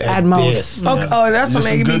most. Okay. Oh, that's what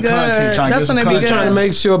make it be good. That's what make it be good. Trying to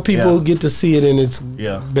make sure people get to see it in its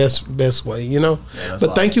best way, you know? Yeah,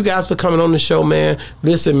 but thank you guys for coming on the show, man.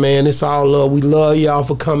 Listen, man, it's all love. We love y'all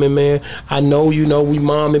for coming, man. I know, you know, we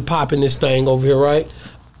mom and popping this thing over here, right?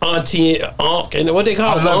 Auntie and uncle, and what they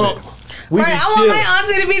call it? Right, I want my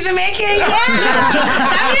auntie to be Jamaican. Yeah.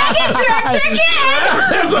 I mean, I get jerk chicken.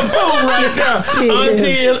 That's a fool right there.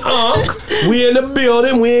 Auntie and uncle, we in the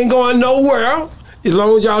building. We ain't going nowhere. As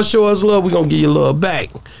long as y'all show us love, we going to give you love back.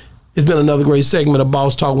 It's been another great segment of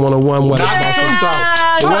Boss Talk 101. What Boss Talk?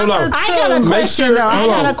 I got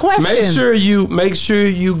a question. Make sure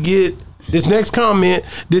you get this next comment,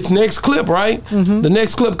 this next clip, right? The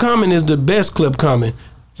next clip coming is the best clip coming.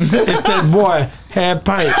 It's that boy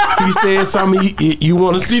HalfPint. He said something. You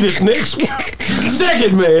want to see this next one?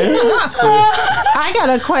 Second, man. I got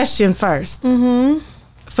a question first.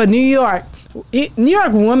 For New York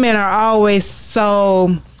women are always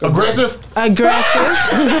so aggressive, and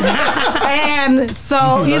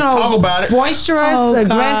so you know, talk about it. Boisterous,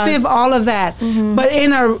 aggressive, all of that. But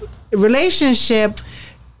in a relationship,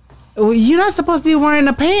 you're not supposed to be wearing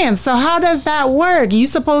the pants. So how does that work? You're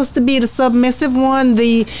supposed to be the submissive one,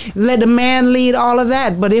 let the man lead, all of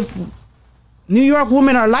that. But if New York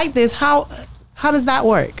women are like this, how does that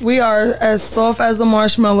work? We are as soft as a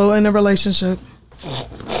marshmallow in a relationship.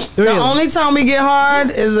 Really? The only time we get hard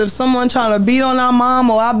is if someone trying to beat on our mom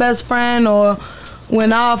or our best friend, or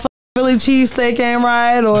when our Philly cheesesteak ain't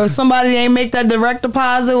right, or if somebody ain't make that direct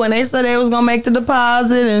deposit when they said they was gonna make the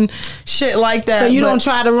deposit and shit like that. So you don't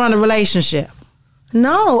try to run a relationship?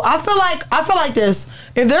 No, I feel like this.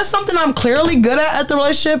 If there's something I'm clearly good at the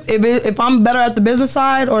relationship, if I'm better at the business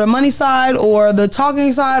side or the money side or the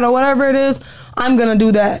talking side or whatever it is, I'm gonna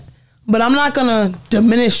do that. But I'm not gonna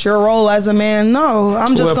diminish your role as a man. No,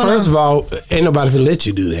 I'm just gonna. First of all, ain't nobody gonna let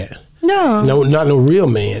you do that. No. No, not no real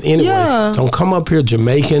man. Anyway, don't come up here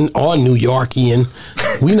Jamaican or New Yorkian.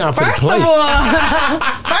 We not for the play.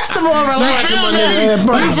 First of all, relax. Real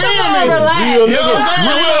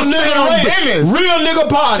nigga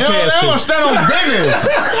podcast. They gonna stand on business.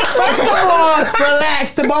 First of all,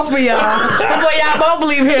 relax to both of y'all. Before y'all both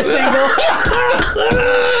leave here single.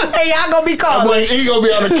 Hey, y'all gonna be calling. He gonna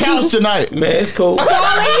be on the couch tonight. Man, it's cool.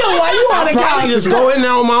 Calling you while you on the couch. Just go in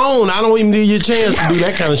there on my own. I don't even need your chance to do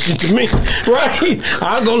that kind of shit to me. Right?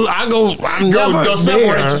 I go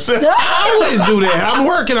separate yourself. I always do that. I'm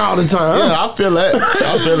working all the time. Yeah, I feel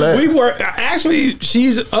that. We work. Actually,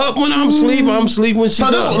 she's up when I'm asleep. I'm asleep when she's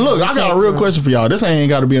up. Look, I got a real question for y'all. This ain't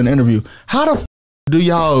got to be an interview. How the Do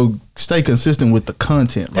y'all stay consistent with the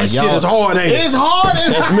content? That shit is hard, ain't it? It's hard.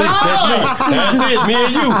 That's me. That's it. Me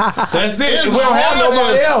and you. That's it. It's We don't have hard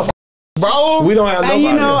nobody as else. Bro, We don't have nobody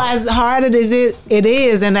And else. as hard as it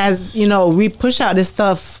is, and as we push out this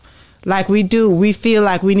stuff like we do, we feel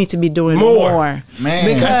like we need to be doing more. Man.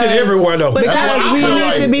 Because That's it everywhere, though. Because I we feel need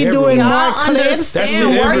like to be everywhere. doing more Y'all clips. understand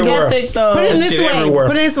That's it work everywhere. ethic though. Put it Shit this way. everywhere.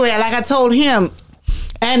 Put it this way. Like I told him,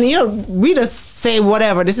 and we just say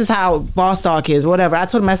whatever. This is how Boss Talk is. Whatever. I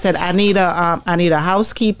told him. I said I need a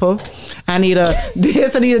housekeeper. I need a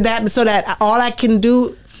this. I need a that. So that all I can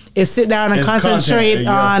do is sit down and It's concentrate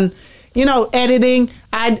content, yeah. on. Editing.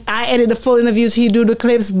 I edit the full interviews. He do the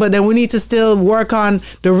clips, but then we need to still work on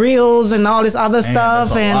the reels and all this other stuff.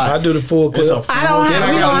 that's a And lot. I do the full clip. It's a I don't Then have.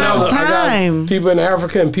 I We got don't have another- I got time. people in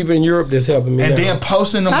Africa and people in Europe that's helping me. and now. then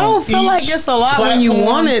posting them. I don't feel like it's a lot when you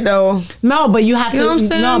want it though. No, but you have You to. know what I'm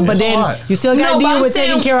saying? No, but It's a then lot. you still got to No, but deal I'm with taking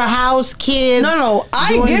saying- care of house, kids. No, I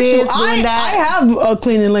doing get this, you. doing that. I have a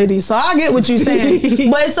cleaning lady, so I get what you're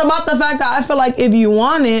saying. But it's about the fact that I feel like if you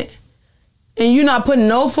want it and you're not putting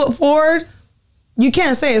no foot forward, you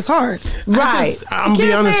can't say it's hard. Right. I'm You be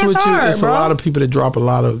can't honest say with it's you. hard, It's bro. a lot of people that drop a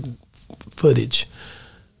lot of footage.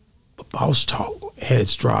 But Boss Talk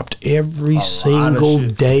has dropped every lot of single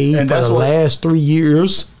shit. day And for that's the what- last 3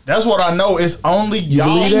 years. That's what I know. It's only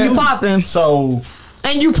y'all. believe And you that? popping. So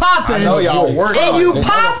And you popping. I know y'all work. And you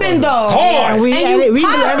popping though. And we And you edit, we do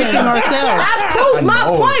popping. everything ourselves. That proves my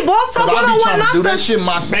point. Boss Talk I be 101, trying to do not that the shit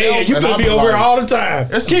myself. Man, you and could I be over here like, all the time.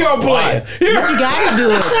 It's Keep on playing. But you gotta do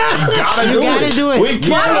it. Gotta You do gotta it. do it. We keep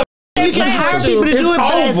You can hire people to It's do it,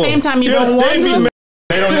 but at the over. same time, you Yeah, don't want they be to. mad.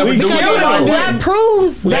 They don't never We do it. kill them. That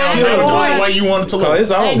proves They that don't never do it boy- the way you want it to Oh, look.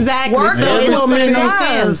 it's on. Exactly. Work So it every don't make no single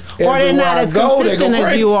sense. time. Or they're not Everywhere I as go, they go consistent as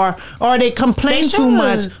crazy. you are. Or they complain They too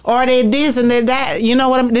much. should. Or they this and they that. You know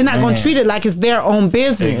what I mean? They're not going Man. to treat it like it's their own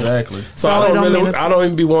business. Exactly. So it I don't make no really, sense. I don't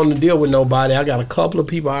even be wanting to deal with nobody. I got a couple of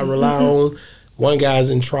people I rely on. One guy's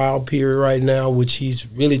in trial period right now, which he's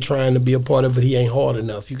really trying to be a part of, but he ain't hard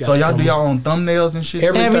enough. You got So y'all do y'all own thumbnails and shit.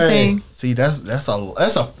 Everything. See, that's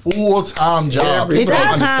a full time job. It People takes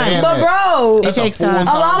don't time. understand But that. bro, It That's takes a time.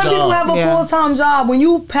 a lot of people have a Yeah. full-time job. When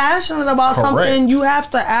you passionate about Correct. something, you have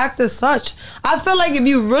to act as such. I feel like if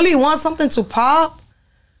you really want something to pop,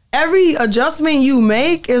 every adjustment you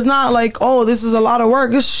make is not like, oh, this is a lot of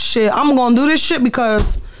work. This shit, I'm gonna do this shit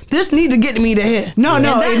because this need to get me to here. No, And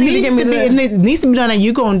no, that it need needs to be. there. It needs to be done, and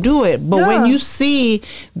you're gonna do it. But when Yeah. you see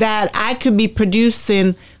that I could be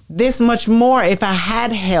producing this much more if I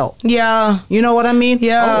had help, Yeah, you know what I mean? Oh,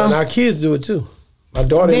 yeah. and our kids do it too. My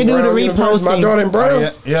daughter They in do the Brown University, My reposting. daughter in Brown,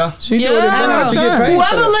 Yeah. she do it in Yeah, Brown. She get paid for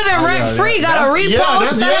whoever that. living rent free got to repost,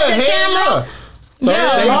 that's set up the hell camera. So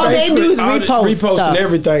Yeah. all they do is all repost reposting stuff.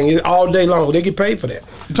 everything It's all day long. They get paid for that.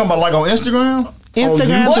 You talking about like on Instagram?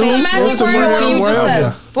 Instagram. What's the YouTube, magic Instagram, word you just wherever.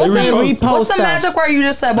 said? What's They the, repost. what's the stuff. magic word you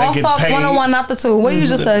just said? Boss get Talk paid. 101, not the two. What you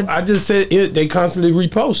just said? I just said it. They constantly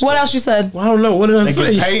repost. What else you said? I don't know. What did I They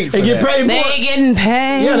say? get paid They for get that. paid for They it. getting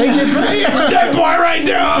paid. Yeah, they get paid. That boy right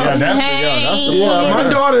there. Yeah, that's the Yeah, my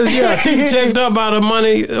daughter, she checked up out of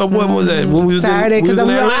money. What was that? When we was Saturday in, we because was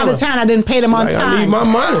we in were out Atlanta. of town. I didn't pay them on Like, I time. need my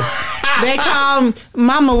money. They call,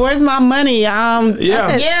 Mama, where's my money? Yeah. I said,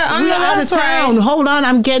 Yeah, I we know, are out of that's right. town. Hold on,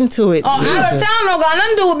 I'm getting to it. Oh, out of town don't got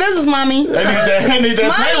nothing to do with business, mommy. They need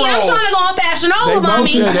that Mommy, I'm payroll. trying to go on Fashion They Over, both,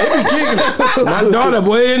 mommy. yeah, they be kicking it. My daughter,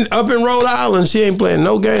 boy, up in Rhode Island, she ain't playing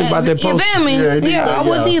no games about that You post. feel me? Yeah, Yeah, I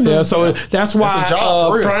wouldn't yeah. either. Yeah, so that's why That's a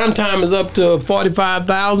job, for real. prime time is up to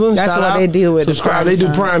 45,000. That's Shout what out. they deal with, the Subscribe. prime They do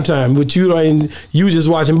time. prime time, but you just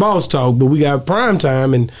watching Boss Talk, but we got prime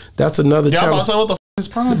time, and that's another Y'all about channel. to say what the f is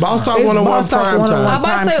prime? Boss Talk It's 101 Boss Talk prime 101. time. I'm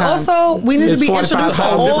about to say Prime time. also, we need to It's be introduced to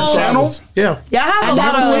 45,000 different all. channels. Yeah. Y'all have a And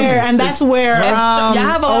lot that's of where, and that's where y'all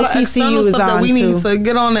have a lot of OTCU external is stuff that on we need too. to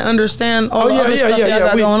get on and understand all the other stuff y'all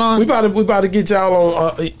got we, going on. We about to get y'all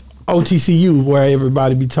on OTCU where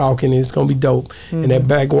everybody be talking. And it's gonna be dope. And that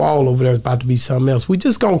back wall over there is about to be something else. We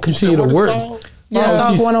just gonna continue to What it's work. called? Boss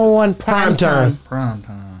Talk 101 prime time. Prime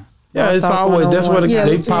time. Yeah, Boss it's Talk always that's where 101. Yeah,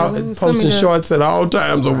 they let me posting get- shorts at all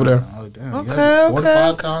times over there. Oh, damn. Okay, okay.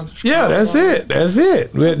 45,000. Yeah, that's it. That's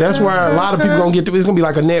it. That's where a lot of people gonna get to. It's gonna be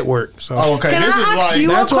like a network. So Oh, okay. Can this I is ask like you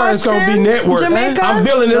that's a why it's gonna be question, network. Jamaica? I'm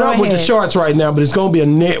building it Go up with the ahead. shorts right now, but it's gonna be a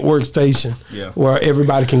network station. Yeah. Where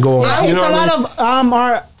everybody can go on. Yeah, You it's know a what I lot mean? of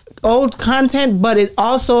our old content, but it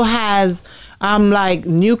also has like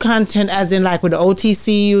new content, as in like with the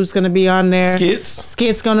OTCU is gonna be on there.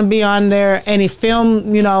 Skits gonna be on there. Any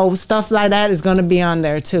film, stuff like that is gonna be on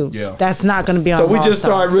there too. Yeah. That's not gonna be on. So we Boss just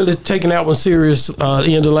Talk. started really taking that one serious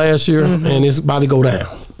end of last year, and it's about to go down.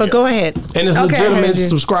 But go ahead. And it's Okay, legitimate Andrew.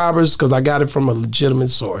 subscribers because I got it from a legitimate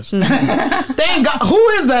source. Thank God. Who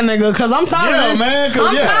is that nigga? Because I'm tired of this. man, 'cause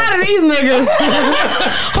I'm tired of these niggas.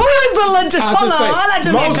 Who is the legit? I'll Hold just on. say, I'll let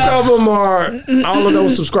you most of them are, all of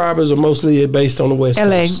those subscribers are mostly based on the West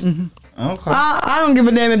LA. Coast. Okay. I don't give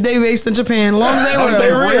a damn if they based in Japan, as long as they real.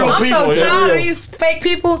 They real I'm so people, tired yeah. of these fake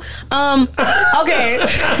people. Okay.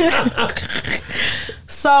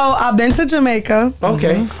 So I've been to Jamaica.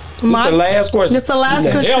 Okay. My- This the last question. Just the last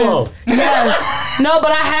Leave the question. hell on. Yes. No,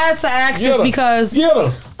 but I had to ask this because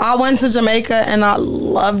I went to Jamaica and I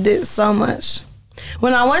loved it so much.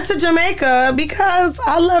 When I went to Jamaica, because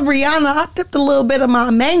I love Rihanna, I dipped a little bit of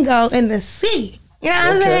my mango in the sea. You know what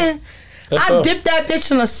I'm saying? I dipped that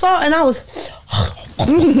bitch in the salt and I was,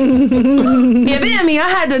 you feel me? I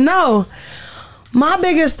had to know. My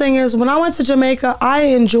biggest thing is when I went to Jamaica, I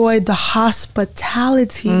enjoyed the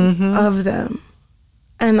hospitality of them.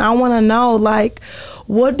 And I want to know, like,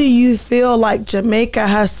 what do you feel like Jamaica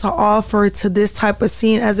has to offer to this type of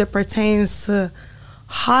scene as it pertains to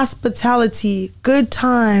hospitality, good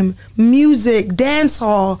time, music,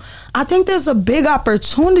 dancehall? I think there's a big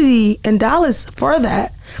opportunity in Dallas for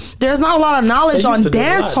that. There's not a lot of knowledge on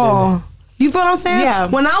dancehall. You feel what I'm saying? Yeah.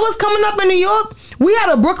 When I was coming up in New York, we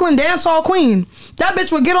had a Brooklyn dancehall queen. That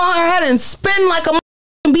bitch would get on her head and spin like a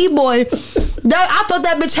b-boy. I thought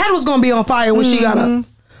that bitch head was gonna be on fire when she got up.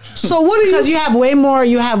 So what do you? Because you have way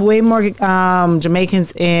more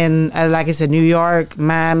Jamaicans in, like I said, New York,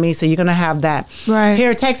 Miami. So you're gonna have that. Right.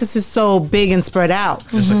 Here, Texas is so big and spread out.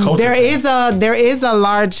 It's a culture There is a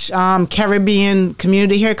large Caribbean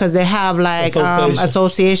community here because they have like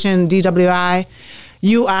association DWI.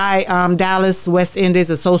 UI, Dallas West Indies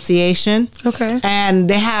Association. Okay. And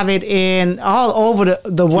they have it in all over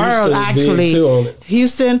the world, actually. Big too on it.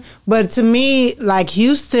 Houston. But to me, like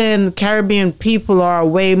Houston, Caribbean people are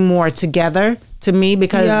way more together to me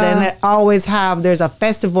because then they always there's a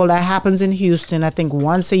festival that happens in Houston, I think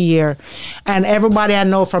once a year. And everybody I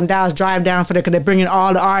know from Dallas drive down for there because they bring in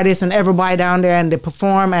all the artists and everybody down there and they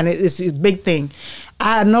perform and it's a big thing.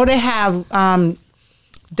 I know they have,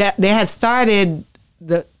 they had started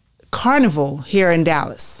the carnival here in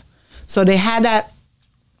Dallas. So they had that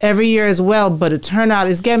every year as well, but the turnout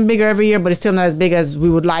is getting bigger every year, but it's still not as big as we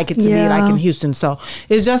would like it to be like in Houston. So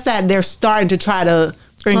it's just that they're starting to try to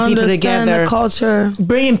bring people together. The culture.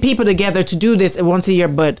 Bringing people together to do this once a year,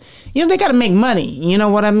 but you know, they got to make money. You know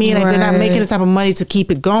what I mean? If they're not making the type of money to keep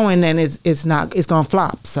it going, then it's going to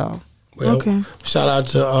flop. So. Well, shout out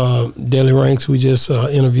to Deli Ranks. We just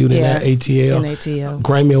interviewed in that ATL. In ATL.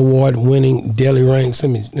 Grammy Award winning Deli Ranks.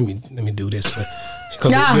 Let me do this.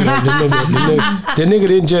 Because the nigga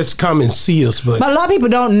didn't just come and see us, but a lot of people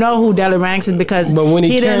don't know who Deli Ranks is because when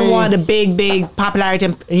he didn't came, want the big popularity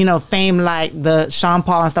and fame like the Sean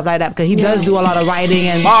Paul and stuff like that because he does do a lot of writing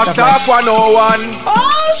and Boss stuff Talk 101.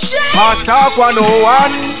 Oh shit! Boss Talk 101.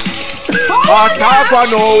 Boss Talk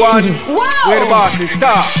 101. Wow! Where the boss is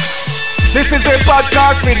talk. This is the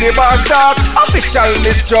podcast with the Boss Talk. Official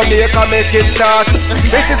Miss Jamaica, make it start.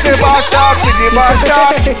 This is the Boss Talk with the Boss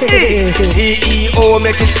Talk. CEO,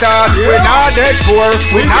 make it start. We're not dead poor.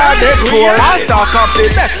 We're not dead poor. Boss Talk of the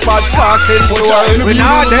best podcast in store. We're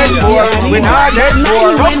not dead poor. We're not dead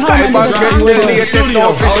poor. Subscribe and get the latest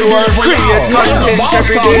now for sure. Create content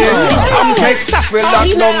every day. I'm Texas, we lock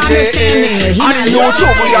down J.A. On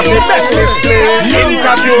YouTube, we have the best display.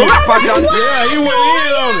 Interview rappers and he went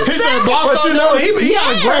in on it. He said, but you know, he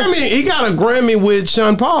got a Grammy. He got a Grammy with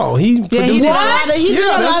Sean Paul. He produced he did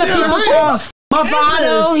a lot of people's songs.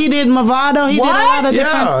 Mavado, he did Mavado. He did a lot of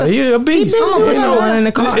different stuff. He a beast. I'm gonna put you one in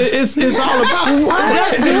the car. It's all about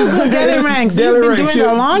Just Google Deli Ranks. He's been doing it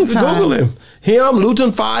a long time. Google him. Him,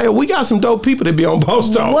 Luton Fire. We got some dope people that be on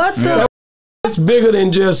Boss Talk. What the? It's bigger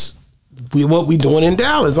than just what we doing in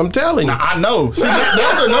Dallas. I'm telling you. I know. See,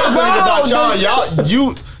 that's another thing about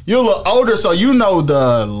y'all. You're a little older, so you know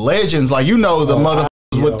the legends, like you know the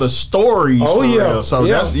motherfuckers with the stories. Oh, for real. So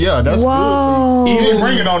that's Whoa. good. You didn't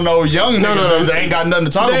bring it on no young niggas. They ain't got nothing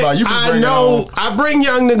to talk about. You I know. I bring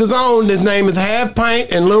young niggas on. His name is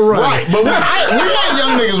HalfPint and Lil Ronnie. Right, but we got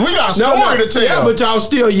young niggas. We got a story to tell. Yeah, but y'all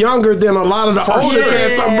still younger than a lot of the older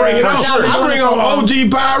cats I'm bringing on. sure. I bring on OG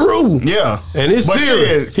Pyru. Yeah, and it's but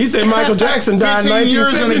serious. Shit, he said Michael Jackson died in 15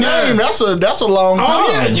 years in the game. That's a long time.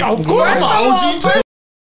 Oh yeah, of course. I'm an OG too.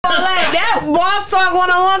 Like that Boss Talk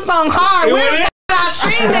 101 song hard. Where the I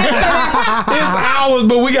stream that shit? It's hours,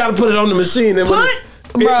 but we gotta put it on the machine. And once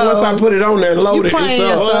I put it on there and load it, playing it's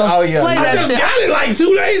yourself. Oh yeah, Play I that just shit. got it like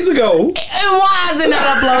 2 days ago. And why isn't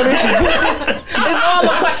that uploaded? It's all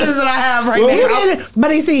the questions that I have right now.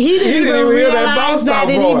 But you see, he didn't even hear that realize Boss that Talk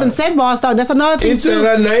it part. even said Boss Talk. That's another thing It said too.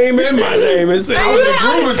 her name and my name. It said, You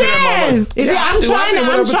don't understand. You see, I'm trying to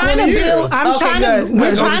build.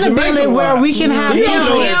 We're trying to build it where we can have. You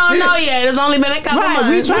don't know yet. It's only been a couple Right,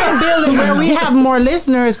 months. we try to build it where we have more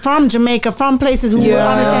listeners from Jamaica, from places who will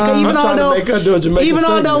understand. 'Cause I'm trying to make her do a Jamaican even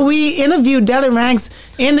segment. although we interviewed Deli Ranks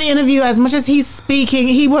in the interview, as much as he's speaking,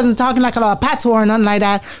 he wasn't talking like a patois or nothing like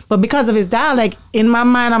that. But because of his dialect, in my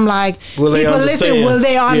mind, I'm like, Will they people understand? listen, will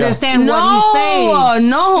they understand what he's saying?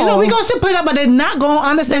 No. You know, we gonna put up, but they're not gonna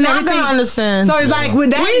understand. They're not everything. gonna understand. So it's like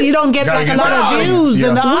with that, you don't get Gotta like a get lot the of audience, views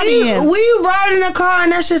in the audience. We ride in the car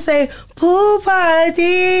and that shit say pool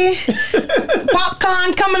party,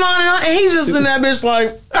 popcorn coming on, and he's just in that bitch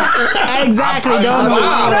like. Exactly. I Don't know. feel the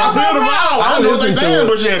vibe. I don't know what they saying,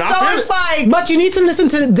 but shit. So it's like. But you need to listen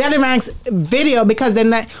to Deli Rank's video because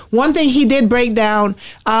then one thing he did break down,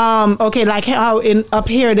 okay, like how up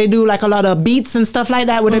here they do like a lot of beats and stuff like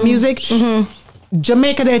that with the music.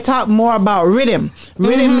 Jamaica, they talk more about rhythm,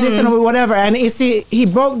 this and whatever. And he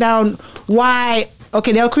broke down why.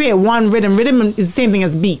 Okay, they'll create one rhythm. Rhythm is the same thing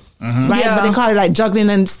as beat, right? Yeah. But they call it like juggling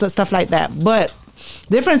and stuff like that. But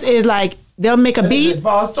difference is like they'll make a beat.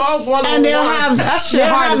 Boss Talk 101. And they'll have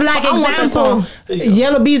like example,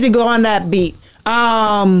 Yellow Beezy go on that beat.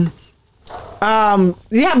 You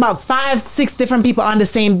have about 5-6 different people on the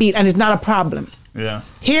same beat, and it's not a problem. Yeah.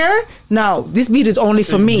 Here, no, this beat is only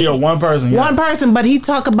for me. Yeah, one person. Yeah. One person, but he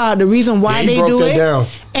talk about the reason why he they broke do that it down.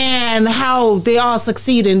 and how they all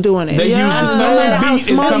succeed in doing it. They use the No same matter how beat and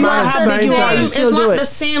small come you out are, at how the big same you are, time. you It's still do not it. the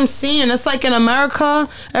same scene. It's like in America,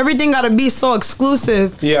 everything got to be so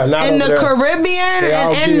exclusive. Yeah, not in over the there. Caribbean They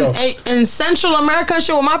all deal. and in Central America, and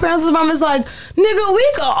shit, where my parents is from, it's like, nigga, we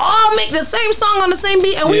could all make the same song on the same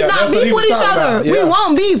beat, and we Yeah, not that's what he beef was with each talking other. about, yeah. We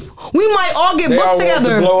won't beef. We might all get They all booked want to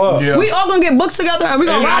together. blow up. Yeah. We all gonna get booked together, and we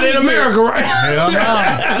gonna Not ride in this America, bitch. right? Hell no.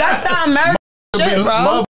 That's the American shit,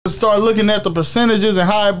 bro. Motherfuckers start looking at the percentages and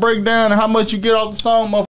how it break down and how much you get off the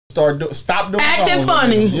song. Motherfuckers stop doing Acting songs.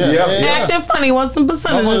 funny. Yeah. Acting funny once some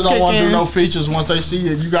percentages Motherfuckers kick don't want to do in. no features once they see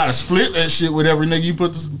it. You got to split that shit with every nigga you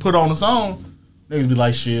put on the song. Niggas be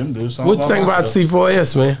like, shit, I'm doing something. What you think about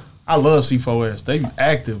C4S, man? I love C4S. They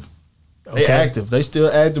active. They Okay. active. They still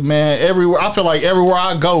active, man. Everywhere. I feel like everywhere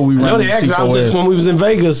I go, we I know run they active. I was just when C4S. we was in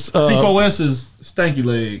Vegas. C4S is stanky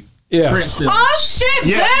leg. Yeah. Prince still. Oh shit,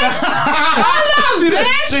 Yeah. bitch! Hold up,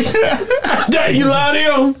 bitch! Dang, you love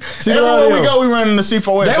him. Everywhere we go, we run into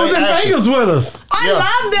C4S. They was in active. Vegas with us. I Yeah.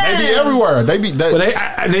 love them. They be everywhere. They be. But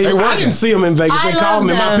I working. didn't see them in Vegas. I They called love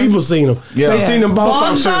me. My them. people seen them. Yeah. They seen them Boss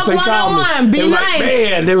Boss Talk Talk shirts. They called me. 101. Be They was nice. like,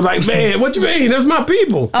 man. They was like, man, what you mean? That's my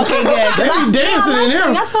people. Okay, good. They be dancing in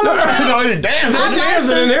here. That's what I'm saying. No, they dancing. I They like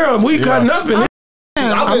dancing them. in here. We cutting up in here.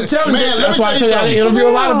 I'm telling Man, you. let That's me why I tell tell you you I interview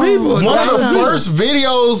a lot of people. One of the first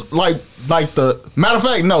videos, like the matter of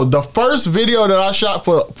fact, no, the first video that I shot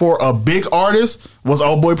for a big artist was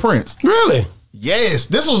Old Boy Prince. Really? Yes,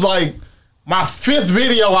 this was like my 5th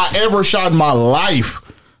video I ever shot in my life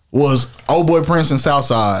was Old Boy Prince and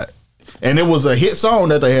Southside. And it was a hit song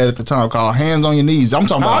that they had at the time called Hands on Your Knees. I'm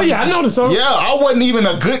talking about. Oh, yeah, I know the song. Yeah, I wasn't even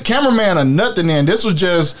a good cameraman or nothing then. This was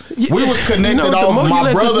just, we was connected the off more you my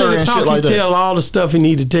let this brother nigga and talk, shit like he that. tell all the stuff he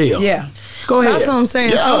need to tell. Yeah. Go ahead. That's what I'm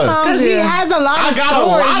saying. Yeah. Sometimes Because he has a lot I of got stories. a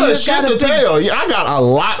lot You of just shit gotta to think- tell. Yeah, I got a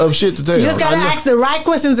lot of shit to tell. You just gotta ask the right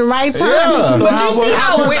questions the right time. But Yeah. you see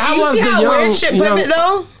how weird, was the weird shit pivot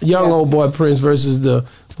though? Young Old Boy Prince versus the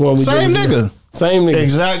one we Same did. nigga. Same nigga.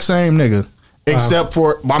 Exact same nigga. Except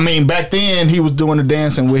for, I mean, back then he was doing the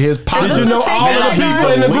dancing with his partner. Did Did you know all of the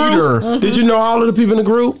people in the group? Did you know all of the people in the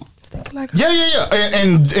group? Yeah.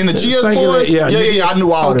 And in the GS Thank you, boys, yeah, I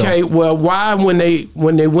knew all of them. Okay, well, why when they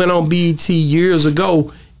went on BET years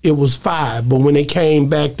ago, it was 5, but when they came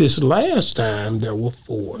back this last time, there were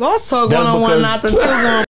 4. Boss Talk That's 101, because- not the 2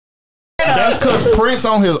 going. That's because Prince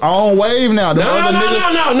on his own wave now. The other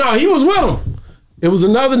niggas, No, he was with them. It was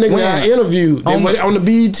another nigga that I interviewed. They went on the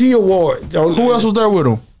BET award. who else was there with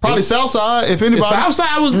him? Probably Southside, if anybody.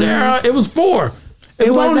 Southside was there. It was 4. It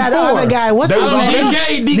was only that 4. other guy. What's They his was on name?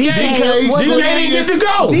 DK wasn't didn't get to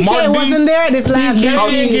go. DK Mark D. wasn't there this last DK BET.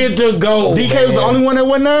 didn't get to go. DK was the only one that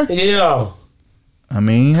wasn't there? Yeah. I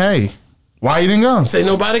mean, hey, why he didn't go? Say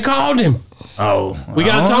nobody called him. Oh. We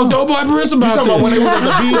got to talk to Old Boy Prince You about talking about when this. they was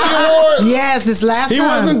at the BET Awards? Yes, this last He time.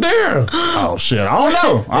 wasn't there. Oh, shit. I don't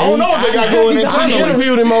know. I don't know what they got going I internally.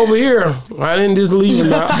 interviewed him over here. I didn't just leave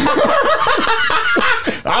him out. Is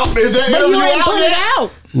that But you interview ain't out put yet? it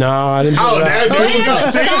out. No, I didn't. Oh, put it that-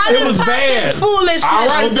 out. It was bad. Foolishness. All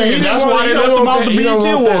right, then. That's why they left him off the He don't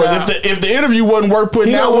BET want that Awards. out. If the interview wasn't worth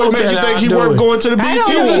putting He out, don't what want make you that think out, he do worth it. going to the BET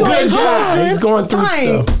don't He's a know. Awards? good guy. He's going through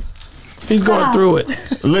Fine. stuff. He's going through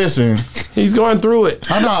it. Listen, He's going through it.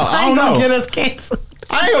 I don't gonna know. get us canceled.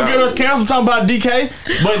 I ain't gonna get us canceled talking about DK,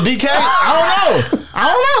 but DK,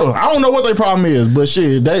 I don't know what their problem is, but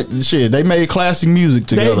they made classic music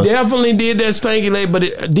together. They definitely did that stanky leg, but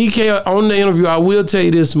DK on the interview, I will tell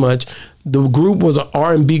you this much: the group was an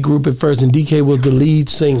R&B group at first, and DK was the lead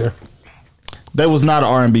singer. They was not an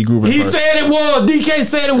R&B group at He first. said it was. DK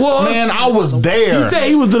said it was. Man, I was there. He said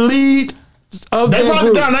he was the lead. They brought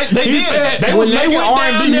it down. They did. They was making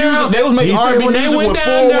R&B music. They was making R&B music with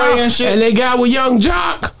four-way and shit. And they got with Young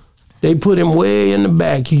Jock. They put him way in the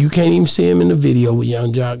back. You can't even see him in the video with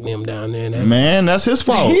Young Jock and them down there. Man, that's his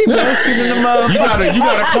fault. He messy to the motherfucker. You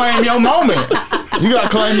gotta claim your moment. You gotta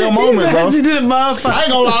claim your moment, bro. Messy to the motherfucker. I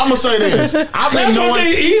ain't gonna lie. I'm gonna say this. I've been knowing.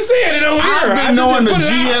 He said it on here. I've been knowing the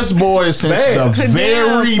GS boys since the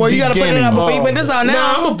very Boy, you gotta put it beginning. up before you put this out No,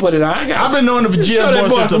 now. I'm gonna put it on. I've been knowing the GS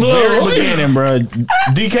boys since the very beginning, bro.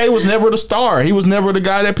 DK was never the star. He was never the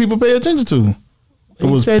guy that people pay attention to. It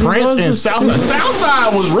was Prince and Southside.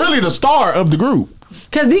 Southside was really the star of the group.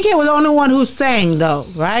 Because DK was the only one who sang, though,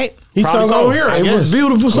 right? He Probably sung on here. I It guess. was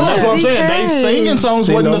beautiful song. That's what I'm saying. DK. They singing songs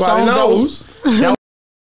See, wasn't the nobody songs that was.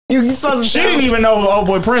 You supposed to She didn't even know who old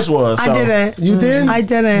boy Prince was. I so. didn't. You did? I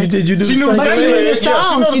didn't. You do She the knew same the thing?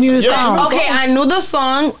 song. She knew the song. Okay, I knew the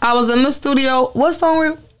song. I was in the studio. What song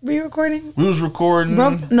were we recording? We was recording. No,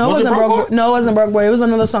 it wasn't Broke Boy. No, it wasn't Broke Boy. It was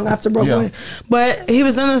another song after Broke Yeah. Boy. But he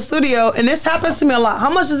was in the studio, and this happens to me a lot.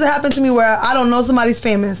 How much does it happen to me where I don't know somebody's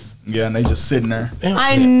famous? Yeah, and they just sitting there.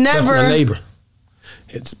 I That's never. my neighbor.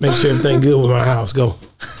 It's make sure everything good with my house. Go.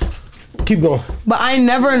 Keep going. But I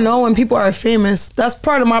never know when people are famous. That's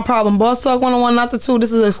part of my problem. Boss Talk 101, not the 2.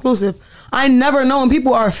 This is exclusive. I never know when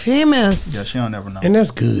people are famous. Yeah, she don't never know. And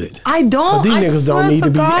that's good. I don't. But these I niggas swear don't need to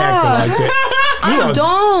be God. acting like that. I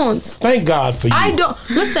don't. Thank God for you. I don't.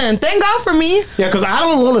 Listen, thank God for me. Yeah, because I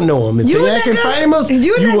don't want to know them. If You they acting niggas- famous,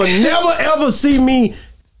 you you will niggas- never ever see me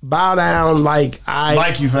bow down like I.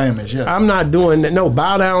 Like you famous, yeah. I'm not doing that. No,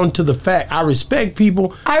 bow down to the fact. I respect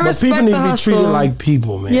people, I but respect people need the to be treated hustle. like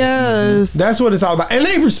people, man. Yes. That's what it's all about. And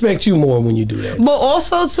they respect you more when you do that. But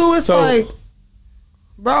also too, it's So- like,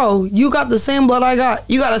 bro, you got the same blood I got.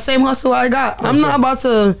 You got the same hustle I got. I'm not about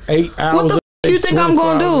to. 8 hours. What the you think I'm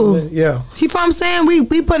gonna do? Yeah. You feel what I'm saying? We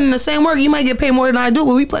put in the same work. You might get paid more than I do,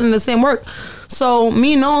 but we put in the same work. So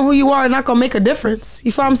me knowing who you are not gonna make a difference.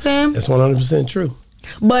 You feel what I'm saying? That's 100% true.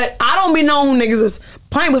 But I don't be knowing who niggas is.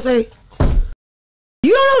 Pint would say, you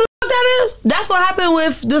don't know who the fuck that is? That's what happened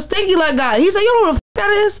with the Stinky Leg guy. He said, you don't know who the fuck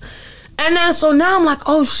that is? And then so now I'm like,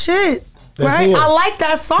 oh shit. That's right? him. I like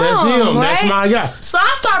that song. That's him. Right? That's my guy. So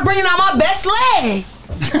I start bringing out my best leg.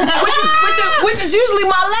 which is usually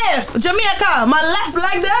my left. Jamaica, my left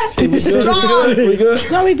like that. Strong. We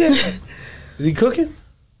good? No, we good. Is he cooking?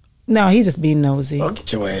 No, he just being nosy. Oh,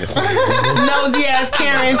 get your ass. Nosy ass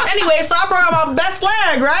Karens. Anyway, so I brought out my best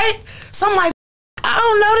leg, right? So I'm like, I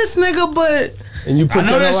don't know this nigga, but And you put I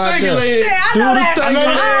know that that out second there. lady. shit, I Do know the that thing.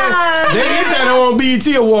 song. They hit that on BET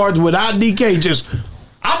Awards without DK. Just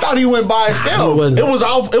I thought he went by himself. He wasn't. It was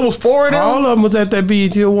all. It was four of them. all of them was at that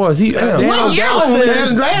BET Awards. He What year Dallas, was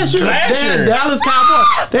this? Last year. Last They had year. Dallas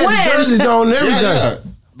Cowboys. They When? had jerseys on and everything. Yeah.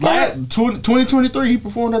 2023, he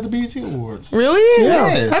performed at the BET Awards. Really?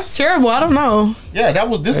 Yes. That's terrible. I don't know. Yeah, that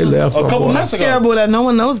was. This They was a left my couple boy. months That's ago. terrible that no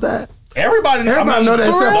one knows that. Everybody know that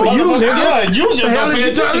except for you, nigga. Yeah, you just The hell don't are pay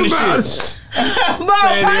you attention talking to about? shit. Bro,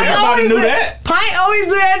 Everybody knew that. Pint always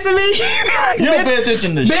do that to me. You don't pay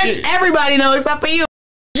attention to Bitch, shit. everybody knows except for you.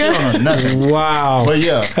 You don't know nothing. Wow. But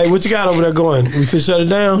yeah. Hey, what you got over there going? We finna shut it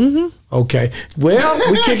down? Mm-hmm. Okay.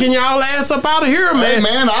 Well, we kicking y'all ass up out of here, Hey man.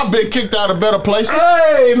 man, I've been kicked out of better places.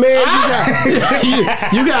 Hey, man.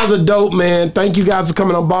 You guys are dope, man. Thank you guys for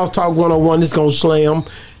coming on Boss Talk 101. It's going to slam.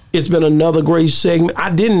 It's been another great segment. I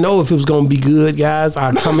didn't know if it was going to be good, guys.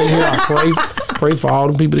 I come in here, I pray for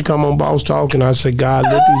all the people that come on Boss Talk, and I say, God,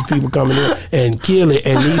 let these people come in here and kill it.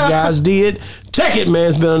 And these guys did. Check it, man.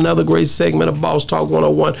 It's been another great segment of Boss Talk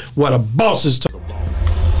 101, where the bosses talk.